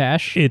restricted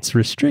cash? It's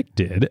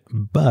restricted,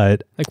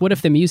 but... Like, what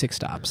if the music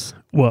stops?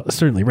 Well,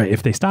 certainly, right.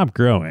 If they stop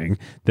growing,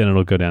 then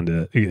it'll go down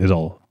to...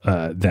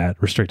 that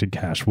restricted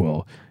cash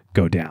will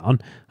go down.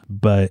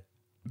 But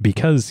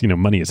because,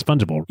 money is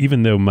fungible,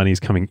 even though money is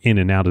coming in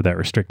and out of that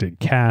restricted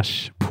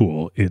cash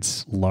pool,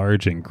 it's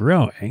large and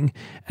growing.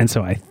 And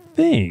so I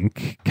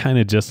think kind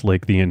of just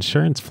like the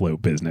insurance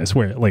float business,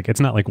 where it's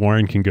not like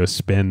Warren can go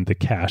spend the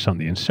cash on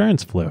the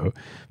insurance float,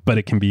 but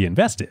it can be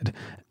invested.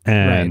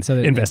 And right, so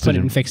invested put it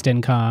in fixed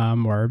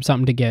income or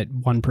something to get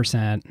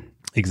 1%.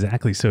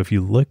 Exactly. So if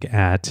you look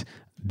at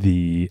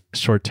the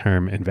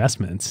short-term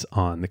investments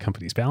on the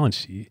company's balance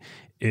sheet,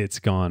 it's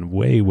gone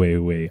way, way,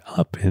 way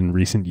up in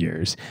recent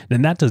years.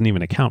 And that doesn't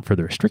even account for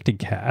the restricted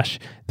cash.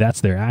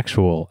 That's their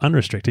actual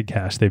unrestricted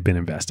cash they've been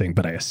investing.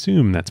 But I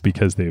assume that's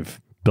because they've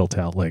built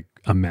out like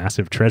a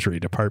massive treasury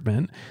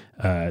department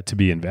to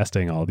be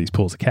investing all these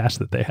pools of cash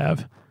that they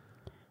have.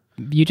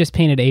 You just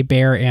painted a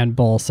bear and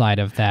bull side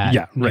of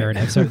that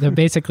narrative. Right. So they're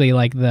basically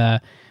like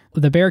the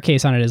bear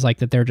case on it is like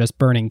that they're just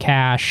burning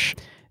cash.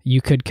 You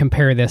could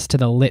compare this to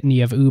the litany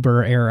of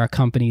Uber era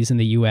companies in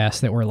the US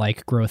that were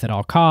like growth at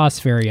all costs,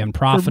 very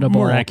unprofitable.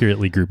 Or more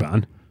accurately,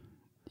 Groupon.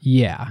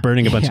 Yeah.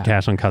 Burning a bunch of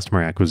cash on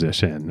customer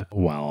acquisition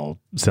while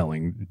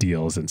selling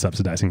deals and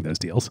subsidizing those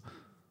deals.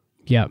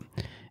 Yep.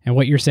 And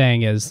what you're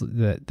saying is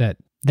that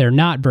they're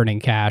not burning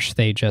cash.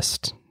 They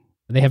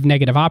have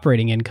negative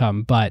operating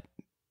income, but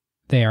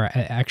they are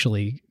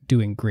actually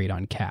doing great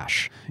on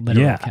cash,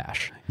 literal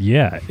cash.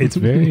 Yeah. It's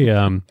very,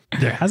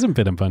 there hasn't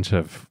been a bunch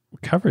of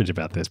coverage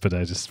about this, but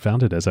I just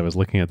found it as I was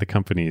looking at the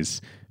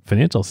company's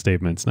financial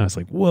statements, and I was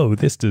like, whoa,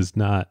 this does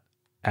not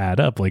add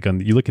up. Like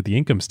you look at the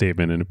income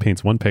statement and it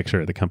paints one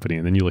picture of the company,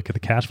 and then you look at the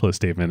cash flow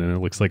statement and it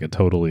looks like a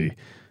totally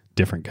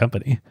different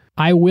company.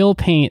 I will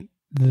paint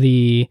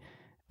the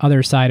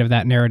other side of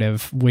that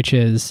narrative, which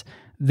is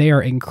they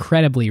are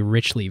incredibly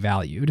richly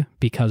valued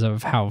because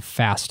of how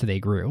fast they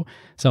grew.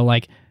 So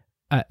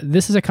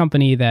this is a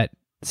company that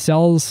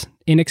sells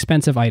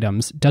inexpensive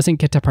items, doesn't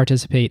get to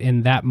participate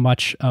in that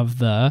much of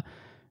the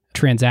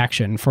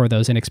transaction for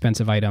those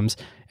inexpensive items.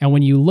 And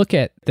when you look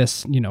at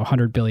this,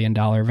 $100 billion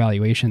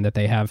valuation that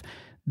they have,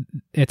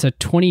 it's a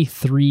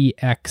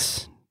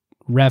 23x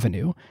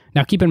revenue.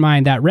 Now, keep in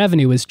mind that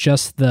revenue is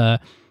just the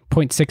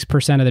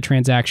 0.6% of the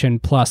transaction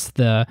plus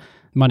the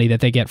money that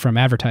they get from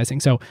advertising.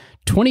 So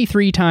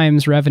 23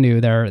 times revenue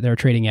they're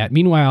trading at.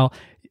 Meanwhile,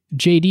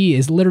 JD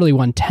is literally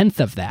 1/10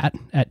 of that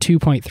at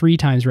 2.3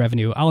 times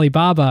revenue.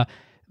 Alibaba,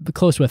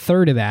 close to a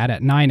third of that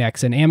at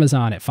 9x and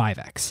Amazon at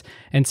 5x.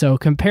 And so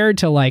compared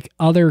to like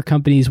other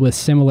companies with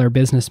similar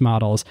business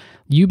models,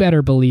 you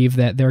better believe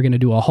that they're going to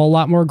do a whole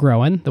lot more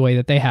growing the way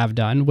that they have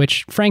done,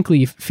 which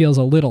frankly feels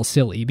a little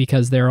silly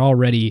because they're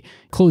already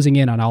closing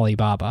in on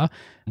Alibaba,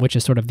 which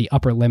is sort of the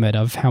upper limit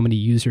of how many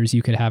users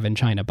you could have in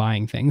China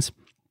buying things.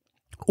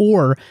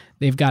 Or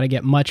they've got to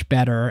get much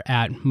better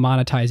at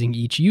monetizing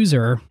each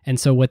user. And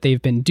so what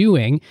they've been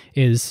doing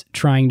is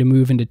trying to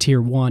move into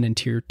tier 1 and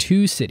tier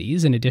 2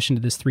 cities in addition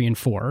to this 3 and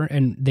 4.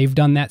 And they've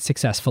done that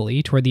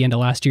successfully. Toward the end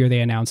of last year, they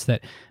announced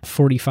that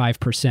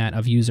 45%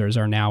 of users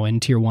are now in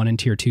tier 1 and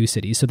tier 2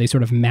 cities. So they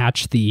sort of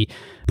match the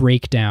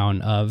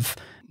breakdown of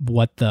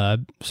what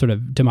the sort of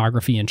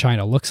demography in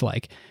China looks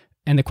like.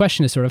 And the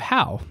question is sort of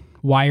how?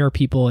 Why are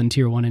people in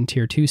tier 1 and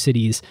tier 2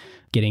 cities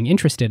getting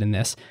interested in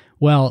this?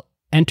 Well,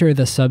 enter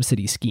the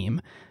subsidy scheme.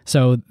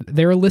 So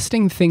they're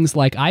listing things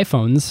like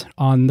iPhones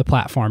on the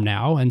platform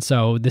now. And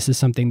so this is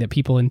something that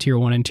people in tier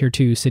 1 and tier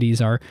 2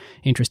 cities are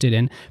interested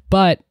in.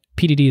 But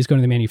PDD is going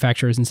to the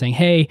manufacturers and saying,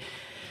 hey,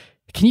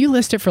 can you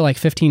list it for like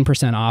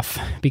 15% off?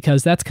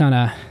 Because that's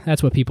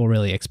what people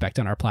really expect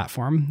on our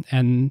platform.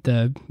 And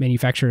the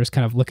manufacturers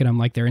kind of look at them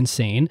like they're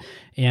insane.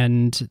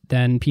 And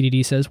then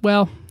PDD says,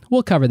 well,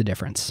 we'll cover the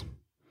difference.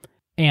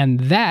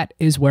 And that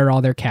is where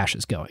all their cash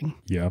is going.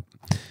 Yep.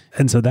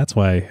 And so that's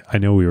why I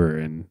know we were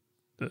in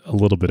a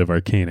little bit of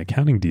arcane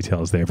accounting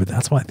details there, but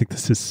that's why I think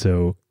this is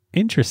so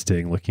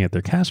interesting looking at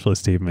their cash flow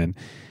statement.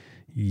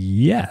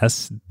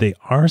 Yes, they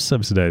are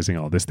subsidizing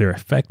all this. They're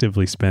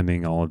effectively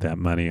spending all of that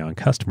money on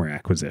customer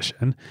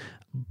acquisition,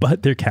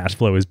 but their cash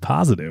flow is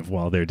positive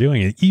while they're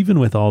doing it. Even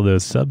with all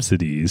those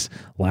subsidies,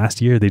 last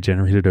year they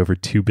generated over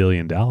 $2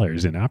 billion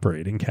in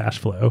operating cash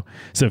flow.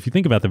 So if you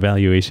think about the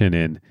valuation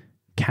in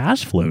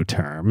cash flow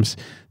terms,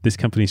 this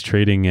company's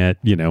trading at,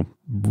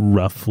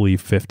 roughly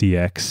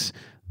 50x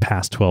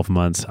past 12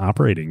 months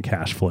operating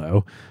cash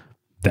flow.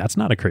 That's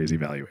not a crazy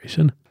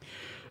valuation.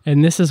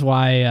 And this is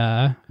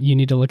why you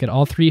need to look at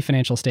all three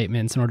financial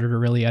statements in order to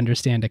really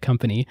understand a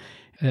company.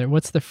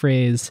 What's the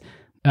phrase?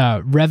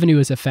 Revenue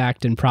is a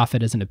fact and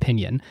profit is an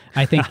opinion.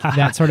 I think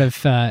that sort of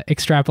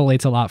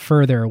extrapolates a lot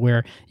further,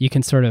 where you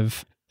can sort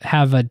of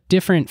have a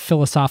different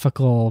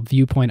philosophical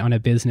viewpoint on a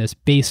business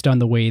based on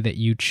the way that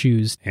you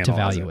choose to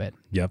value it.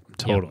 Yep,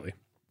 totally. Yep.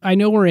 I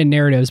know we're in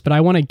narratives, but I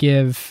want to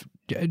give,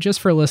 just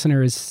for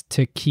listeners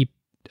to keep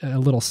a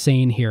little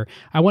sane here,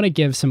 I want to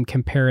give some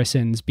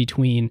comparisons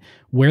between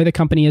where the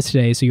company is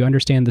today, so you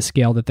understand the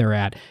scale that they're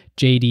at,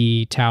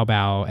 JD,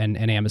 Taobao, and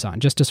Amazon,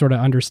 just to sort of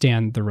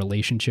understand the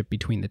relationship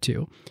between the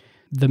two.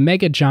 The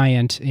mega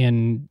giant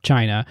in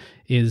China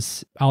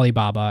is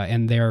Alibaba,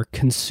 and their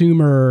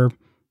consumer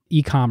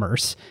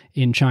e-commerce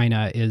in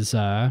China is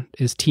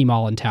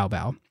Tmall and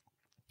Taobao.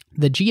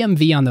 The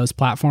GMV on those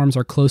platforms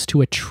are close to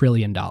 $1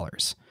 trillion.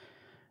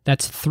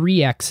 That's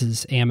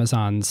 3x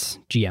Amazon's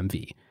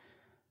GMV.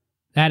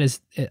 That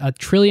is $1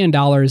 trillion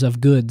of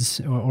goods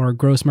or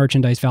gross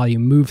merchandise value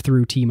move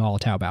through Tmall,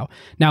 Taobao.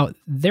 Now,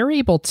 they're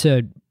able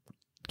to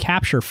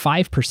capture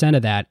 5%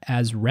 of that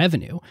as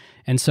revenue.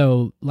 And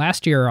so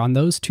last year on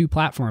those two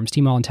platforms,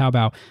 Tmall and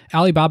Taobao,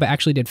 Alibaba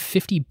actually did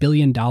 $50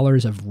 billion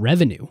of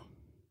revenue.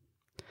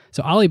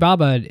 So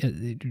Alibaba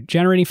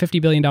generating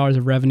 $50 billion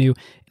of revenue,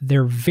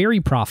 they're very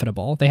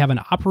profitable. They have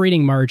an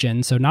operating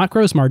margin, so not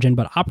gross margin,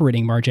 but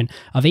operating margin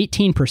of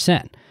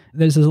 18%.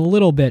 This is a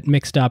little bit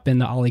mixed up in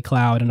the Ali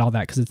Cloud and all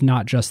that because it's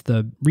not just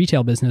the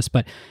retail business,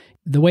 but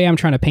the way I'm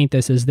trying to paint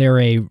this is they're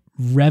a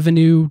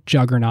revenue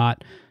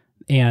juggernaut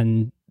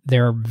and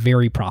they're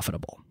very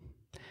profitable.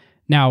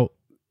 Now,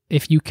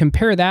 if you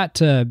compare that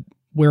to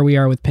where we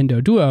are with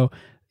Pinduoduo,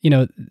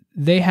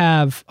 they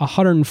have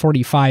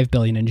 $145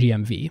 billion in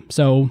GMV.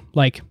 So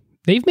like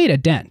they've made a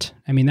dent.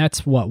 I mean,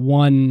 that's what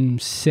 1/6,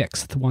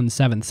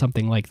 1/7,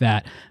 something like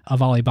that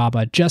of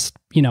Alibaba. Just,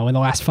 in the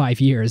last 5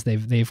 years,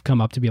 they've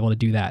come up to be able to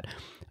do that.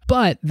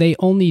 But they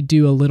only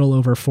do a little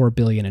over $4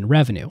 billion in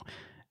revenue.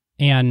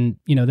 And,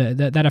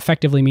 that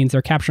effectively means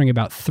they're capturing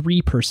about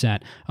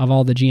 3% of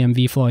all the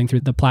GMV flowing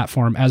through the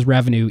platform as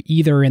revenue,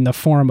 either in the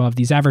form of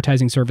these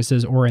advertising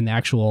services or in the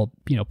actual,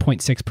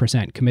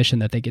 0.6% commission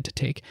that they get to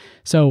take.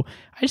 So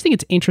I just think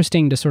it's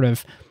interesting to sort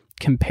of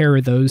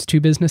compare those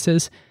two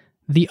businesses.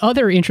 The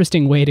other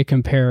interesting way to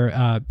compare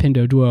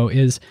Pinduoduo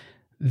is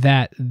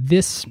that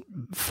this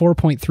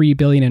 $4.3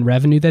 billion in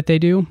revenue that they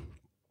do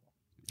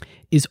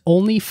is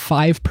only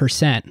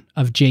 5%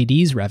 of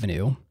JD's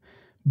revenue,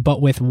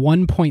 but with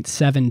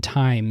 1.7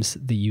 times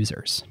the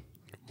users.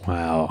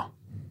 Wow.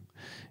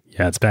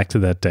 Yeah, it's back to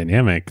that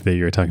dynamic that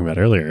you were talking about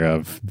earlier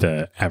of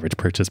the average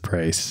purchase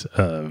price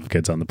of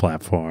goods on the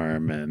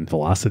platform and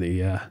velocity.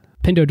 Yeah.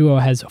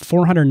 Pinduoduo has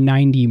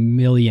 490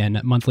 million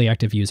monthly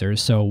active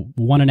users, so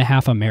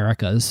 1.5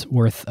 America's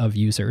worth of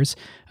users.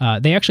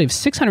 They actually have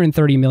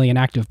 630 million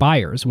active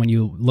buyers when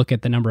you look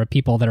at the number of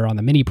people that are on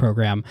the mini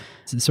program.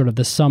 It's sort of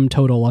the sum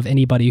total of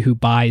anybody who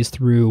buys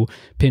through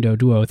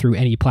Pinduoduo through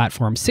any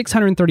platform.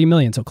 630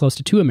 million, so close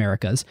to 2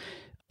 America's.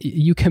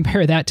 You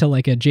compare that to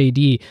like a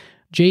JD,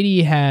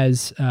 JD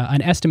has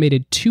an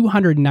estimated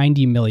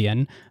 290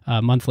 million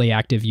monthly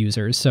active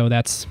users. So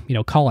that's,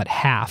 call it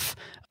half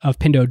of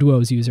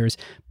Pinduoduo's users.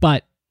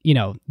 But,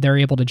 they're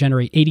able to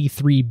generate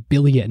 83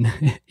 billion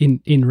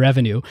in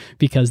revenue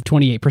because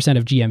 28%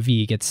 of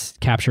GMV gets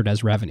captured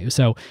as revenue.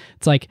 So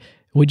it's like,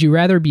 would you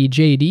rather be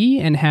JD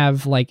and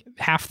have like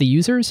half the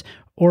users,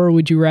 or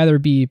would you rather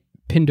be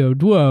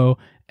Pinduoduo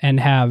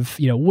and have,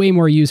 way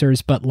more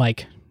users, but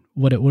like,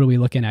 what are we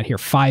looking at here?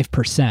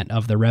 5%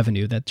 of the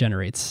revenue that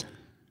generates.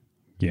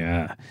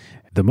 Yeah.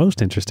 The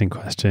most interesting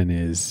question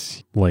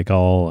is, like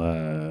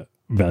all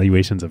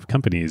valuations of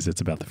companies,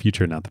 it's about the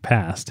future, not the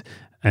past.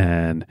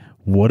 And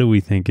what do we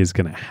think is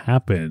going to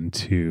happen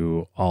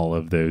to all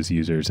of those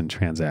users and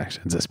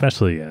transactions,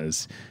 especially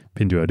as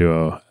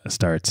Pinduoduo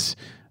starts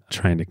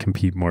trying to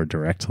compete more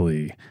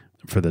directly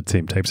for the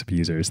same types of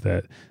users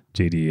that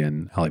JD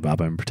and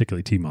Alibaba, and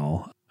particularly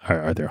Tmall,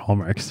 are their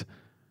hallmarks?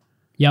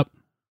 Yep.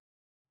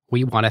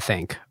 We want to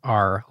thank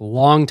our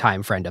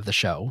longtime friend of the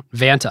show,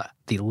 Vanta,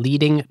 the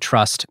leading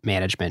trust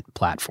management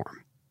platform.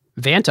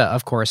 Vanta,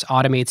 of course,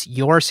 automates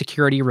your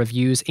security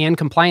reviews and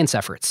compliance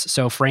efforts,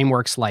 so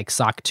frameworks like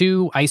SOC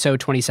 2, ISO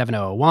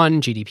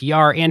 27001,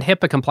 GDPR, and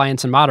HIPAA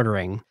compliance and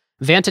monitoring.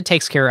 Vanta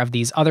takes care of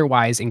these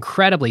otherwise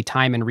incredibly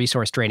time and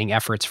resource draining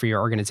efforts for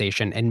your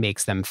organization and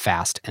makes them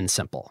fast and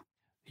simple.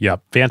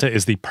 Yep. Vanta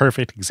is the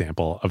perfect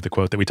example of the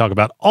quote that we talk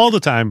about all the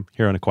time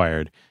here on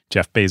Acquired.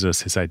 Jeff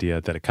Bezos, his idea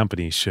that a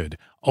company should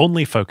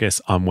only focus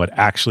on what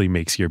actually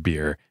makes your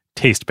beer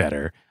taste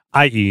better,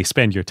 i.e.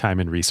 spend your time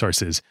and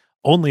resources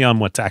only on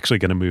what's actually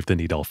going to move the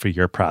needle for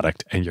your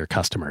product and your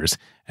customers,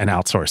 and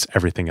outsource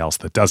everything else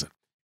that doesn't.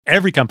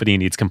 Every company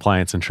needs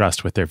compliance and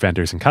trust with their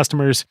vendors and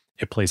customers.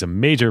 It plays a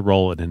major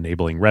role in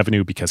enabling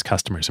revenue because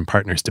customers and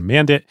partners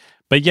demand it,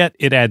 but yet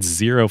it adds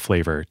zero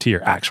flavor to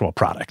your actual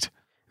product.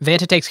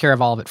 Vanta takes care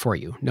of all of it for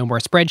you. No more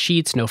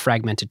spreadsheets, no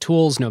fragmented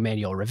tools, no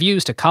manual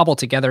reviews to cobble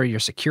together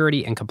your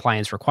security and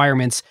compliance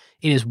requirements.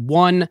 It is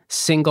one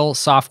single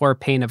software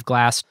pane of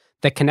glass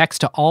that connects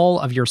to all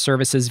of your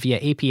services via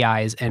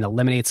APIs and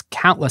eliminates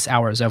countless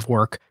hours of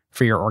work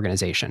for your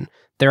organization.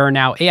 There are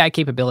now AI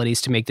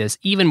capabilities to make this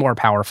even more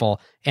powerful,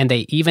 and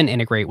they even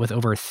integrate with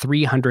over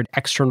 300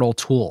 external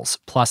tools.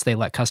 Plus, they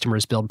let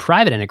customers build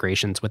private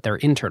integrations with their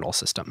internal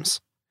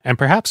systems. And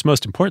perhaps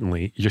most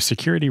importantly, your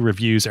security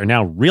reviews are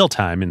now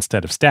real-time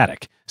instead of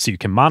static, so you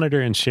can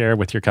monitor and share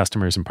with your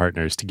customers and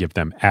partners to give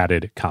them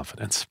added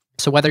confidence.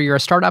 So whether you're a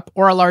startup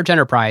or a large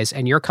enterprise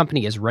and your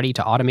company is ready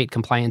to automate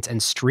compliance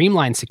and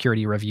streamline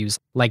security reviews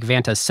like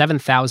Vanta's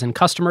 7,000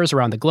 customers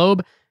around the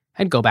globe,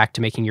 and go back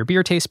to making your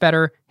beer taste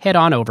better, head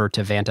on over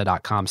to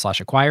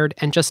vanta.com/acquired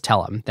and just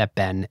tell them that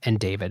Ben and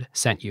David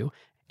sent you.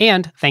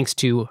 And thanks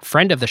to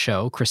friend of the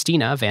show,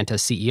 Christina,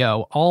 Vanta's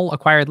CEO, all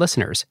Acquired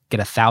listeners get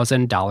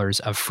 $1,000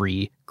 of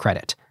free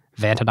credit.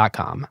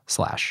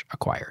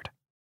 Vanta.com/acquired.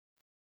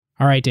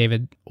 All right,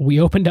 David, we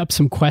opened up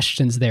some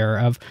questions there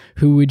of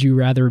who would you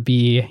rather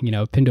be,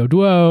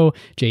 Pinduoduo,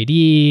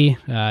 JD,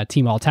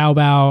 Tmall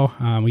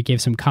Taobao. We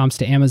gave some comps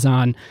to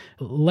Amazon.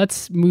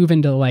 Let's move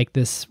into like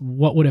this,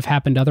 what would have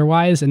happened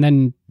otherwise, and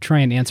then try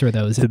and answer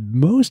those. The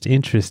most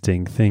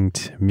interesting thing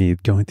to me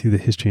going through the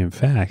history and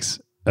facts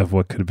of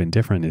what could have been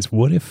different is,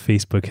 what if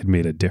Facebook had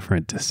made a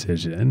different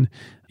decision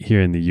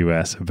here in the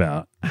US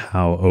about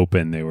how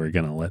open they were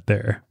going to let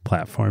their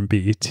platform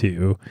be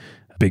to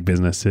big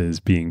businesses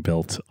being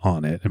built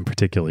on it, and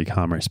particularly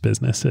commerce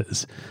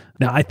businesses.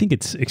 Now, I think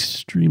it's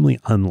extremely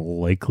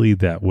unlikely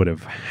that would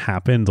have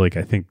happened. Like,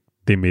 I think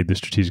they made the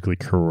strategically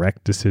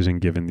correct decision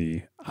given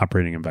the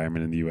operating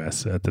environment in the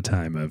US at the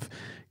time of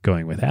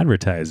going with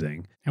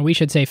advertising. And we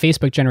should say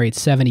Facebook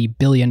generates $70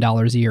 billion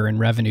a year in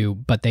revenue,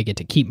 but they get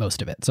to keep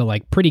most of it. So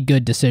like pretty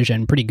good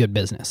decision, pretty good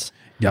business.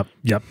 Yep.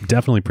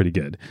 Definitely pretty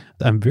good.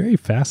 I'm very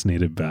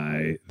fascinated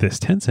by this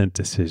Tencent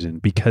decision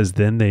because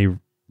then they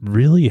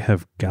really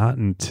have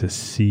gotten to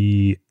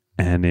see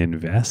and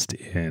invest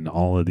in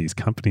all of these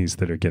companies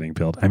that are getting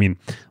built. I mean,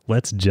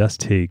 let's just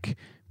take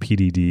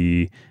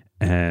PDD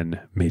and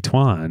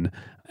Meituan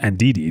and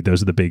Didi.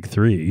 Those are the big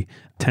three.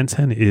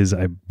 Tencent is,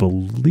 I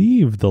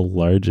believe, the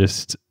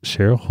largest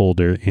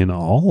shareholder in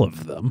all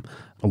of them,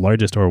 the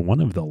largest or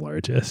one of the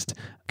largest.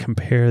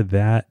 Compare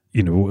that,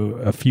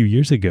 a few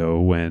years ago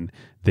when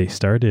they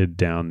started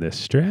down this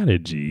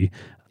strategy,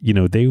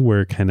 they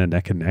were kind of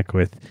neck and neck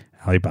with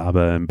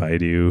Alibaba and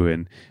Baidu,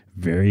 and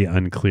very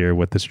unclear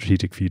what the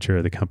strategic future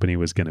of the company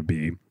was going to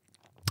be.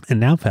 And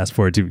now fast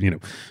forward to,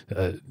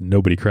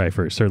 nobody cry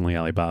for certainly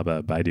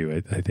Alibaba.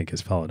 Baidu, I think,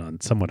 has followed on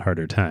somewhat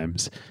harder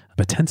times.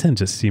 But Tencent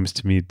just seems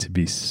to me to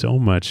be so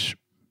much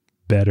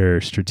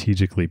better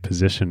strategically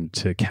positioned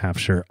to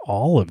capture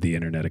all of the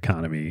internet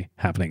economy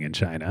happening in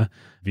China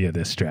via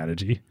this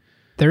strategy.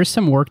 There's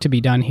some work to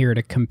be done here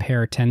to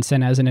compare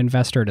Tencent as an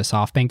investor to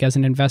SoftBank as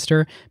an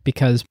investor,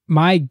 because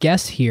my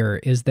guess here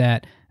is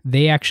that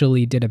they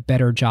actually did a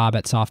better job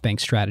at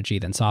SoftBank's strategy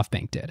than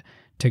SoftBank did,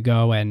 to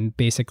go and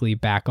basically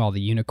back all the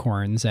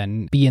unicorns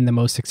and be in the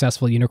most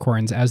successful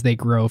unicorns as they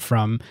grow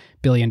from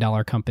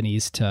billion-dollar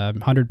companies to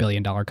 $100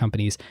 billion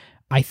companies.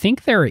 I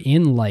think they're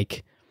in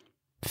like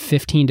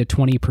 15 to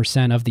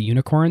 20% of the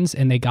unicorns,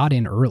 and they got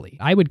in early.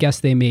 I would guess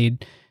they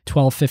made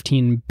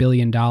 $12-15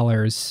 billion,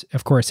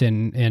 of course,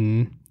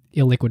 in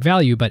illiquid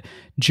value, but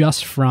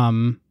just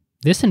from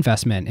this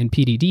investment in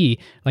PDD,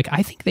 like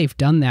I think they've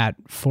done that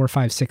 4,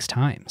 5, 6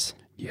 times.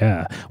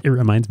 Yeah, it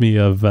reminds me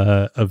of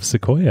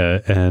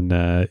Sequoia and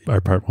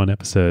our part 1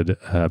 episode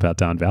about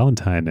Don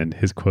Valentine and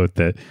his quote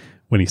that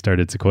when he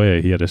started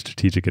Sequoia, he had a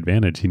strategic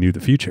advantage. He knew the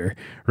future,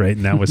 right?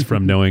 And that was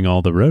from knowing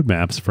all the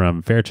roadmaps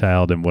from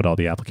Fairchild and what all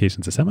the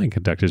applications of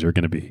semiconductors were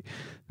going to be.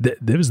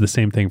 There was the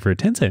same thing for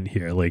Tencent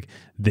here. Like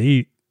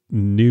they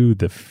knew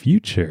the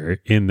future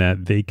in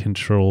that they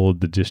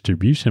controlled the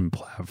distribution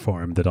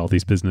platform that all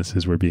these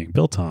businesses were being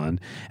built on.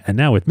 And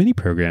now with mini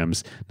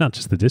programs, not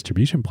just the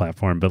distribution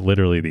platform, but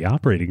literally the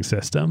operating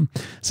system.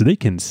 So they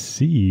can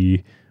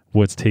see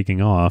what's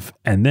taking off.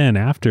 And then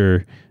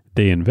after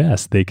they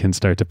invest, they can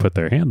start to put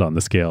their hand on the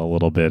scale a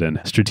little bit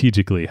and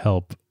strategically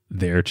help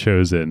their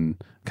chosen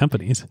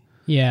companies.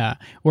 Yeah.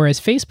 Whereas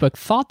Facebook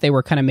thought they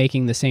were kind of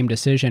making the same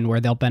decision where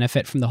they'll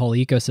benefit from the whole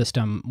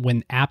ecosystem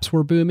when apps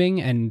were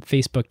booming, and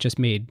Facebook just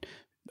made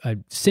a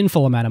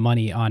sinful amount of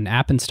money on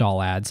app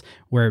install ads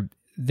where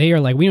they are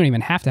like, we don't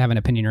even have to have an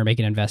opinion or make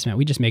an investment.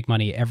 We just make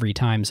money every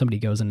time somebody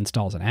goes and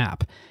installs an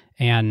app.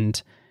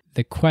 And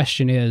the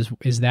question is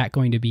that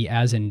going to be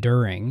as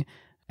enduring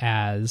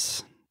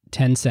as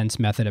Tencent's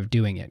method of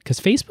doing it? Because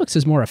Facebook's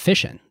is more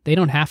efficient. They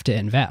don't have to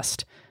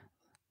invest.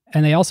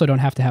 And they also don't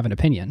have to have an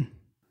opinion.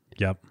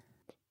 Yep.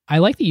 I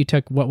like that you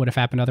took what would have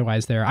happened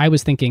otherwise there. I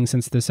was thinking,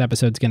 since this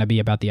episode's going to be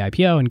about the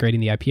IPO and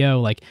grading the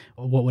IPO, like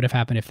what would have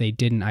happened if they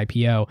didn't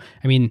IPO?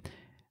 I mean,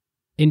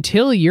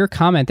 until your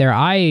comment there,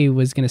 I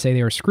was going to say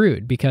they were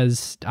screwed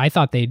because I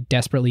thought they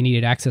desperately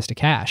needed access to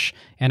cash.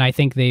 And I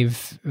think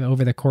they've,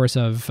 over the course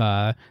of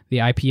the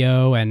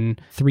IPO and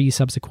 3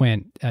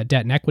 subsequent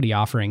debt and equity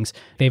offerings,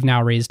 they've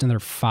now raised another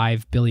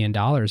 $5 billion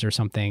or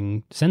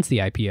something since the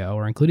IPO,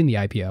 or including the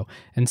IPO.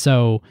 And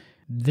so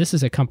this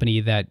is a company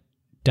that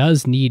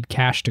does need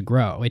cash to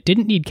grow. It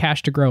didn't need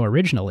cash to grow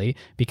originally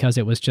because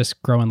it was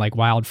just growing like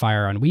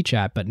wildfire on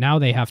WeChat, but now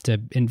they have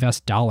to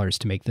invest dollars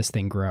to make this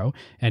thing grow,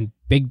 and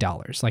big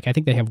dollars. Like I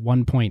think they have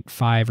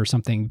 1.5 or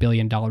something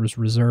billion dollars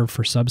reserved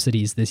for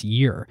subsidies this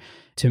year.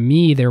 To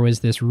me, there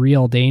was this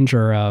real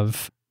danger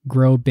of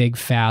grow big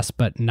fast,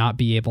 but not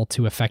be able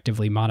to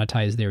effectively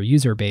monetize their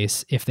user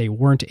base if they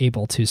weren't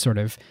able to sort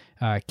of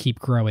keep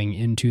growing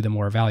into the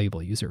more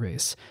valuable user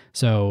base.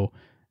 So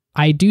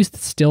I do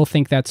still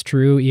think that's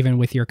true, even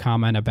with your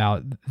comment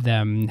about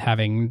them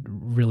having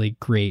really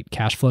great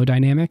cash flow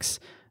dynamics.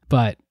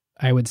 But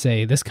I would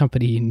say this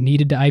company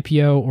needed to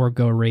IPO or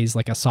go raise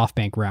like a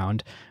SoftBank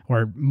round,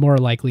 or more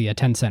likely a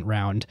Tencent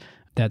round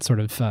that sort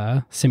of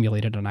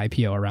simulated an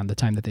IPO around the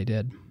time that they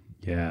did.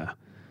 Yeah.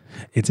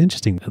 It's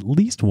interesting. At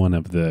least one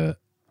of the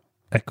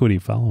equity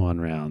follow-on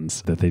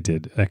rounds that they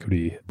did,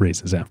 equity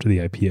raises after the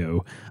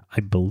IPO, I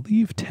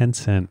believe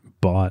Tencent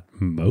bought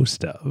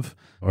most of,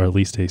 or at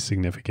least a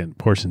significant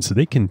portion. So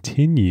they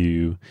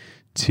continue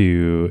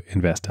to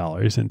invest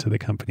dollars into the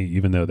company,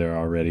 even though they're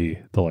already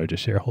the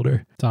largest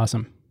shareholder. It's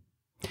awesome.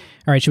 All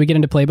right, should we get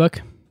into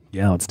Playbook?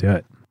 Yeah, let's do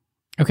it.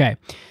 Okay.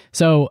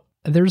 So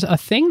there's a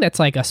thing that's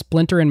like a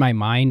splinter in my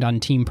mind on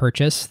team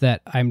purchase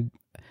that I'm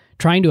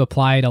trying to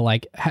apply to,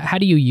 like, how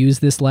do you use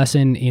this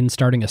lesson in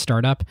starting a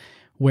startup,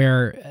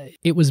 where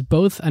it was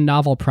both a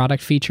novel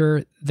product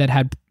feature that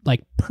had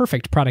like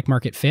perfect product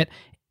market fit,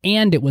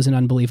 and it was an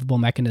unbelievable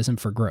mechanism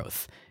for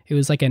growth. It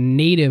was like a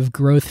native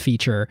growth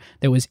feature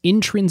that was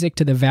intrinsic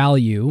to the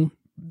value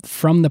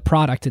from the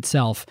product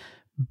itself,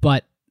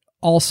 but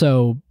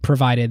also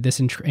provided this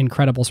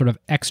incredible sort of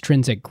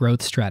extrinsic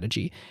growth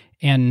strategy.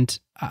 And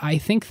I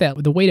think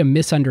that the way to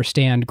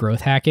misunderstand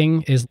growth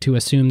hacking is to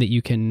assume that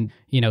you can,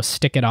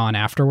 stick it on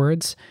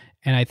afterwards.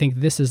 And I think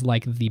this is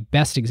like the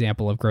best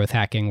example of growth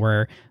hacking,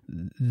 where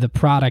the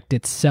product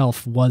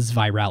itself was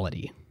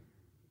virality.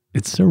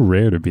 It's so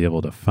rare to be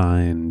able to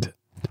find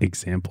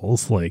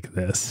examples like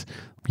this.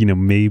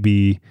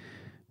 Maybe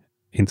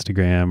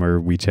Instagram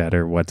or WeChat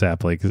or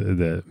WhatsApp, like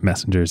the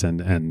messengers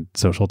and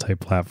social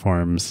type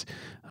platforms,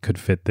 could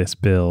fit this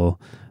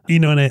bill.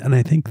 And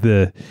I think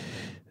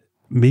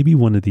maybe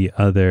one of the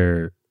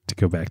other, to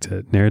go back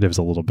to narratives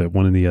a little bit,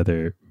 one of the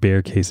other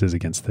bear cases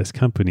against this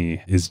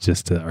company is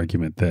just the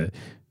argument that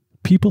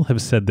people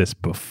have said this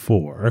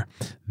before,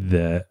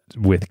 that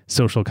with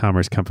social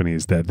commerce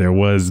companies, that there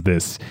was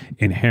this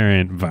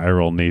inherent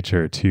viral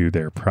nature to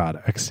their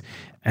products,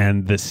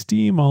 and the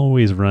steam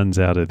always runs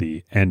out of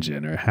the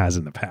engine, or has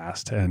in the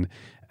past. And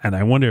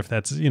I wonder if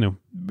that's,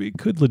 it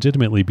could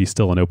legitimately be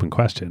still an open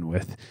question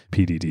with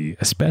PDD,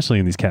 especially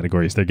in these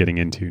categories they're getting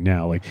into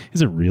now. Like,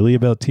 is it really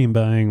about team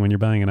buying when you're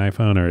buying an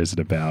iPhone, or is it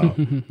about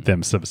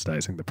them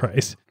subsidizing the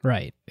price?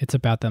 Right. It's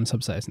about them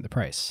subsidizing the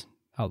price.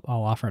 I'll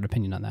offer an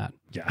opinion on that.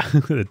 Yeah,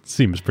 it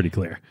seems pretty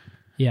clear.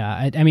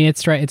 Yeah, I mean,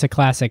 it's a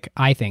classic,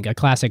 I think,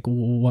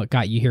 what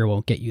got you here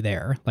won't get you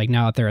there. Like,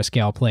 now that they're a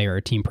scale player,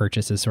 team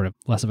purchase is sort of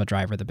less of a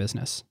driver of the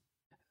business.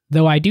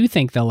 Though I do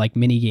think the like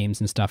mini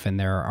games and stuff in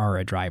there are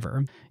a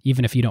driver.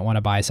 Even if you don't want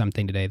to buy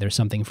something today, there's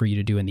something for you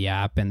to do in the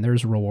app, and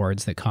there's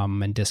rewards that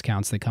come and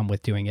discounts that come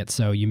with doing it.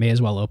 So you may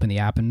as well open the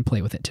app and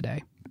play with it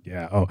today.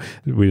 Yeah. Oh,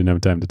 we didn't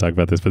have time to talk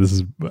about this, but this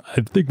is,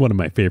 I think, one of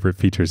my favorite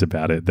features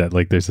about it, that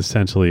like there's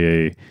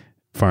essentially a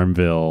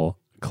Farmville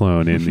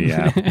clone in the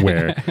app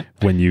where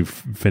when you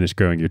finish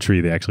growing your tree,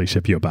 they actually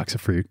ship you a box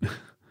of fruit.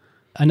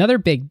 Another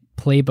big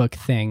playbook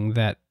thing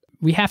that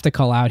we have to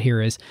call out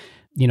here is,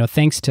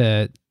 thanks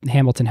to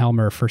Hamilton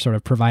Helmer for sort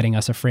of providing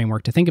us a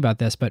framework to think about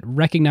this, but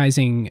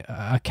recognizing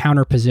a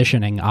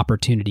counter-positioning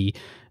opportunity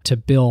to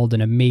build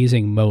an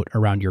amazing moat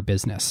around your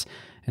business.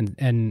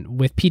 And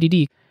with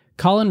PDD,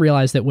 Colin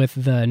realized that with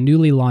the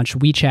newly launched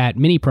WeChat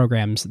mini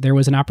programs, there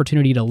was an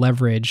opportunity to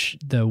leverage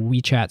the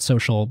WeChat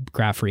social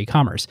graph for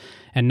e-commerce.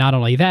 And not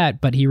only that,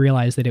 but he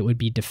realized that it would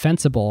be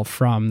defensible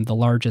from the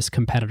largest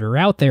competitor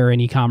out there in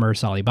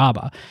e-commerce,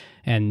 Alibaba.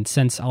 And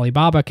since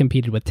Alibaba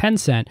competed with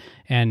Tencent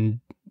and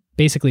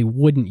basically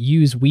wouldn't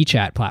use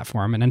WeChat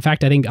platform, and in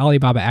fact, I think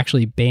Alibaba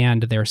actually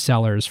banned their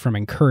sellers from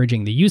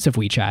encouraging the use of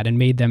WeChat and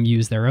made them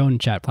use their own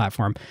chat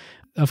platform.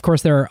 Of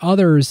course, there are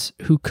others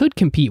who could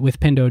compete with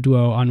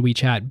Pinduoduo on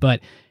WeChat,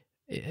 but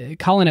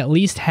Colin at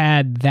least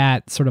had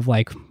that sort of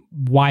like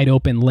wide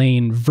open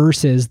lane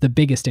versus the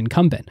biggest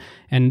incumbent.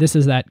 And this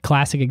is that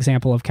classic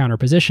example of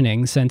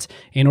counter-positioning, since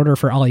in order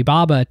for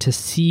Alibaba to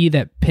see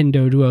that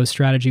Pinduoduo's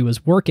strategy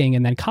was working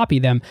and then copy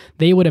them,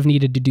 they would have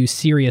needed to do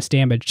serious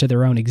damage to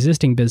their own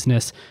existing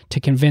business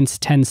to convince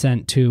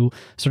Tencent to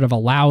sort of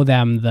allow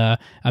them the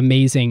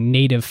amazing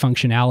native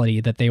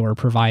functionality that they were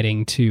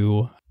providing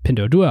to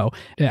Pinduoduo.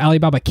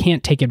 Alibaba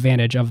can't take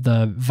advantage of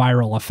the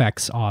viral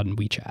effects on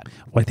WeChat.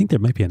 Well, I think there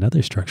might be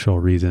another structural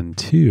reason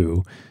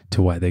too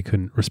to why they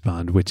couldn't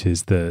respond, which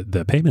is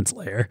the payments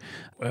layer.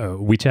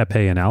 WeChat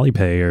Pay and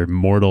Alipay are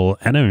mortal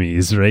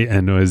enemies, right?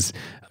 And was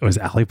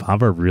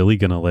Alibaba really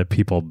going to let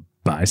people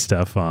buy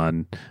stuff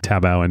on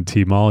Taobao and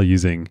Tmall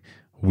using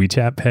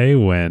WeChat Pay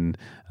when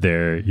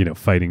they're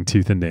fighting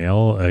tooth and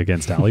nail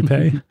against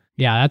Alipay?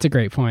 Yeah, that's a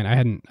great point. I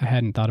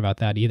hadn't thought about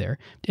that either.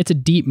 It's a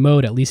deep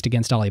moat, at least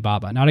against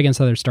Alibaba, not against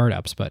other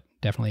startups, but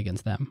definitely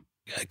against them.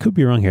 I could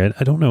be wrong here.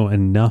 I don't know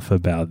enough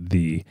about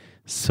the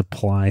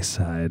supply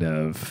side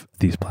of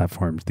these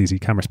platforms, these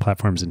e-commerce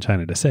platforms in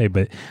China to say,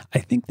 but I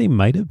think they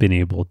might have been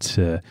able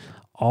to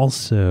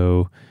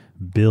also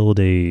build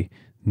a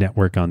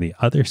network on the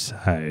other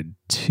side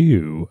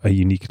too, a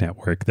unique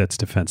network that's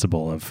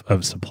defensible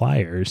of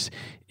suppliers,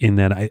 in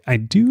that I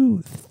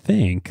do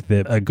think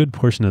that a good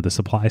portion of the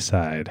supply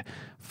side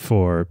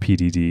for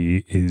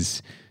PDD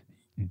is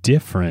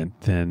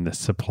different than the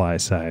supply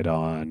side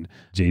on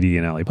JD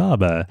and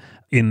Alibaba,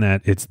 in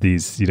that it's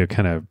these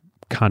kind of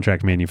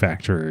contract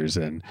manufacturers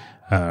and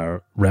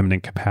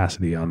remnant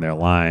capacity on their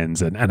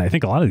lines. And I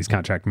think a lot of these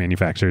contract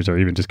manufacturers are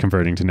even just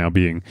converting to now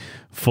being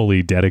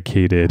fully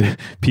dedicated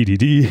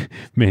PDD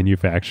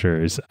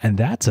manufacturers. And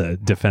that's a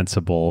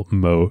defensible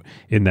moat,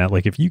 in that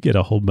like if you get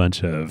a whole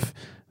bunch of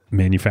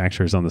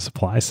manufacturers on the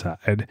supply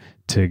side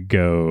to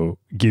go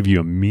give you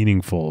a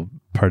meaningful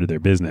part of their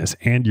business,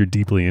 and you're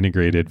deeply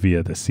integrated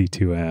via the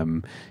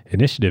C2M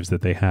initiatives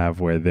that they have,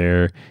 where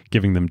they're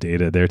giving them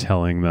data, they're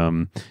telling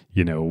them,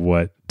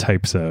 what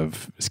types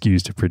of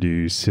SKUs to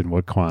produce and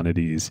what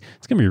quantities,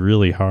 it's going to be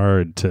really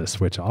hard to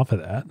switch off of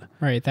that.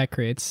 Right. That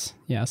creates,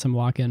 some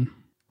lock-in.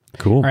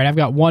 Cool. All right. I've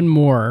got one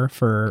more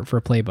for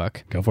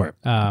Playbook. Go for it.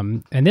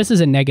 And this is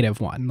a negative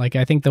one. Like,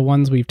 I think the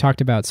ones we've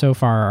talked about so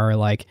far are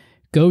like,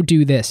 go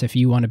do this if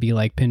you want to be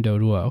like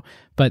Pinduoduo.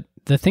 But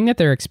the thing that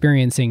they're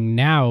experiencing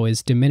now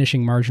is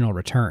diminishing marginal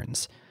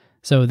returns.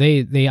 So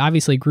they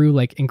obviously grew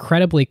like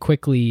incredibly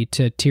quickly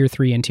to tier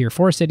 3 and tier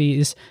 4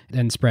 cities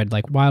and spread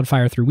like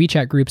wildfire through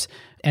WeChat groups.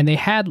 And they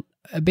had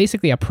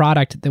basically a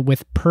product that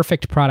with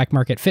perfect product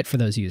market fit for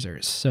those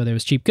users. So there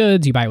was cheap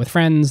goods, you buy it with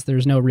friends,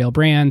 there's no real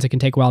brands, it can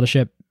take a while to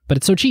ship, but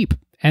it's so cheap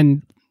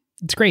and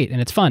it's great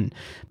and it's fun.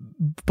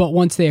 But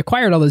once they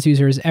acquired all those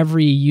users,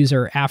 every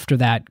user after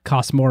that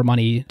costs more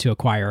money to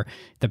acquire.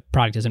 The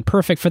product isn't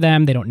perfect for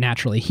them. They don't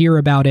naturally hear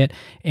about it.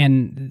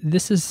 And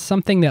this is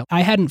something that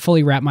I hadn't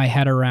fully wrapped my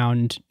head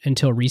around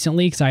until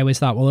recently, because I always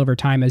thought, well, over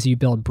time, as you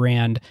build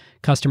brand,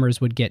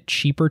 customers would get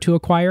cheaper to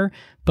acquire.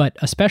 But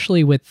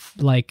especially with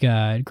like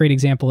a great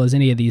example is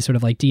any of these sort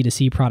of like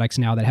D2C products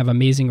now that have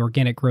amazing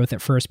organic growth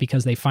at first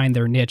because they find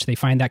their niche, they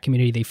find that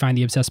community, they find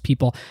the obsessed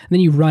people, and then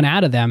you run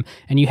out of them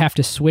and you have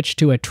to switch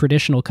to a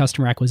traditional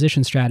customer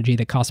acquisition strategy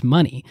that costs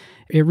money.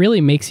 It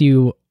really makes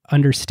you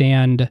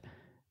understand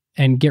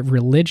and get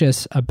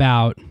religious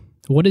about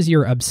what is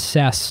your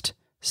obsessed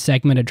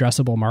segment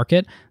addressable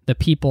market, the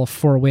people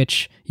for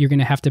which you're going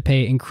to have to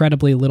pay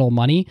incredibly little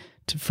money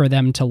for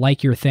them to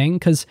like your thing,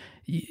 because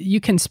you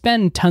can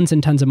spend tons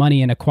and tons of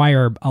money and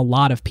acquire a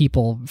lot of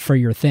people for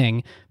your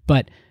thing,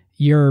 but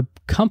your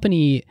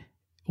company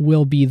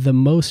will be the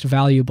most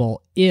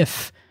valuable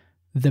if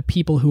the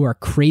people who are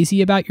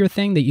crazy about your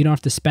thing that you don't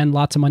have to spend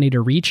lots of money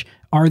to reach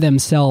are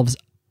themselves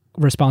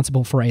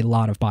responsible for a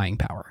lot of buying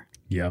power.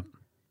 Yep.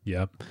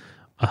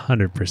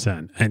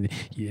 100%. And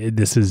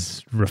this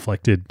is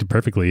reflected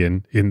perfectly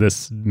in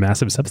this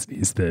massive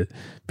subsidies that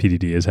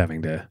PDD is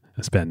having to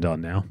spend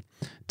on now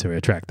to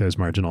attract those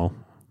marginal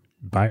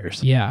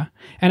buyers. Yeah.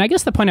 And I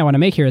guess the point I want to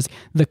make here is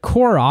the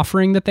core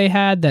offering that they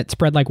had that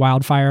spread like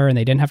wildfire and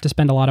they didn't have to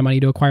spend a lot of money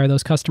to acquire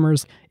those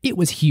customers, it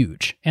was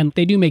huge. And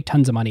they do make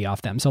tons of money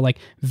off them. So like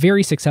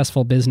very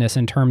successful business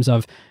in terms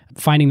of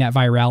finding that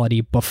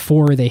virality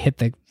before they hit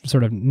the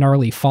sort of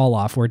gnarly fall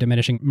off where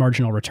diminishing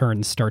marginal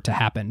returns start to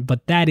happen.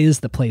 But that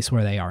is the place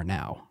where they are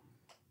now.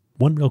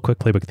 One real quick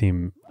playbook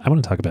theme I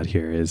want to talk about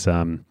here is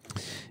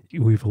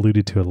we've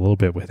alluded to it a little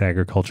bit with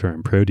agriculture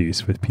and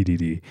produce with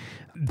PDD.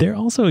 They're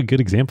also a good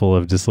example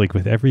of just like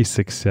with every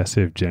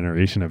successive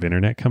generation of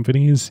internet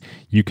companies,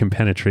 you can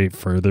penetrate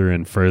further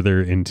and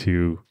further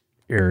into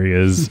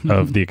areas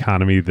of the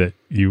economy that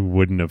you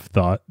wouldn't have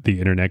thought the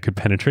internet could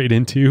penetrate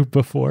into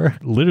before.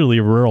 Literally,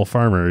 rural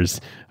farmers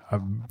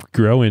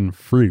growing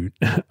fruit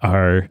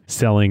are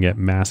selling at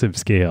massive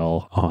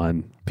scale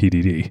on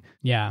PDD.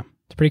 Yeah,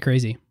 it's pretty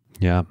crazy.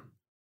 Yeah.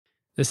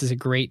 This is a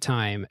great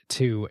time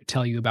to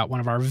tell you about one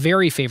of our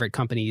very favorite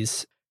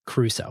companies,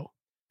 Crusoe.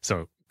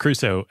 So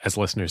Crusoe, as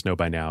listeners know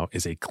by now,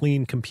 is a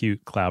clean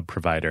compute cloud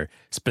provider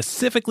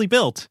specifically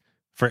built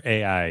for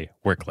AI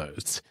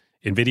workloads.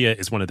 NVIDIA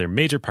is one of their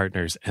major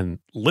partners, and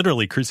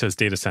literally Crusoe's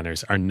data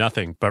centers are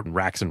nothing but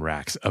racks and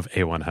racks of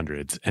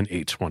A100s and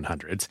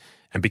H100s.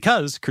 And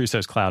because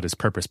Crusoe's cloud is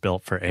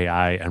purpose-built for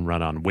AI and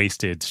run on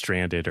wasted,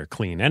 stranded, or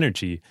clean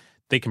energy,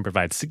 they can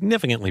provide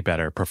significantly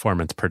better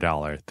performance per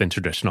dollar than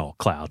traditional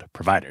cloud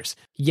providers.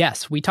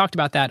 Yes, we talked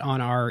about that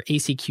on our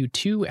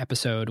ACQ2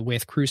 episode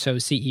with Crusoe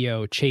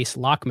CEO Chase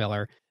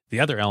Lockmiller. The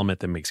other element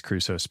that makes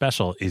Crusoe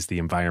special is the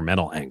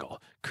environmental angle.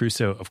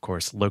 Crusoe, of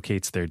course,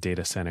 locates their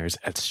data centers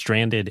at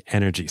stranded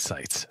energy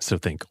sites. So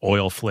think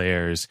oil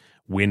flares,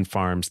 wind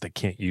farms that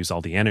can't use all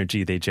the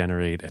energy they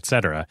generate,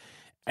 etc.,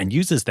 and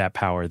uses that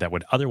power that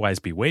would otherwise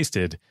be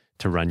wasted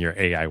to run your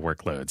AI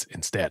workloads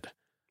instead.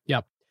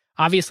 Yep.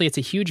 Obviously, it's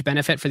a huge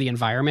benefit for the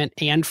environment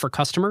and for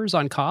customers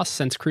on costs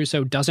since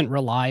Crusoe doesn't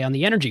rely on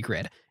the energy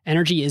grid.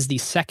 Energy is the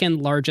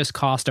second largest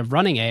cost of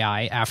running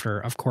AI after,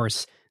 of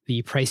course,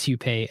 the price you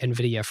pay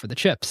NVIDIA for the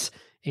chips.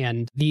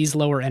 And these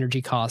lower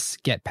energy costs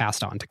get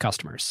passed on to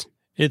customers.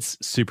 It's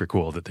super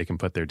cool that they can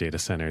put their data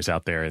centers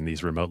out there in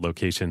these remote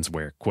locations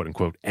where, quote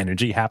unquote,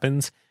 energy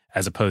happens,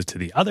 as opposed to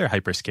the other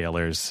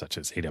hyperscalers such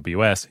as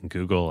AWS and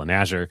Google and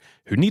Azure,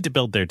 who need to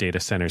build their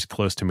data centers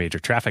close to major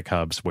traffic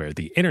hubs where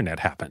the internet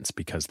happens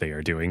because they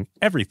are doing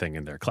everything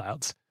in their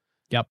clouds.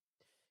 Yep.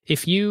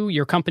 If you,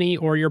 your company,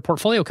 or your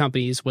portfolio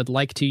companies would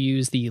like to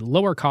use the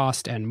lower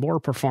cost and more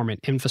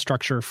performant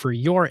infrastructure for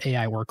your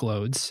AI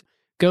workloads,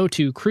 go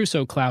to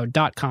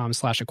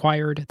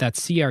crusoecloud.com/acquired.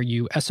 That's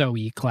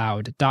CRUSOE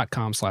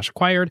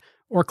cloud.com/acquired,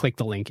 or click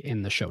the link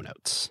in the show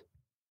notes.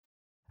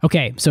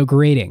 Okay, so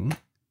grading.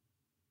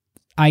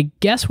 I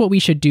guess what we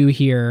should do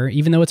here,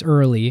 even though it's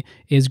early,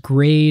 is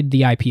grade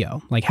the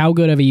IPO. Like, how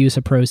good of a use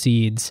of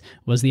proceeds?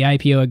 Was the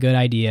IPO a good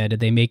idea?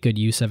 Did they make good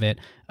use of it?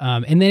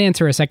 And then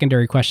answer a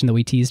secondary question that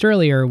we teased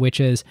earlier,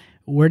 which is,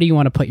 where do you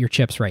want to put your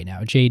chips right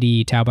now?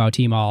 JD, Taobao,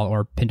 Tmall,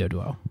 or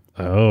Pinduoduo?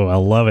 Oh, I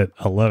love it.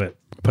 I love it.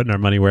 Putting our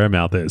money where our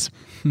mouth is.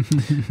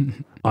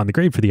 On the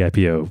grade for the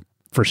IPO,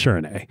 for sure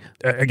an A.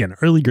 Again,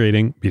 early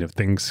grading,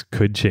 things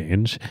could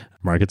change.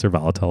 Markets are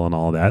volatile and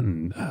all that.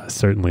 And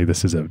certainly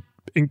this is a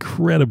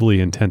incredibly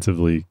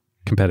intensively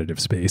competitive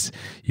space,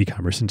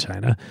 e-commerce in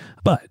China,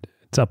 but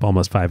it's up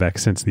almost 5x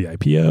since the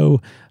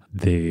IPO.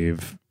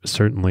 They've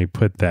certainly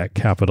put that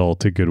capital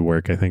to good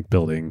work, I think,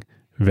 building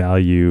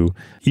value,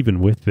 even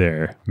with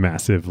their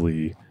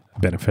massively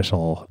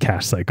beneficial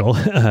cash cycle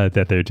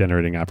that they're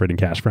generating operating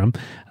cash from.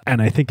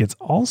 And I think it's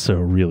also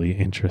really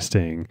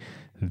interesting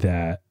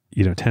that,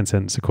 Tencent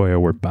and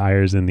Sequoia were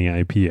buyers in the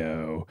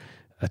IPO.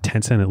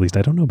 Tencent, at least,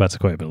 I don't know about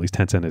Sequoia, but at least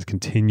Tencent has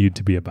continued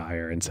to be a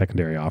buyer in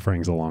secondary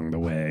offerings along the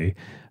way.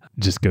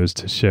 Just goes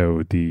to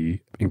show the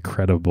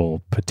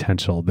incredible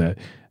potential that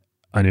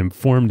an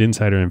informed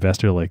insider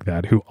investor like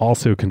that, who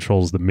also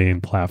controls the main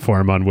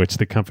platform on which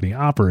the company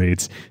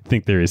operates,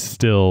 think there is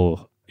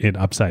still an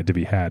upside to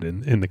be had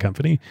in the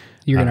company.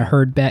 You're going to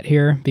herd bet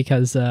here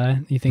because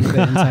you think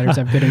the insiders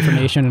have good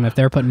information, and if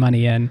they're putting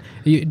money in,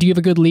 do you have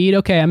a good lead?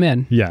 Okay, I'm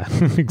in. Yeah,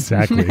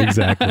 exactly.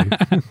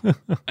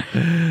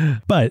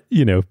 But,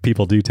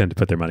 people do tend to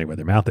put their money where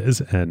their mouth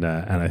is. And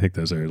I think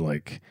those are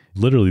like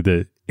literally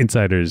the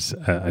insiders,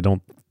 I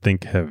don't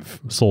think have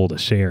sold a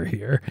share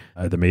here,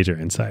 the major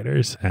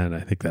insiders. And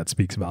I think that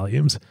speaks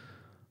volumes.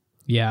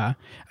 Yeah,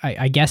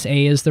 I guess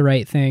A is the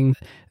right thing.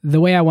 The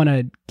way I want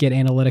to get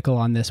analytical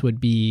on this would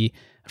be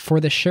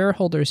for the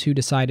shareholders who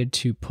decided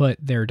to put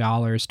their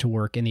dollars to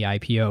work in the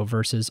IPO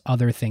versus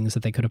other things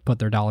that they could have put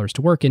their dollars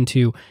to work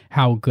into,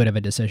 how good of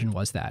a decision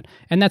was that?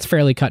 And that's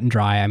fairly cut and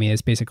dry. I mean,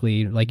 it's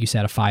basically, like you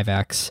said, a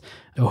 5x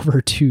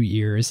over 2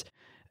 years.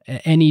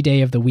 Any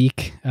day of the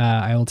week,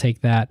 I will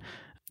take that.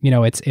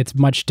 It's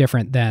much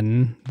different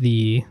than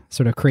the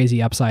sort of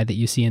crazy upside that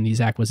you see in these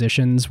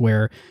acquisitions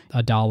where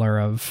 $1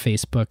 of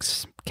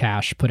Facebook's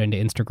cash put into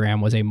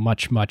Instagram was a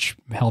much, much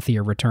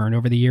healthier return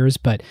over the years.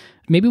 But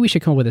maybe we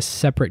should come up with a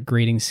separate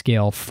grading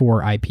scale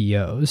for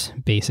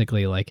IPOs.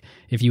 Basically, like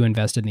if you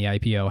invested in the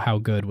IPO, how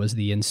good was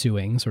the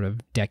ensuing sort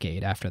of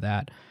decade after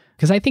that?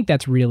 Because I think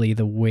that's really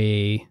the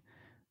way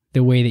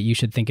that you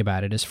should think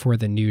about it, is for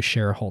the new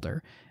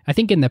shareholder. I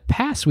think in the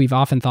past, we've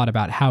often thought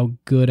about how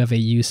good of a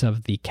use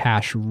of the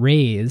cash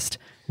raised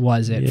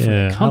was it for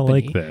the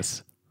company. I like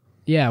this.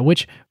 Yeah,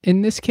 which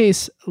in this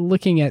case,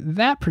 looking at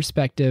that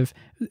perspective,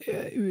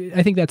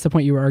 I think that's the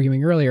point you were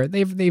arguing earlier.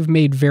 They've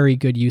made very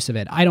good use of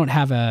it. I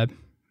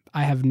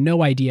have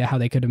no idea how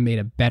they could have made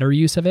a better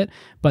use of it,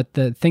 but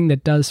the thing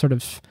that does sort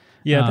of...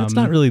 Yeah, that's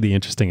not really the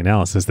interesting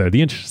analysis, though.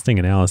 The interesting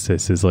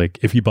analysis is like,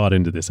 if you bought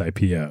into this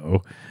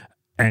IPO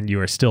and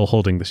you are still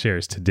holding the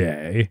shares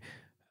today,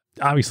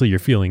 obviously you're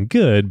feeling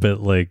good,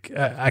 but like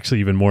actually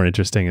even more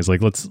interesting is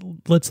like,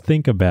 let's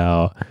think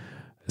about,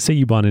 say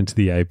you bought into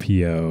the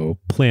IPO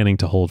planning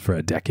to hold for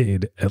a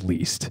decade at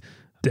least.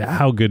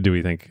 How good do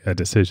we think a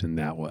decision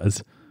that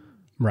was?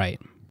 Right.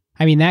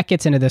 I mean, that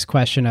gets into this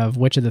question of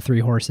which of the three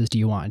horses do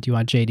you want? Do you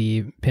want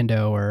JD,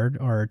 Pindo,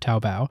 or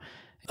Taobao?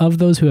 Of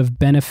those who have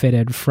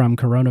benefited from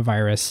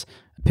coronavirus,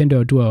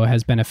 Pinduoduo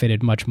has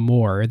benefited much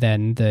more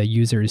than the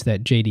users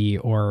that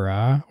JD or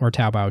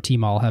Taobao,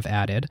 Tmall have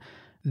added.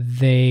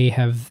 They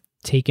have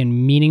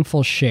taken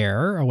meaningful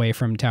share away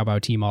from Taobao,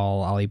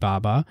 Tmall,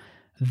 Alibaba.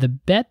 The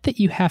bet that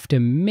you have to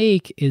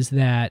make is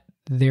that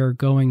they're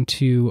going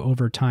to,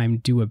 over time,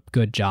 do a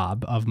good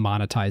job of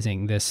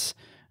monetizing this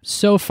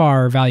so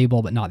far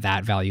valuable but not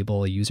that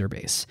valuable user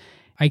base.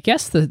 I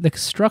guess the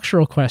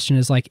structural question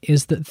is like,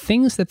 is the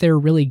things that they're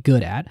really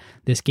good at,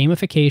 this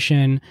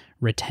gamification,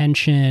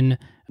 retention,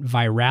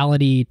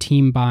 virality,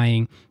 team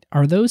buying,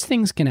 are those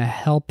things going to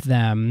help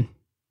them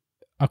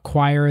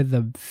acquire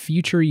the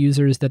future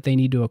users that they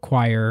need to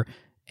acquire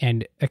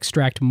and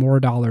extract more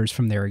dollars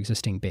from their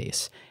existing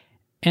base?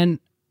 And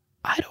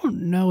I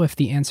don't know if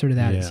the answer to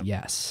that is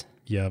yes.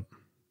 Yep.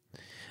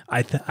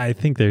 I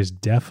think there's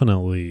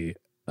definitely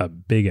a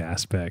big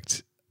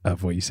aspect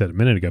of what you said a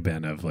minute ago,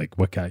 Ben, of like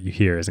what got you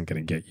here isn't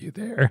going to get you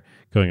there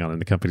going on in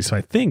the company. So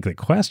I think the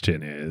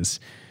question is,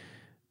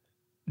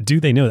 do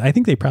they know? I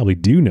think they probably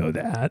do know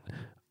that.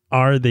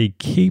 Are they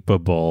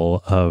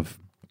capable of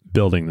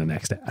building the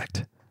next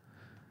act?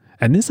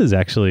 And this is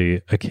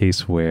actually a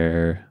case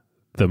where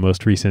the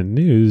most recent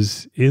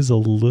news is a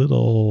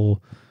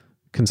little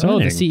concerning. Oh,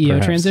 the CEO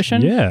perhaps.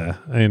 transition? Yeah.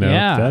 I know.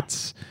 Yeah.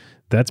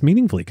 That's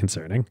meaningfully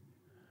concerning.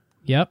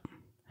 Yep.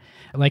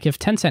 Like if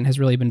Tencent has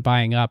really been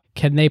buying up,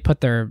 can they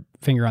put their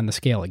finger on the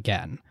scale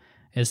again?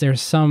 Is there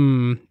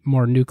some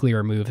more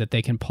nuclear move that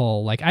they can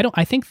pull? Like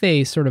I think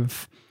they sort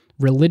of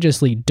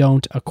religiously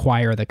don't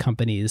acquire the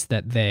companies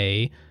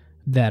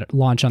that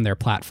launch on their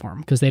platform,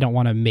 because they don't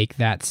want to make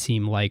that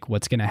seem like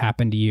what's going to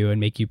happen to you and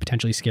make you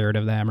potentially scared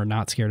of them or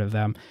not scared of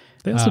them.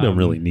 They also don't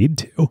really need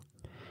to.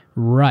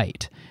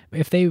 Right.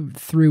 If they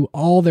threw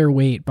all their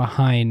weight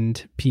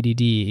behind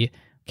PDD,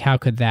 how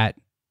could that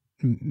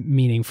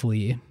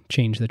meaningfully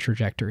change the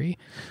trajectory?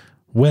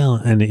 Well,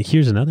 and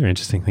here's another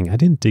interesting thing. I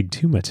didn't dig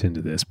too much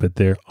into this, but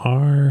there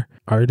are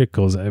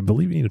articles, I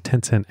believe,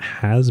 Tencent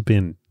has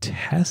been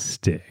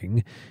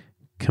testing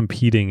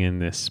competing in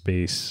this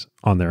space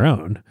on their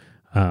own,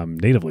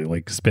 natively,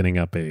 like spinning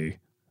up a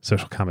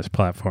social commerce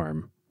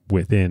platform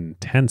within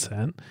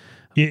Tencent.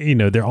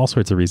 There are all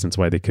sorts of reasons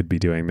why they could be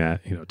doing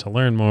that, to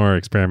learn more,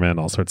 experiment,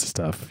 all sorts of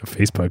stuff.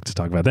 Facebook, to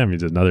talk about them,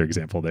 is another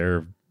example.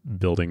 They're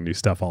building new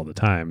stuff all the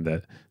time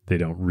that they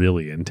don't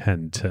really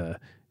intend to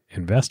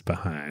invest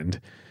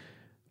behind.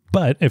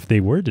 But if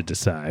they were to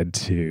decide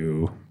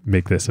to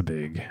make this a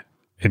big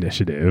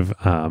initiative,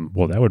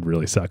 well, that would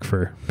really suck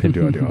for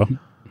Pinduoduo.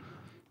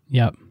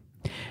 Yep.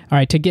 All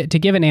right, to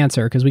give an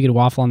answer, because we could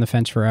waffle on the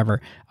fence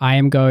forever, I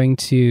am going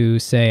to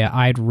say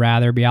I'd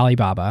rather be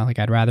Alibaba. Like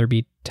I'd rather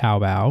be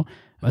Taobao,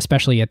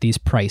 especially at these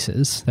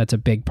prices. That's a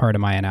big part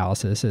of my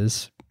analysis,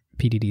 is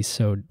PDD is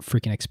so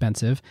freaking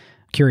expensive.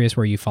 Curious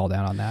where you fall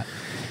down on that.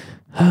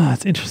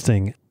 It's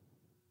interesting.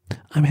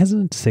 I'm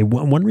hesitant to say.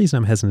 One reason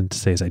I'm hesitant to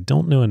say is I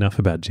don't know enough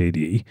about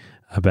JD,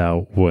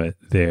 about what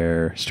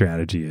their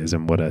strategy is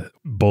and what a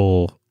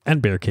bull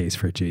and bear case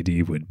for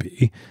JD would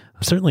be.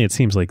 Certainly, it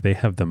seems like they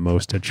have the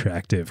most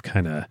attractive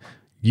kind of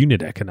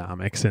unit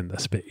economics in the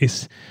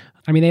space.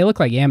 I mean, they look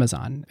like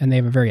Amazon, and they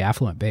have a very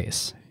affluent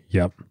base.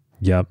 Yep.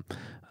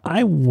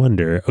 I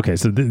wonder, okay,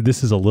 so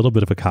this is a little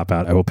bit of a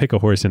cop-out. I will pick a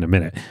horse in a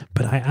minute,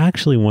 but I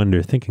actually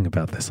wonder, thinking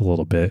about this a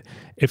little bit,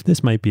 if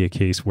this might be a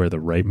case where the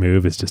right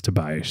move is just to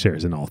buy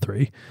shares in all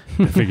three.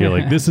 I figure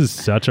like this is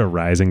such a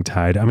rising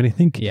tide. I mean, I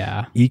think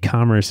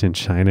e-commerce in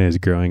China is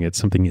growing at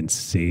something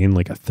insane,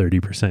 like a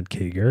 30%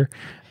 CAGR.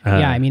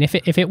 I mean, if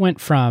it went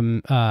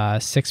from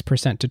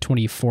 6% to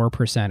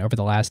 24% over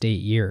the last 8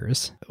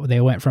 years, they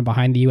went from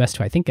behind the U.S.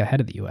 to, I think, ahead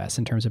of the U.S.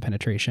 in terms of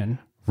penetration.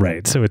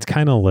 Right. So it's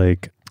kind of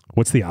like,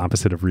 what's the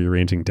opposite of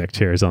rearranging deck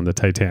chairs on the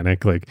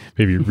Titanic? Like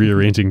maybe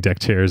rearranging deck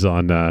chairs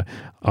on a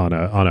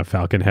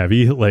Falcon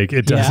Heavy. Like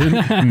it doesn't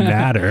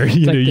matter.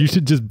 You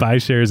should just buy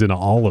shares in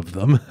all of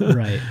them.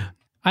 Right.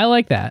 I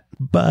like that.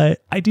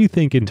 But I do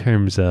think in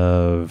terms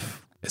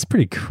of, it's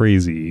pretty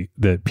crazy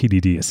that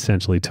PDD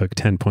essentially took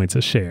 10 points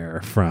a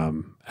share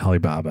from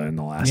Alibaba in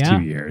the last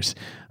 2 years.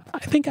 I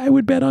think I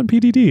would bet on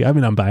PDD. I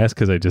mean, I'm biased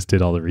because I just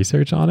did all the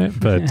research on it,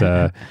 but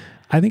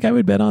I think I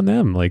would bet on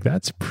them. Like,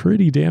 that's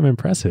pretty damn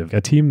impressive. A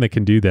team that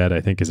can do that,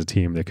 I think, is a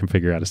team that can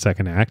figure out a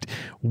second act,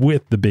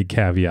 with the big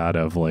caveat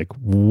of like,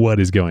 what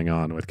is going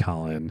on with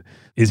Colin?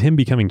 Is him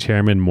becoming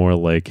chairman more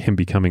like him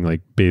becoming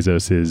like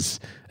Bezos is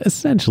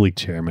essentially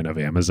chairman of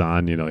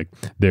Amazon? You know, like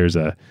there's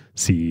a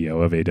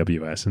CEO of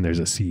AWS and there's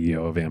a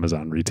CEO of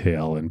Amazon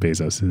Retail, and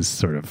Bezos is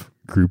sort of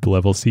group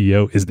level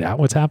CEO. Is that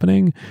what's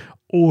happening?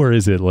 Or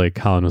is it like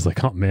Colin was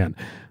like, oh man,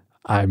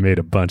 I made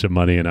a bunch of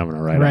money and I'm going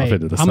to ride off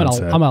into the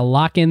sunset. I'm going to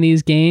lock in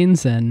these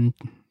gains. And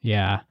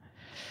yeah,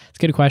 it's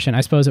a good question. I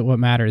suppose that what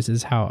matters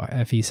is how,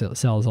 if he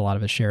sells a lot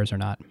of his shares or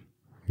not.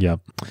 Yep.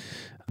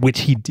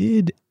 Which he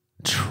did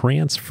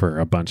transfer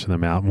a bunch of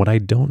them out. And what I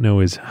don't know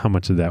is how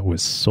much of that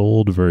was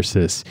sold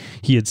versus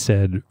he had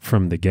said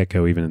from the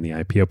get-go, even in the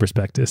IPO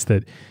prospectus,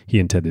 that he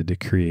intended to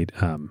create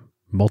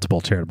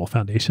multiple charitable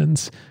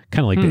foundations,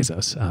 kind of like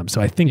Bezos. So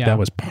I think that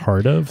was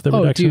part of the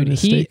reduction in his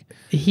stake.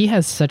 He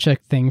has such a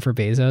thing for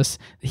Bezos.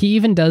 He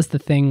even does the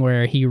thing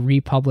where he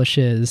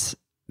republishes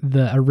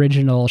the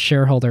original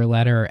shareholder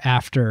letter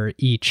after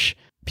each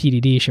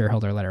PDD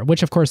shareholder letter,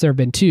 which of course there have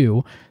been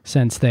 2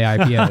 since they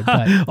IPO'd,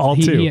 but all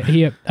 2.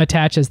 He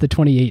attaches the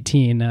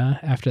 2018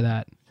 after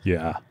that.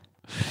 Yeah.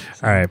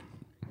 So. All right.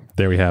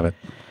 There we have it.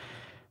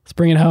 Let's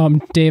bring it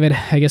home. David,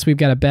 I guess we've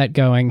got a bet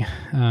going,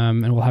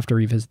 and we'll have to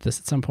revisit this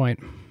at some point.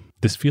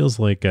 This feels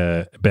like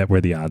a bet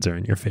where the odds are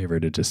in your favor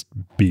to just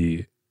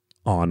be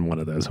on one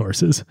of those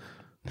horses.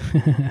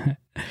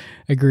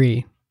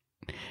 Agree.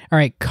 All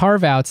right,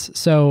 carve-outs.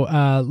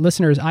 So,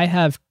 listeners, I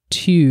have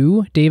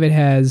 2. David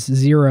has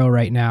 0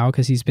 right now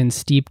because he's been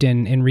steeped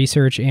in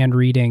research and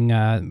reading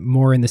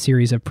more in the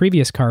series of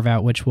previous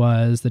carve-out, which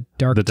was The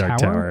Dark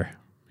Tower.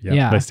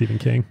 Yep, by Stephen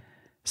King.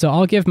 So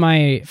I'll give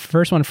my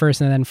first one first,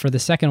 and then for the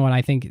second one,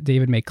 I think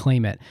David may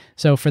claim it.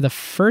 So for the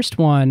first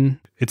one...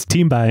 It's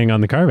team buying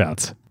on the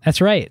carve-outs.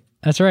 That's right.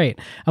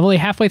 I'm only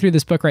halfway through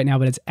this book right now,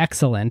 but it's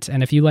excellent.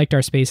 And if you liked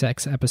our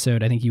SpaceX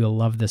episode, I think you will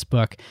love this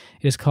book.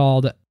 It is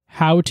called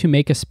How to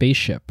Make a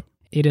Spaceship.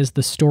 It is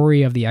the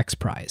story of the X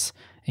Prize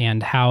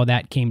and how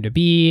that came to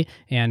be,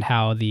 and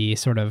how the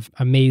sort of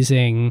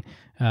amazing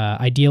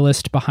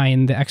idealist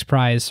behind the X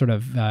Prize sort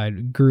of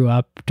grew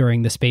up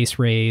during the space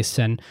race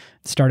and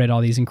started all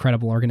these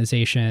incredible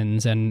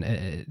organizations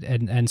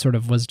and sort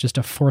of was just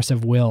a force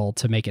of will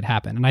to make it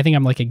happen. And I think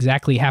I'm like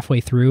exactly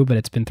halfway through, but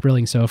it's been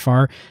thrilling so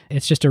far.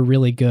 It's just a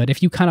really good,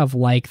 if you kind of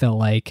like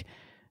the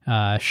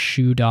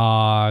Shoe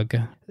Dog,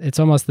 it's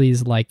almost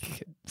these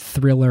like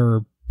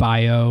thriller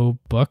bio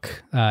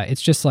book.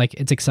 It's just like,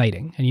 it's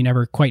exciting and you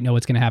never quite know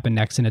what's going to happen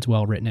next, and it's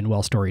well written and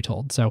well story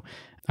told. So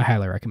I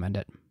highly recommend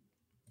it.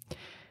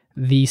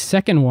 The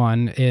second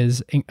one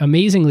is,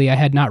 amazingly, I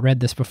had not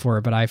read this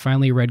before, but I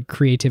finally read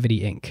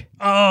Creativity Inc.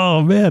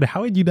 Oh man,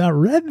 how had you not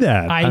read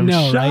that? I'm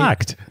know,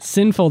 shocked. Right?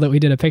 Sinful that we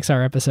did a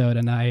Pixar episode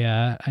and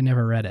I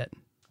never read it.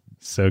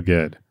 So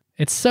good.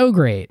 It's so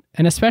great.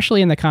 And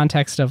especially in the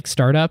context of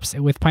startups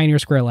with Pioneer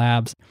Square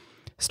Labs,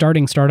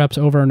 starting startups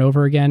over and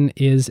over again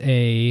is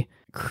a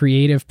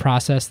creative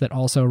process that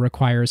also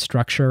requires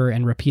structure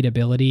and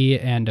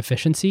repeatability and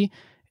efficiency.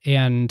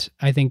 And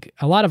I think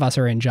a lot of us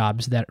are in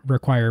jobs that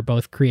require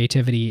both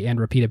creativity and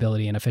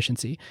repeatability and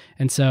efficiency.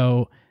 And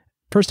so,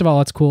 first of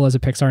all, it's cool as a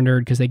Pixar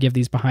nerd because they give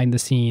these behind the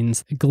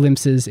scenes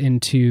glimpses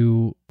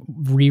into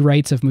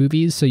rewrites of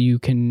movies. So you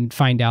can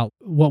find out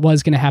what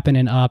was going to happen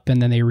in Up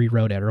and then they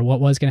rewrote it, or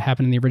what was going to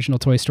happen in the original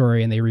Toy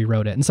Story and they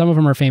rewrote it. And some of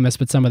them are famous,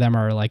 but some of them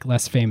are like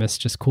less famous,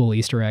 just cool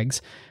Easter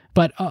eggs.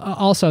 But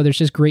also there's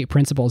just great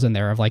principles in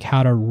there of like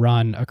how to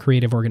run a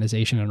creative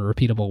organization in a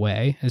repeatable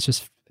way.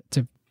 It's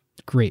a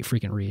great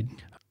freaking read.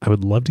 I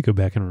would love to go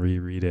back and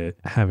reread it,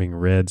 having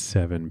read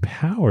Seven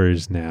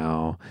Powers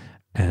now,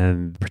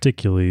 and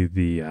particularly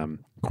the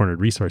cornered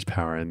resource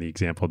power and the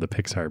example of the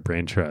Pixar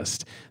Brain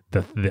Trust.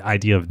 The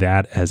idea of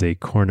that as a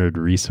cornered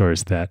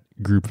resource, that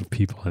group of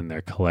people in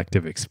their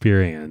collective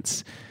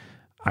experience.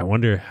 I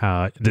wonder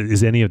how,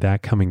 is any of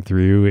that coming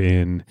through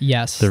in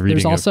yes, the reading?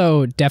 There's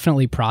also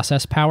definitely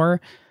process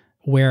power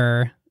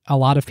where a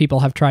lot of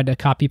people have tried to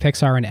copy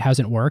Pixar and it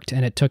hasn't worked.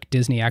 And it took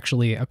Disney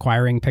actually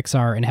acquiring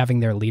Pixar and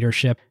having their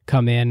leadership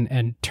come in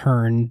and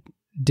turn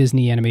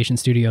Disney Animation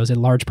Studios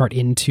in large part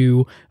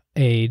into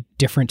a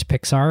different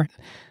Pixar.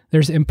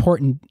 There's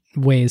important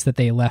ways that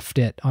they left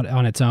it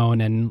on its own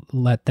and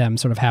let them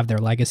sort of have their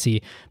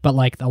legacy. But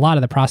like a lot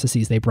of the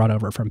processes they brought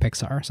over from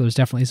Pixar. So there's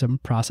definitely some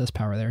process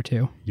power there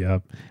too.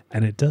 Yep.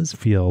 And it does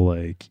feel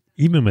like,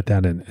 even with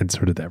that and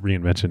sort of that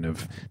reinvention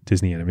of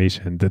Disney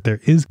animation, that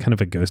there is kind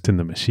of a ghost in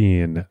the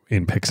machine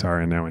in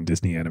Pixar and now in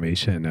Disney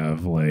animation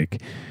of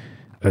like,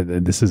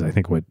 and this is, I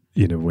think, what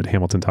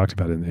Hamilton talked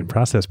about in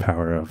process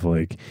power of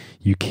like,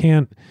 you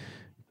can't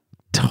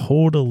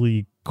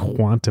totally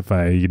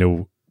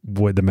quantify,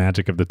 what the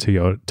magic of the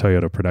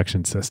Toyota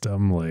production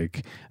system.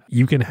 Like,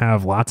 you can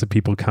have lots of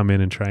people come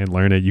in and try and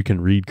learn it. You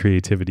can read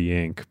Creativity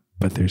Inc.,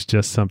 but there's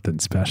just something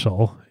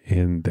special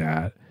in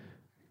that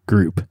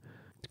group.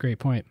 Great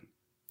point.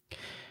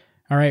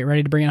 All right,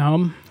 ready to bring it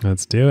home?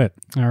 Let's do it.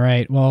 All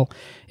right. Well,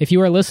 if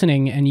you are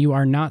listening and you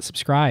are not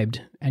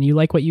subscribed and you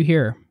like what you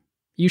hear,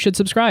 you should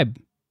subscribe.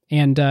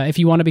 And if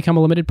you want to become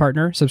a limited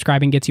partner,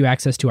 subscribing gets you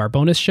access to our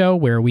bonus show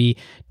where we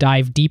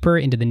dive deeper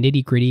into the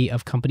nitty-gritty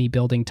of company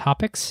building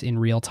topics in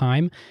real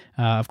time.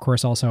 Of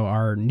course, also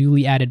our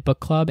newly added book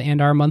club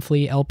and our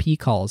monthly LP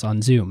calls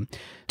on Zoom.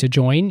 To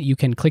join, you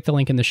can click the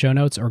link in the show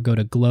notes or go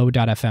to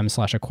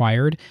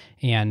glow.fm/acquired,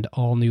 and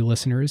all new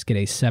listeners get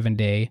a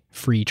 7-day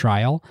free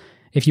trial.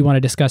 If you want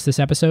to discuss this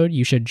episode,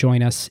 you should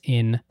join us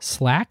in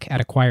Slack at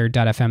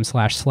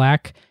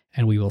acquired.fm/Slack,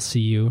 and we will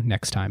see you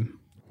next time.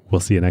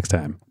 We'll see you next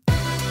time.